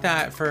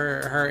that for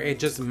her, it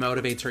just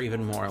motivates her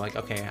even more. Like,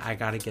 okay, I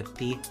gotta get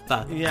the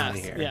fuck out of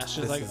here. yeah,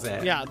 she's This like, is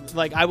it. yeah,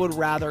 like I would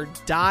rather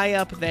die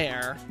up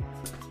there,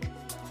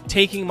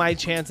 taking my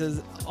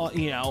chances,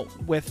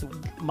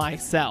 with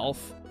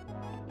myself,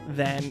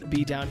 than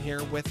be down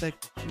here with a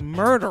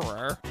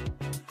murderer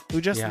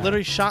who just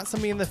literally shot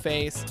somebody in the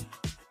face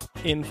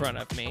in front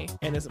of me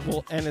and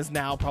is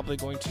now probably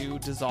going to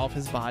dissolve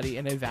his body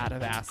in a vat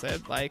of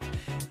acid. Like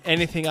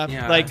anything up,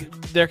 like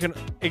it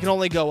can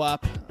only go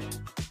up,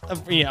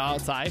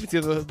 outside. It's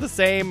either the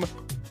same,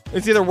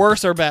 it's either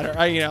worse or better,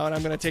 and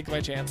I'm going to take my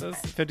chances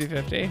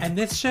 50-50. And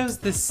this shows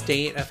the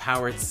state of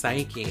Howard's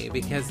psyche,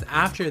 because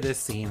after this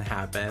scene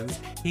happens,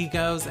 he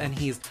goes and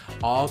he's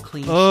all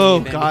clean shaven. Oh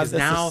God, because this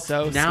now, is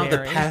so now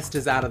scary. the pest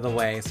is out of the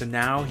way, so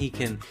now he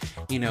can,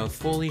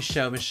 fully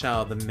show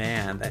Michelle the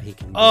man that he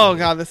can be. Oh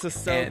God, this is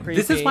so And creepy.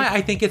 this is why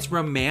I think it's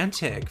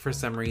romantic for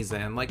some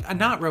reason. Like,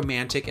 not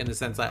romantic in the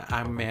sense that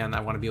I'm a man, I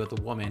want to be with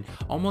a woman,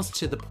 almost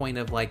to the point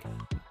of like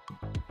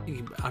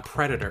a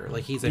predator.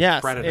 Like he's a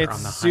predator on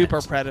the hunt.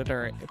 Super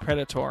predatory.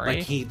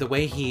 Like the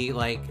way he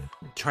like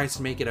tries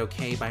to make it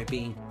okay by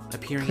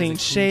appearing clean as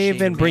a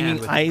shaven, bringing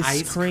with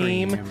ice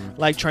cream,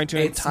 like trying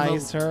to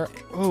entice her.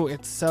 Oh,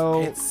 it's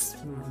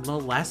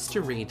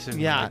molestery to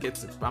me. Yeah. Like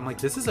I'm like,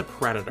 this is a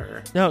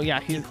predator. No, yeah,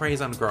 He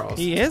preys on girls.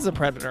 He is a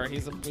predator.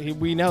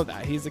 We know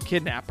that he's a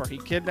kidnapper. He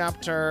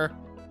kidnapped her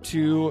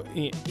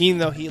even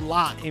though he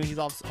lied, and he's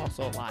also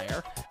a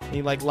liar.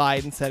 He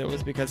lied and said it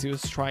was because he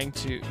was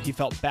he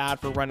felt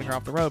bad for running her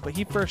off the road, but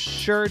he for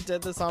sure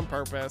did this on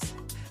purpose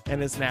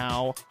and is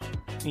now,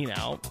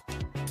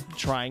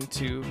 trying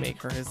to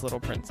make her his little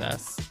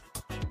princess.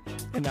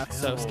 And that's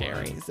so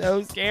scary.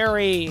 So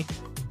scary.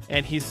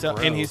 And he's so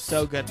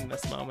good in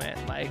this moment.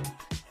 Like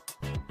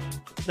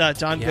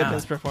John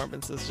Goodman's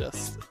performance is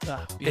just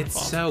beautiful.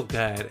 It's so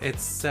good.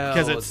 It's so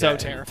because it's so good.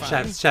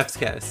 terrifying. Chef's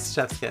kiss.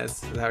 Chef's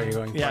kiss. Is that what you're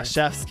going for? Yeah,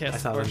 chef's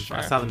kiss.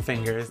 I saw them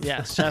fingers.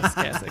 Yeah, chef's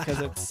kiss,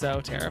 because it's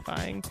so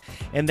terrifying.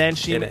 And then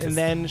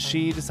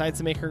she decides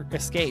to make her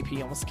escape.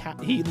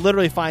 He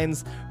literally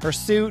finds her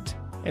suit,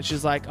 and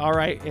she's like, "All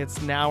right,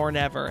 it's now or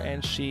never."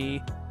 And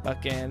she's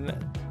like,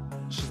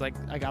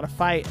 "I gotta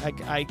fight.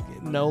 I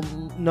no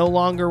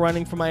longer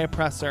running from my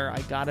oppressor.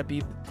 I gotta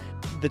be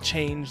the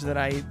change that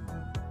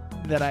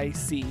I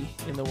see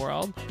in the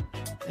world,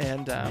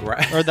 and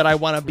or that I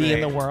want to be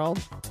in the world."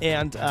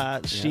 And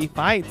she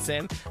fights,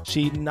 and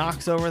she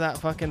knocks over that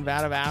fucking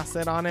vat of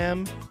acid on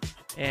him,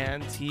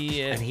 and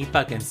he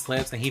fucking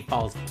slips, and he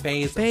falls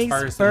face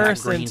first in that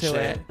green into shit.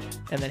 it,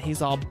 and then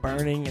he's all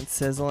burning and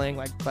sizzling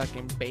like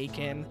fucking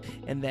bacon,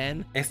 and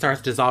then it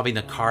starts dissolving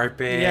the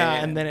carpet. Yeah,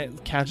 and then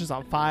it catches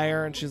on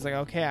fire, and she's like,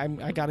 "Okay,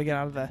 I gotta get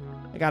out of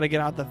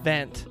the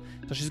vent."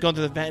 So she's going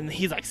through the vent, and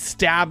he's like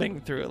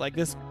stabbing through it. Like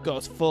this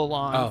goes full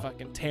on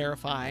fucking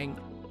terrifying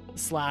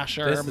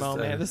slasher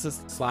moment. This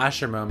is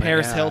slasher moment.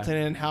 Paris Hilton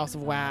in House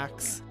of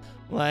Wax.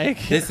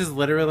 Like this is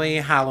literally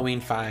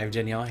Halloween 5.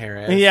 Danielle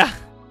Harris. Yeah.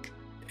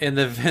 In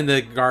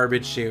the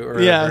garbage chute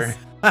or yes.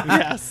 whatever.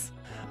 Yes.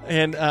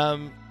 And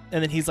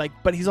then he's like,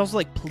 but he's also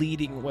like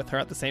pleading with her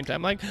at the same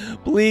time, like,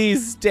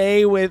 "Please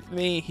stay with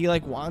me." He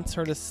like wants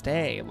her to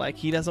stay. Like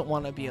he doesn't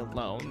want to be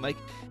alone. Like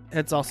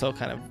it's also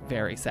kind of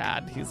very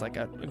sad. He's like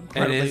it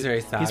is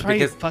very sad. He's probably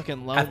because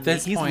fucking lonely. At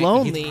this point,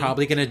 lonely. He's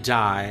probably gonna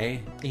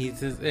die.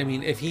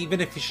 Even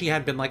if she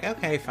had been like,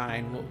 "Okay,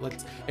 fine, well,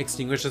 let's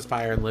extinguish this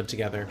fire and live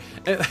together,"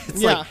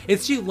 it's like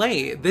it's too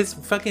late. This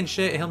fucking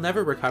shit. He'll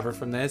never recover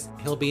from this.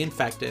 He'll be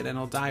infected and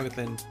he'll die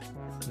within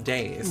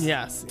days.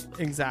 Yes,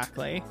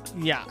 exactly.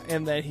 Yeah,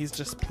 and then he's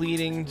just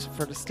pleading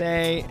for to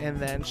stay, and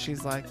then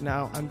she's like,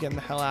 "No, I'm getting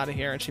the hell out of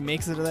here," and she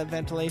makes it to that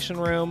ventilation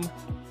room.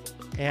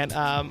 And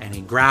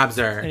he grabs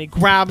her.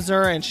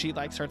 And she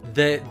like starts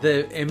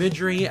the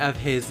imagery of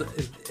his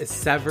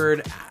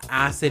severed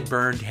acid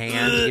burned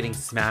hand getting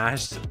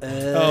smashed.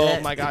 Oh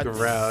my God,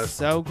 gross.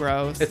 So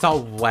gross. It's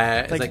all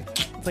wet.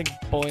 It's like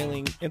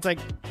boiling. It's like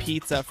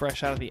pizza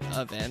fresh out of the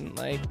oven.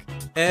 Like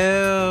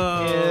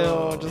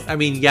ew. I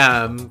mean,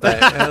 yum,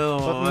 but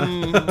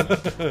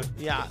ew.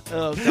 Yeah.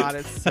 Oh God,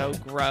 it's so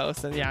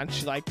gross. And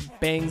she like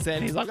bangs it.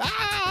 And he's like,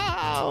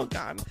 "Oh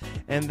God!"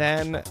 And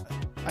then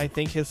I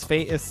think his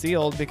fate is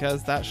sealed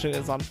because that shit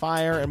is on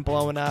fire and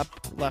blowing up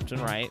left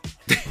and right.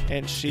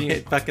 And she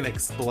it fucking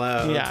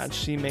explodes. Yeah, and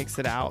she makes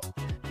it out.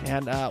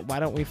 And why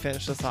don't we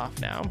finish this off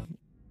now?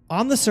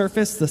 On the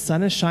surface, the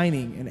sun is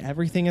shining and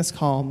everything is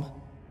calm.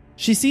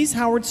 She sees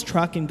Howard's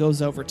truck and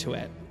goes over to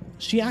it.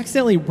 She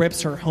accidentally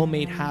rips her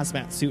homemade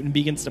hazmat suit and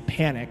begins to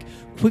panic,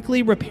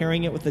 quickly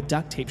repairing it with the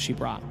duct tape she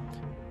brought.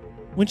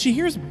 When she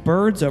hears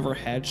birds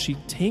overhead, she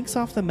takes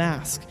off the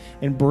mask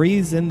and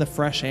breathes in the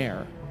fresh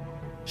air.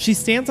 She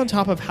stands on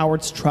top of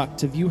Howard's truck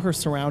to view her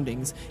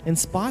surroundings and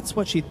spots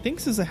what she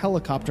thinks is a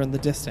helicopter in the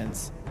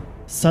distance.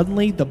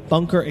 Suddenly, the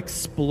bunker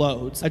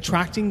explodes,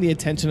 attracting the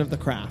attention of the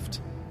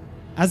craft.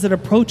 As it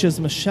approaches,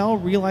 Michelle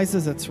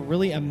realizes it's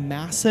really a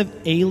massive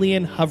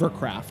alien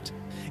hovercraft.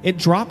 It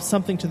drops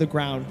something to the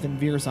ground, then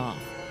veers off.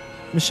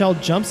 Michelle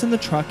jumps in the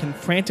truck and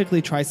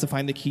frantically tries to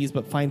find the keys,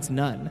 but finds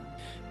none.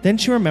 Then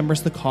she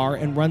remembers the car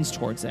and runs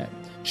towards it.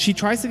 She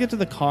tries to get to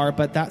the car,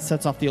 but that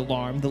sets off the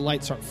alarm. The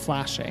lights start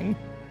flashing.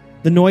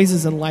 The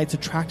noises and lights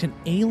attract an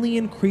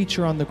alien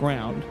creature on the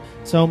ground,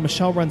 so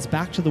Michelle runs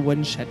back to the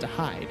wooden shed to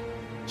hide.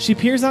 She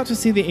peers out to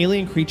see the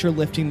alien creature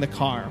lifting the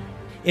car.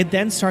 It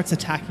then starts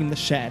attacking the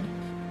shed.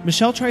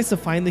 Michelle tries to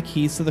find the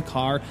keys to the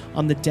car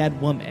on the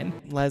dead woman.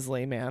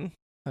 Leslie, man.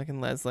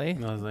 Fucking Leslie.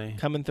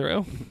 Coming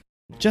through.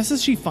 Just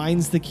as she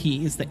finds the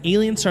keys, the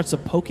alien starts to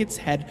poke its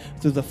head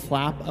through the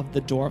flap of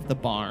the door of the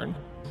barn.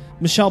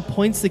 Michelle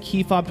points the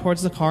key fob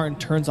towards the car and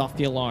turns off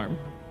the alarm.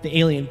 The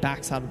alien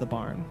backs out of the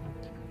barn.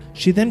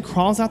 She then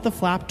crawls out the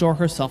flap door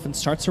herself and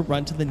starts to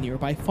run to the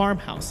nearby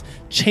farmhouse,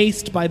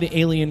 chased by the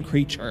alien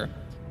creature.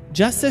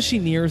 Just as she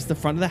nears the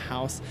front of the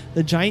house,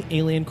 the giant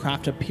alien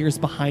craft appears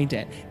behind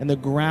it, and the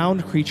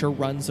ground creature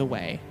runs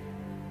away.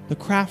 The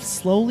craft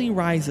slowly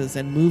rises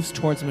and moves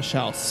towards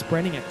Michelle,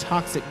 spreading a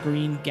toxic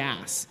green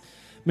gas.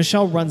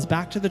 Michelle runs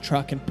back to the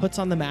truck and puts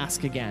on the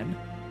mask again.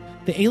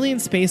 The alien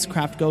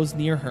spacecraft goes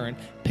near her and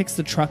picks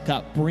the truck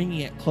up,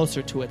 bringing it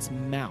closer to its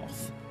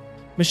mouth.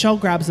 Michelle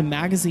grabs a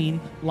magazine,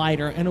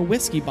 lighter, and a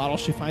whiskey bottle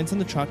she finds in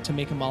the truck to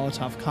make a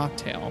Molotov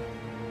cocktail.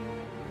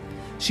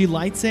 She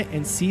lights it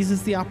and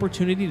seizes the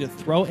opportunity to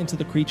throw it into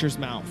the creature's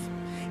mouth.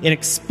 It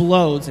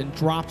explodes and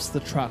drops the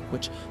truck,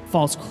 which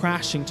falls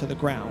crashing to the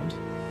ground.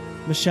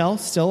 Michelle,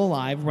 still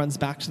alive, runs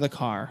back to the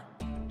car.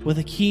 With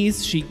the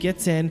keys, she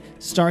gets in,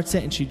 starts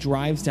it, and she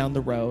drives down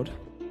the road.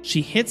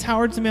 She hits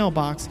Howard's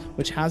mailbox,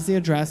 which has the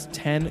address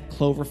 10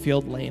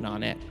 Cloverfield Lane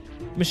on it.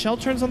 Michelle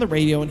turns on the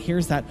radio and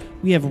hears that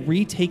we have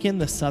retaken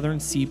the southern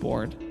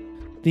seaboard.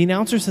 The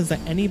announcer says that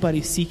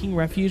anybody seeking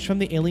refuge from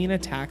the alien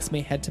attacks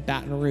may head to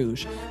Baton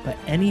Rouge, but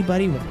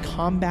anybody with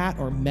combat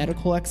or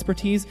medical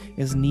expertise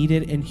is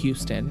needed in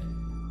Houston.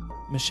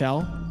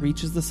 Michelle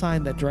reaches the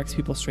sign that directs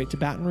people straight to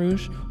Baton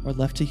Rouge or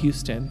left to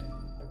Houston.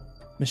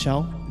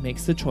 Michelle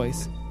makes the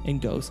choice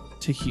and goes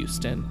to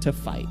Houston to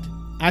fight.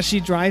 As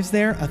she drives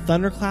there, a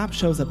thunderclap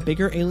shows a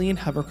bigger alien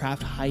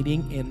hovercraft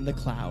hiding in the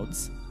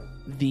clouds.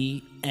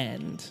 The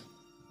end.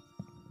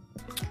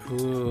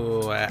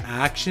 Ooh,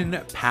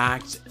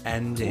 action-packed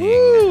ending.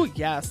 Ooh,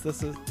 yes,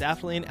 this is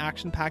definitely an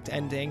action-packed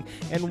ending,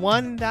 and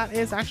one that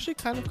is actually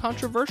kind of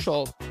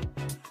controversial.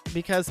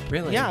 Because,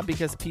 Really? Yeah,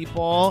 because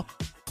people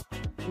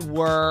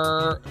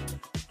were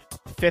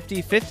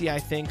 50-50, I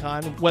think,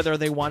 on whether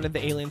they wanted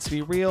the aliens to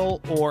be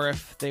real or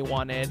if they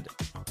wanted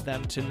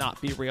them to not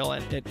be real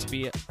and it to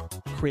be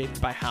created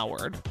by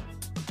Howard.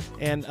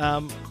 And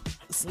a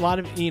lot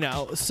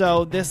of,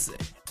 so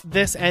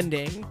this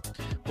ending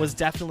was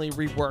definitely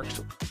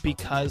reworked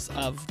because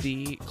of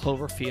the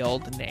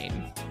Cloverfield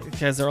name.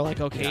 Because they were like,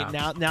 okay,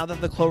 Yeah. now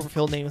that the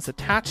Cloverfield name is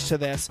attached to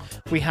this,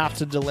 we have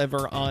to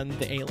deliver on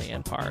the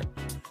alien part.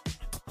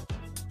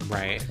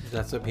 Right.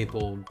 That's what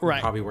people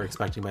Right. probably were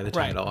expecting by the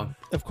Right. title.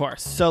 Of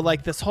course. So,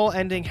 like, this whole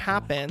ending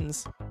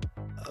happens,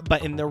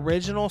 but in the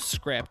original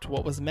script,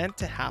 what was meant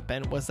to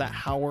happen was that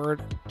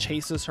Howard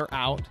chases her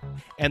out,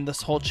 and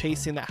this whole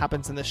chasing that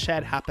happens in the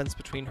shed happens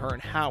between her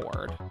and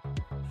Howard.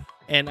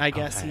 And I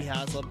guess he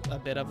has a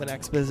bit of an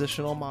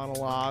expositional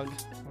monologue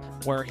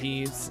where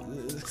he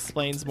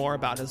explains more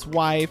about his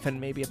wife and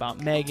maybe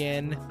about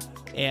Megan,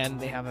 and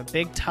they have a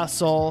big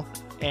tussle,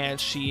 and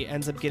she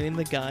ends up getting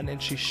the gun,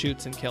 and she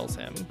shoots and kills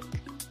him.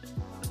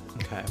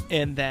 Okay.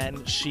 And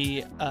then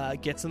she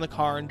gets in the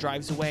car and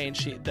drives away, and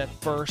the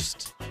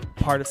first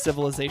part of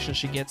civilization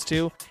she gets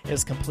to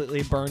is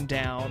completely burned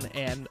down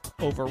and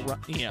overrun,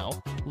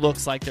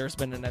 looks like there's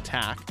been an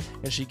attack.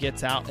 And she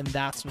gets out, and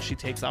that's when she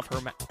takes off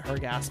her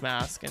gas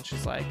mask, and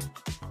she's like,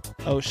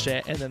 oh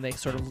shit, and then they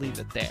sort of leave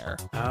it there.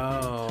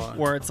 Oh.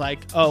 Where it's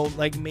like, oh,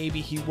 like maybe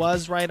he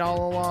was right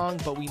all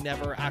along, but we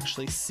never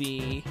actually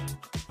see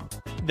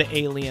the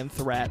alien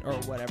threat or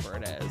whatever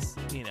it is,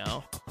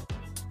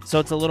 So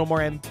it's a little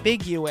more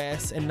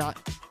ambiguous and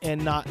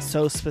not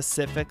so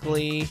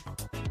specifically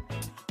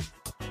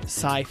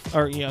sci-fi,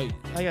 or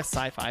I guess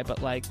sci-fi,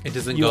 but like It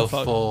doesn't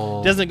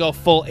UFO, go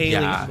full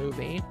alien Yeah.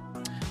 movie.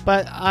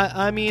 But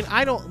I mean,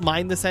 I don't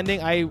mind this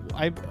ending. I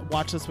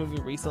watched this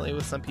movie recently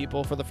with some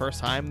people for the first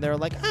time. They're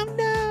like, oh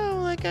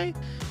no, like I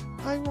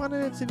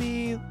wanted it to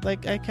be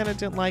like, I kind of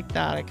didn't like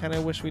that. I kind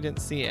of wish we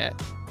didn't see it.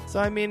 So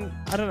I mean,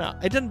 I don't know.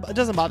 It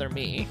doesn't bother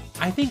me.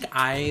 I think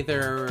any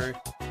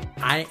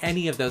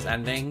of those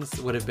endings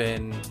would have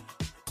been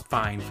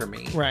fine for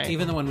me. Right.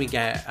 Even the one we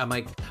get, I'm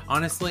like,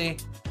 honestly,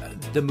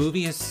 the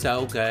movie is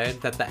so good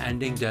that the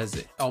ending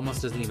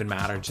almost doesn't even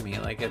matter to me.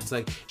 Like, it's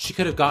like she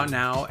could have gotten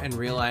out and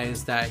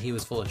realized that he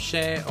was full of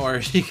shit,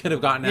 or she could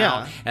have gotten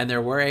out and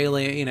there were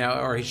alien,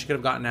 or she could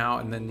have gotten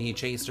out and then he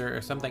chased her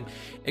or something.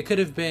 It could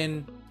have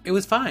been It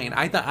was fine.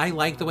 I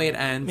like the way it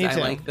ends. Me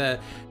too.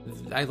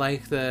 I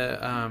like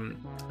the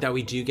that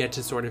we do get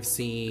to sort of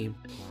see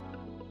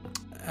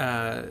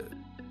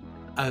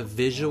a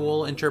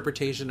visual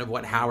interpretation of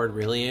what Howard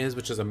really is,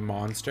 which is a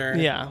monster.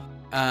 Yeah.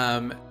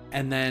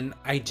 And then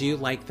I do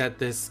like that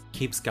this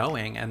keeps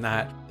going and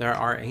that there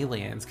are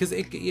aliens, because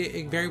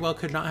it very well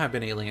could not have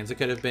been aliens. It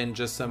could have been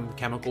just some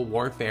chemical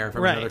warfare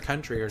from another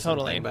country or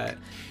something. But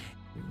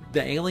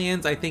the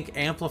aliens, I think,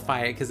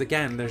 amplify it, because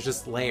again, there's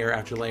just layer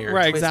after layer,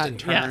 twists and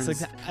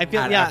turns I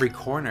feel, at every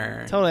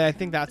corner. Totally, I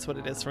think that's what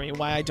it is for me.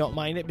 Why I don't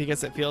mind it,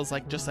 because it feels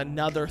like just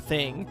another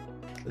thing,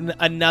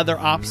 another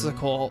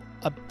obstacle,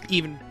 a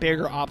even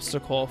bigger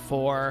obstacle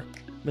for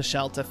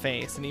Michelle to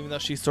face. And even though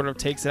she sort of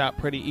takes it out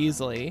pretty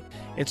easily,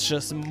 it's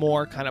just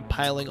more kind of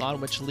piling on,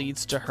 which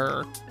leads to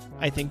her,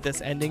 I think, this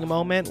ending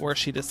moment where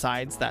she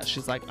decides that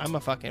she's like, I'm a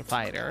fucking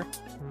fighter.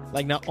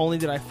 Like, not only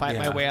did I fight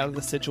my way out of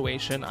the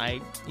situation, I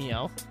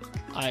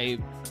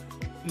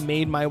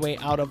made my way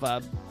out of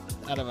a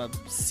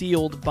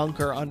sealed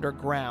bunker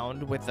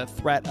underground with the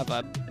threat of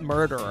a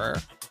murderer,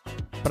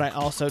 but I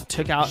also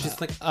took out a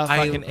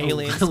fucking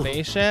alien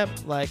spaceship.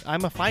 Like,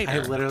 I'm a fighter. I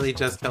literally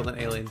just killed an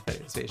alien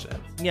spaceship.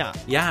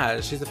 Yeah,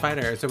 she's a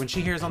fighter. So when she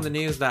hears on the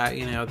news that,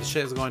 the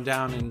shit is going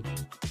down in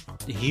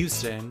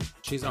Houston,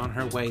 she's on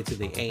her way to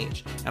the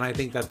H. And I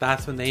think that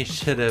that's when they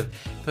should have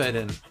put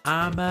in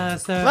I'm a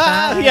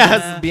survivor.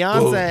 Yes,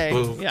 Beyonce.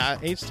 Ooh, ooh. Yeah,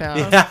 H-Town.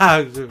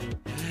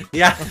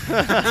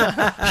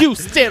 Yeah.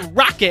 Houston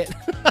Rocket.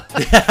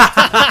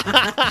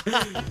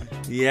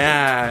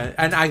 Yeah.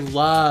 And I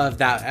love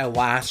that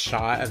last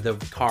shot of the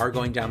car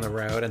going down the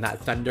road and that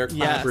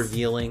thunderclap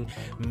revealing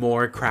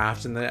more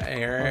craft in the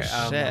air.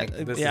 Oh,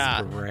 shit. This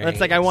is great.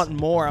 It's like, I want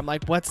more. I'm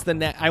like, what's the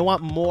next? I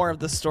want more of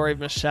the story of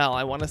Michelle.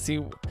 I want to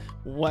see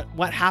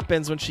what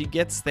happens when she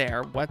gets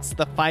there. What's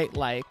the fight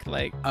like?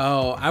 Like,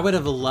 oh, I would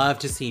have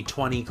loved to see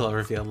 20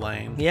 Cloverfield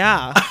Lane.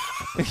 Yeah.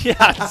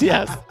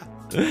 yes.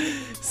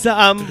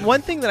 So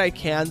one thing that I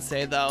can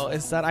say though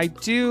is that I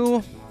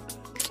do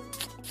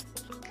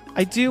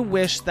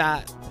wish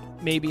that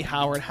maybe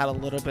Howard had a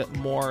little bit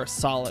more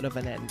solid of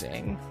an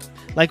ending.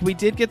 Like, we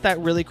did get that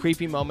really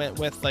creepy moment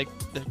with like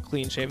the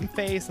clean shaven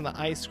face and the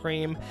ice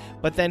cream,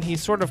 but then he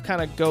sort of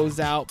kind of goes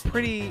out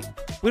we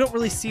don't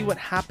really see what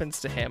happens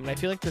to him. And I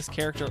feel like this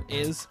character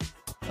is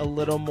a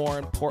little more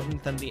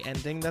important than the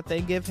ending that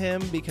they give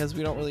him, because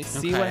we don't really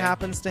see what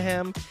happens to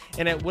him.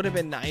 And it would have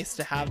been nice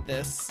to have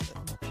this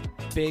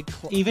big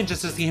even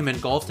just to see him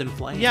engulfed in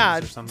flames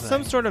or something.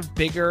 Some sort of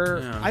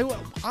bigger I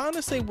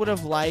honestly would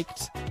have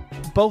liked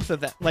both of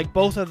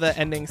the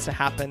endings to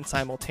happen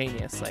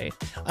simultaneously.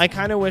 I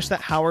kind of wish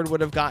that Howard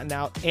would have gotten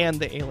out and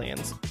the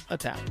aliens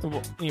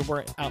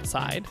were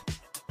outside,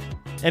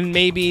 and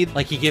maybe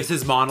like he gives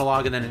his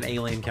monologue and then an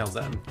alien kills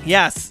him.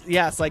 Yes,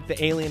 like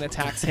the alien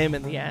attacks him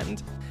in the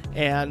end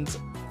and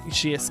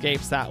she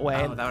escapes that way.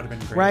 Oh, that would have been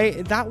great.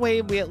 Right? That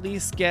way we at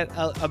least get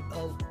a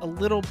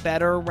little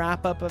better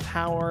wrap up of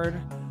Howard.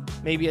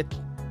 Maybe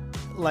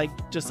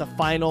just a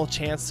final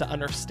chance to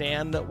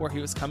understand where he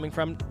was coming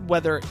from.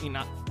 Whether,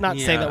 not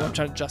saying that I'm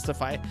trying to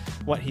justify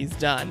what he's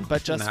done,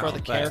 but just for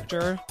the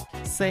character's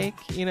sake,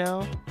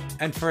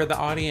 And for the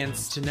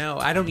audience to know.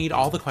 I don't need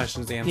all the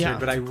questions answered,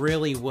 but I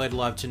really would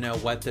love to know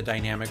what the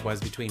dynamic was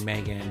between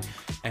Megan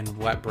and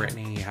what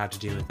Brittany had to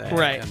do with it.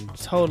 Right, and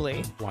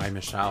totally. Why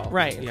Michelle.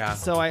 Right. Yeah.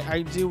 So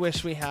I do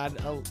wish we had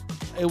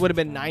it would have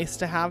been nice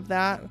to have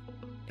that,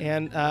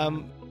 and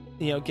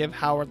give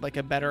Howard like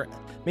a better,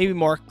 maybe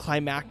more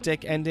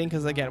climactic ending,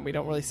 because again, we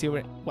don't really see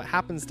what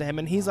happens to him,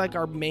 and he's like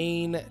our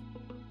main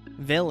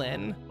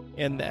villain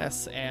in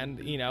this, and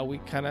we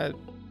kind of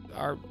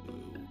are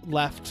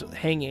left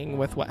hanging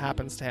with what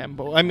happens to him.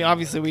 But I mean,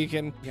 obviously we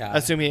can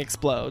assume he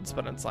explodes,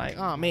 but it's like,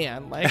 oh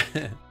man, like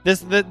I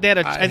think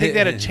they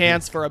had a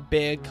chance for a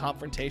big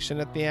confrontation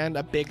at the end,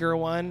 a bigger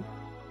one.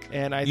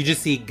 And you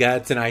just see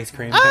guts and ice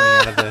cream coming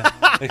out of the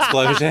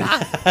explosion.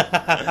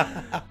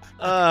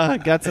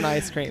 Guts and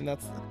ice cream.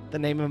 That's the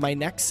name of my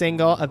next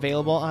single,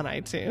 available on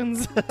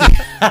iTunes.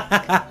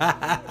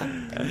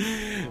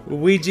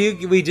 We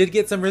did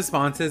get some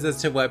responses as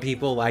to what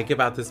people like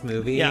about this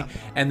movie,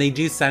 and they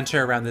do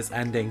center around this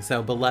ending.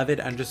 So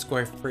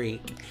beloved_freak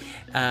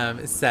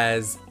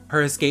says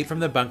her escape from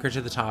the bunker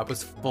to the top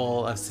was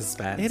full of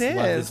suspense. It is.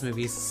 Love this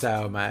movie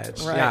so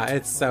much. Right. Yeah,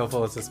 it's so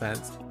full of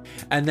suspense.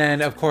 And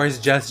then, of course,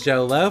 Just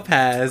Joe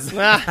Lopez.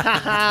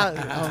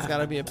 That one's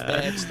gotta be a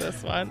bitch,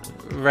 this one.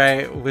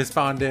 Right,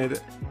 responded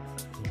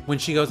when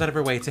she goes out of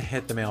her way to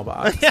hit the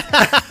mailbox.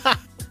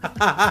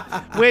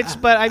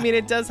 But I mean,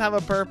 it does have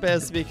a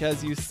purpose,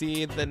 because you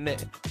see the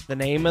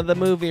name of the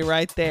movie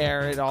right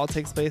there. It all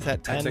takes place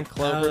at 10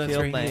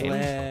 Cloverfield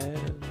Lane.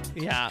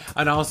 Yeah.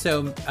 And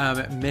also,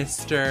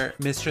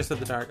 Mistress of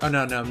the Dark. Oh,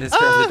 no, Mister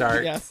of the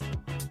Dark. Yes.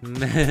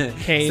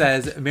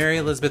 Says Mary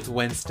Elizabeth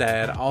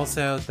Winstead.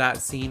 Also, that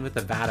scene with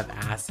the vat of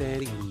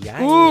acid.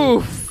 Yikes.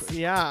 Oof.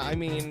 Yeah, I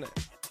mean,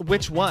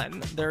 which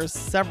one? There's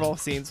several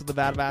scenes with the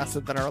vat of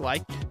acid that are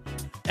like,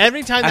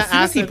 every time that as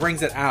soon as he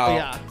brings it out.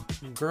 Yeah.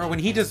 Girl, when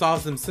he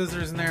dissolves them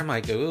scissors in there, I'm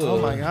like, ooh.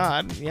 Oh my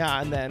god,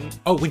 yeah. And then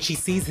when she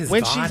sees his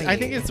body. I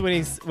think it's when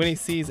he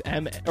sees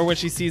Emmett, or when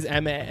she sees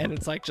Emmett, and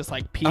it's like just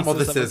like pieces the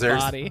of scissors. his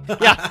body.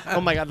 Yeah.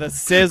 Oh my god, the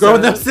scissors. Girl,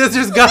 when those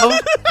scissors go.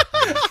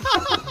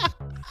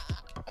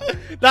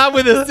 Not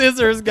with the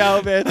scissors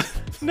go,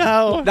 bitch.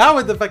 No. Not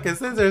with the fucking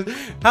scissors.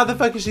 How the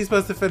fuck is she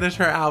supposed to finish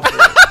her outfit?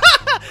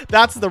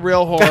 That's the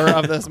real horror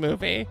of this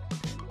movie.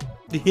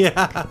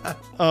 Yeah.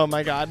 Oh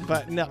my god,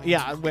 but no,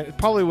 yeah,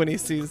 probably when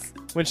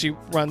she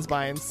runs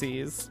by and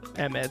sees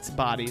Emmett's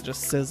body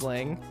just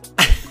sizzling.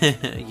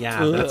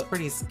 Yeah, Ugh. that's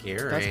pretty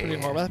scary. That's pretty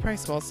horrible. That probably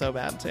smells so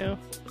bad too.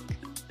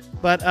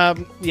 But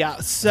yeah,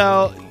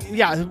 so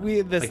yeah,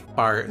 we this like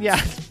Bart.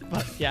 yeah,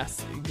 but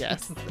yes,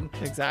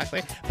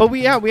 exactly. But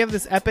we have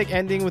this epic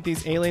ending with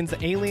these aliens.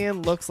 The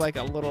alien looks like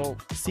a little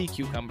sea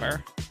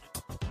cucumber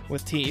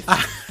with teeth.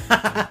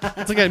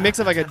 It's like a mix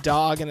of like a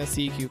dog and a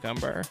sea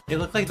cucumber. It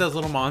looked like those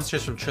little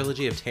monsters from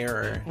Trilogy of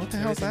Terror. What the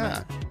hell's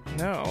that?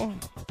 No.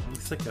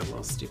 It's like a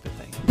little stupid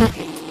thing.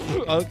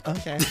 Oh,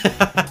 okay.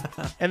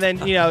 And then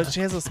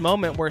she has this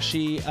moment where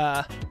she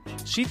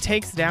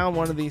takes down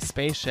one of these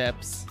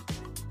spaceships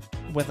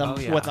with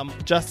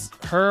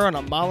just her and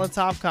a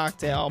Molotov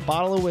cocktail, a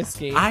bottle of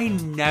whiskey. I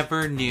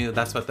never knew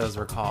that's what those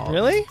were called.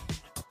 Really?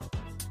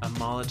 A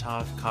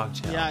Molotov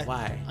cocktail. Yeah.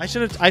 Why? I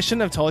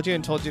shouldn't have told you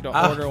and told you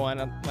to order one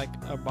at like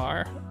a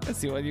bar and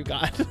see what you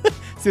got.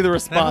 See the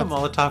Can I have a response.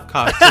 Molotov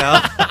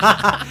cocktail.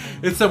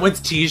 It's someone's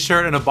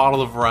t-shirt and a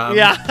bottle of rum.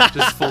 Yeah.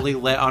 Just fully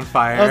lit on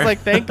fire. I was like,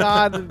 thank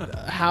God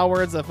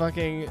Howard's a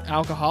fucking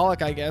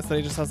alcoholic, I guess, that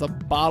he just has a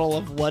bottle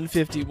of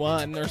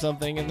 151 or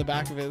something in the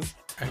back of his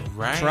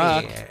right.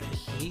 truck.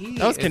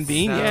 That was is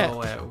convenient.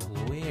 So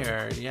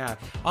weird. Yeah.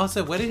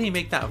 Also, what did he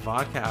make that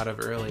vodka out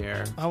of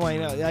earlier? Oh, I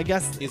know. I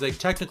guess. He's like,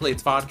 technically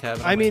it's vodka.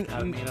 But I mean,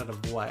 made out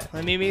of what? I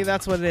mean, maybe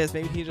that's what it is.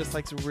 Maybe he just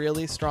likes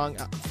really strong,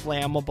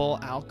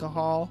 flammable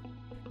alcohol,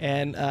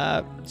 and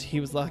he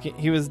was lucky.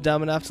 He was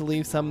dumb enough to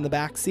leave some in the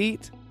back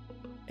seat,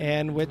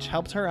 and which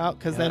helped her out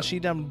because then she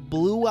done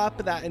blew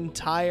up that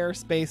entire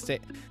spacecraft.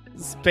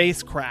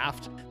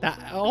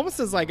 That almost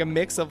is like a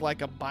mix of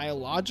like a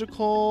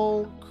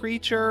biological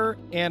creature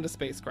and a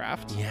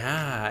spacecraft.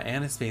 Yeah,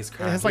 and a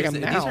spacecraft. It has like a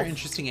These mouth. are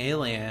interesting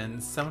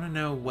aliens. I want to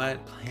know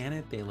what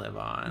planet they live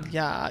on.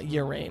 Yeah,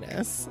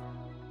 Uranus.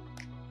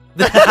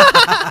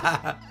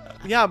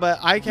 Yeah, but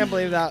I can't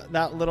believe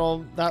that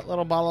little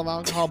bottle of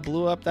alcohol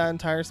blew up that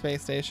entire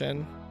space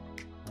station.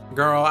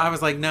 Girl, I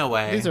was like, no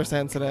way. These are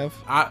sensitive.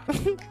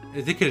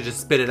 They could have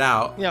just spit it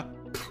out. Yeah.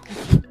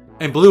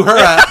 And blew her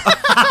up.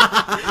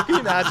 Can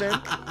you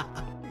imagine?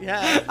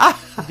 Yeah.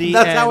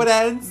 That's how it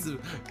ends.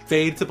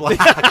 Fade to black.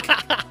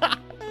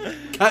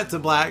 Cut to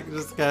black.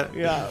 Just cut.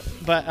 Yeah.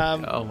 But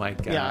oh my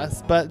god.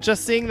 Yes, but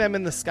just seeing them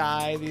in the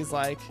sky, these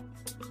like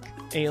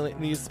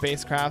these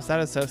spacecrafts,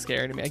 that is so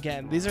scary to me.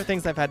 Again, these are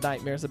things I've had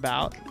nightmares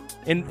about.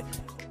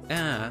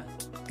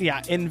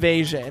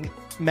 Invasion,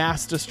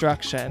 mass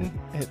destruction.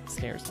 It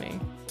scares me.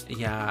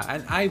 Yeah,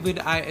 and I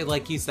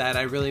like you said,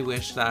 I really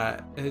wish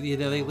that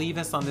they leave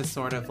us on this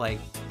sort of like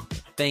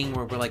thing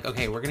where we're like,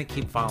 okay, we're gonna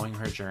keep following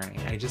her journey.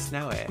 I just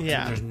know it.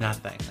 Yeah. There's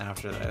nothing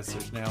after this.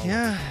 There's no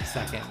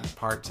second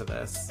part to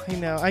this. I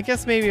know. I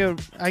guess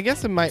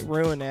it might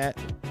ruin it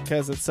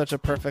because it's such a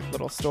perfect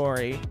little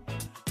story.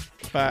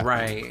 But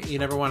right, you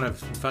never want a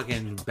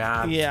fucking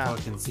bad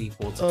fucking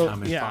sequel to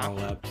come and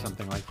follow up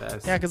something like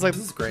this. Yeah, because like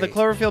this is great. The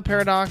Cloverfield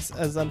Paradox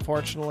is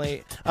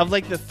unfortunately, of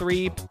like the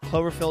 3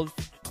 Cloverfield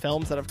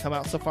films that have come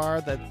out so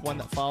far, the one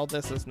that followed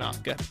this is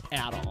not good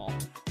at all.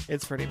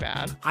 It's pretty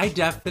bad. I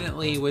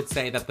definitely would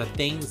say that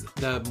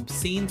the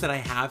scenes that I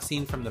have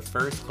seen from the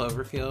first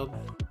Cloverfield,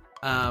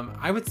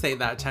 I would say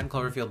that 10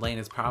 Cloverfield Lane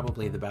is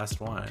probably the best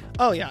one.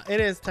 Oh yeah, it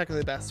is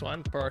technically the best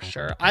one for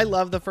sure. I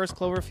love the first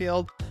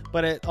Cloverfield,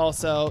 but it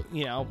also,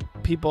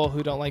 people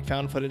who don't like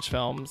found footage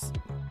films,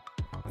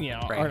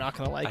 are not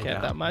going to like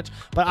it that much.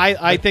 But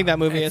I think that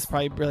movie is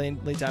probably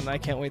brilliantly done. And I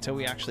can't wait till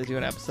we actually do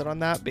an episode on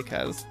that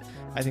because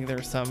I think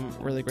there's some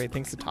really great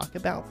things to talk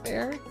about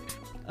there.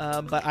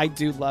 But I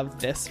do love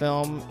this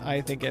film.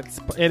 I think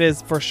it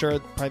is for sure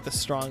probably the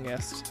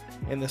strongest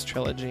in this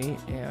trilogy.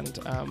 And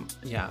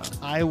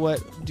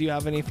do you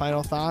have any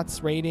final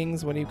thoughts,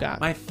 ratings? What do you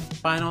got? My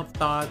final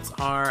thoughts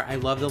are, I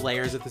love the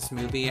layers of this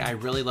movie. I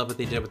really love what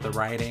they did with the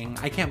writing.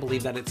 I can't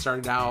believe that it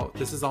started out,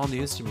 this is all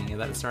news to me,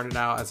 that it started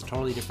out as a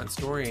totally different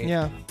story.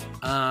 Yeah.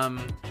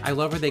 I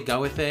love where they go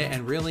with it,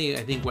 and really,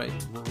 I think what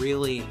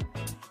really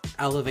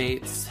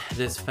elevates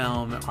this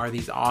film are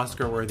these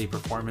Oscar-worthy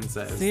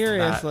performances.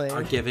 Seriously. That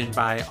are given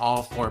by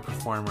all 4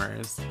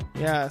 performers.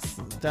 Yes,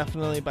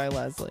 definitely by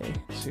Leslie.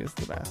 She is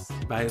the best.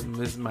 By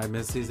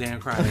Miss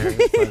Suzanne Cryer.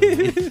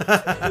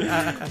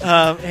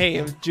 Hey,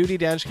 if Judi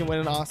Dench can win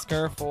an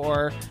Oscar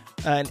for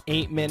an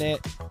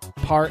 8-minute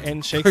part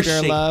in Shakespeare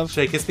in Love.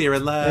 Shakespeare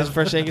in Love.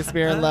 For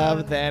Shakespeare in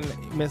Love, then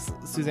Miss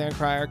Suzanne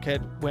Cryer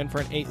could win for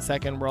an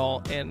 8-second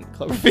role in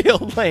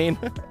Cloverfield Lane.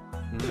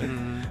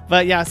 Mm-hmm.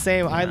 But yeah,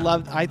 same.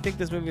 Yeah. I think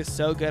this movie is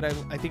so good. I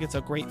think it's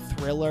a great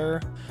thriller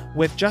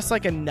with just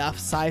like enough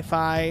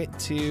sci-fi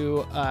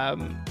to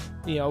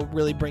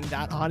really bring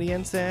that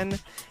audience in.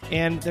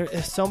 And there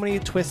is so many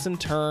twists and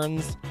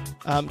turns,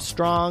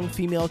 strong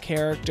female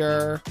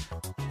character,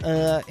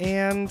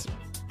 and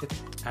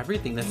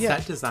everything, the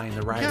set design,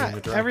 the writing,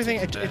 the directing, everything.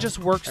 It just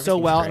works so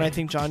well. Great. And I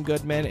think John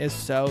Goodman is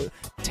so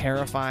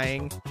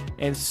terrifying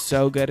and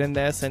so good in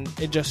this, and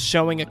it just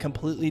showing a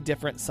completely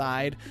different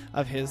side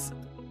of his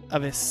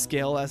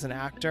skill as an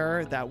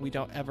actor that we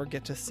don't ever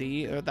get to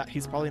see, or that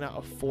he's probably not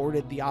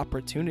afforded the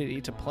opportunity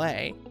to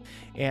play.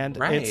 And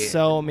it's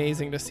so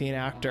amazing to see an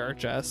actor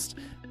just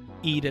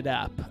eat it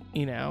up,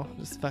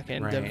 just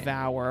fucking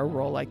devour a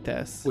role like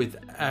this with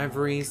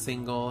every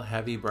single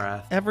heavy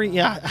breath.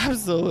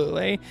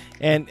 Absolutely.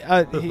 And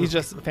he's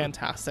just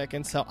fantastic.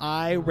 And so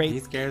I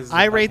rate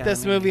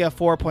this movie a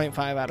 4.5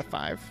 out of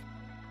 5.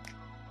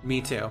 Me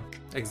too.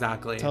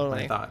 Exactly.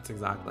 Totally. My thoughts.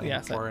 Exactly.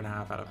 Yes,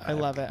 4.5 out of 5. I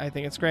love it. I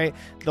think it's great.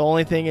 The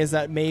only thing is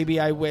that maybe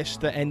I wish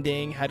the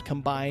ending had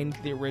combined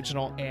the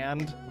original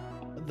and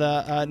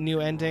the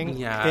new ending.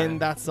 Yeah. And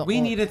that's we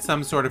needed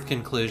some sort of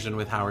conclusion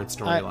with Howard's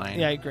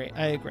storyline. I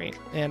agree.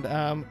 And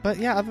but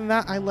yeah, other than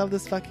that, I love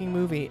this fucking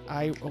movie.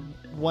 I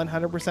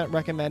 100%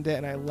 recommend it,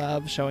 and I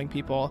love showing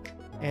people,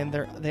 and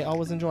they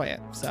always enjoy it.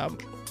 So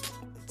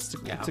it's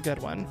a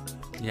good one.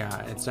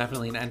 Yeah, it's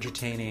definitely an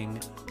entertaining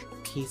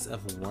piece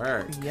of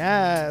work.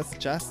 Yes,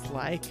 just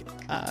like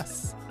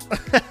us.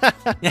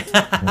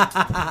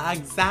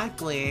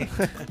 Exactly.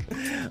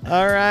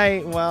 All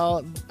right.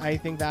 Well, I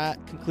think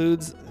that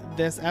concludes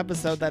this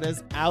episode that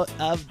is out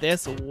of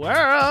this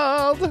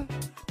world.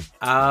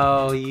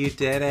 Oh, you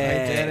did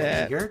it. I did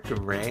it. You're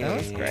great. That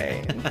was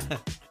great.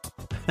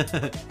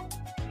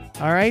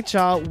 All right,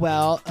 y'all.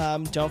 Well,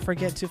 don't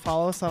forget to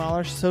follow us on all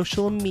our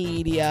social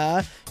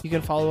media. You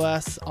can follow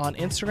us on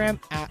Instagram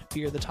at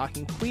Fear the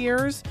Talking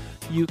Queers.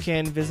 You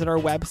can visit our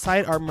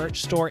website. Our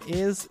merch store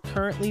is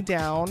currently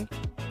down,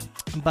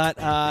 but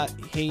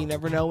hey, you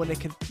never know when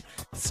it can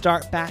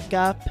start back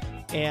up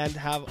and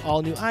have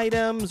all new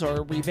items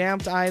or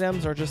revamped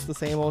items or just the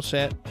same old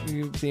shit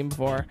you've seen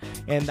before.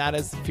 And that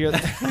is you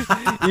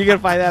can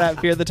find that at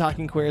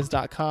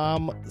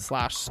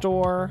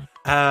fearthetalkingqueers.com/store.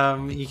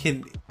 You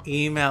can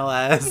email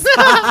us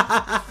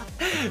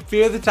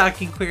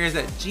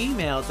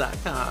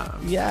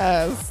fearthetalkingqueers@gmail.com.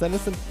 Yes, send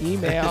us an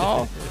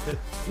email.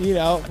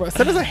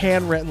 Send us a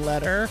handwritten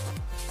letter.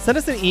 Send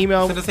us an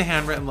email. Send us a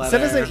handwritten letter.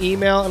 Send us an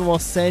email and we'll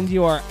send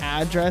you our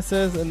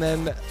addresses, and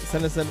then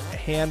send us a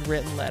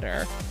handwritten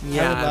letter.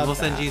 Yeah, and we'll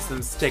send you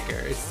some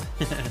stickers.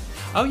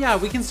 Oh yeah,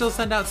 we can still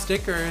send out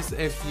stickers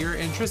if you're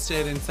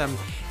interested in some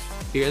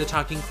Fear the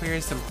Talking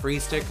Queers, some free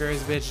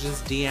stickers, bitch.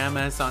 Just DM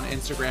us on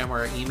Instagram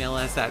or email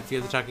us at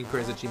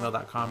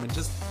fearthetalkingqueers@gmail.com and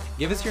just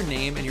give us your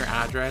name and your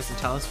address and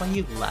tell us why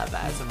you love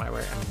us and why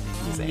we're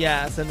amazing.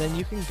 Yes, and then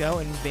you can go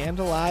and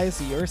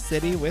vandalize your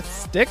city with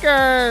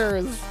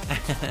stickers.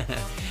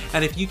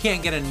 And if you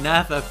can't get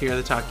enough of Fear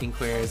the Talking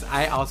Queers,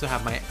 I also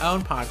have my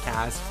own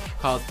podcast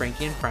called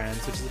Frankie and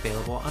Friends, which is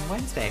available on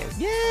Wednesdays.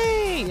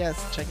 Yay!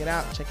 Yes, check it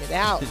out.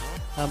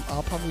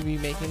 I'll probably be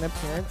making an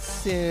appearance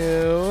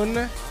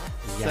soon.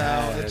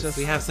 Yes,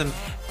 we have some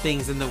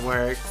things in the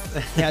works.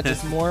 Yeah,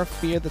 just more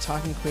Fear the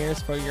Talking Queers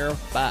for your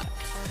buck.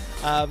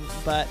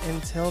 But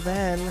until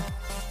then,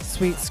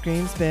 sweet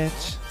screams,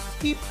 bitch.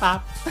 Beep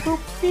pop, boop,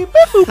 beep,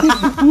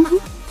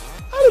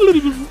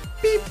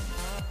 beep.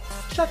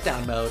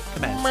 Shutdown mode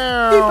commence.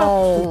 Meow. Beep, pop,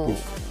 boop, boop.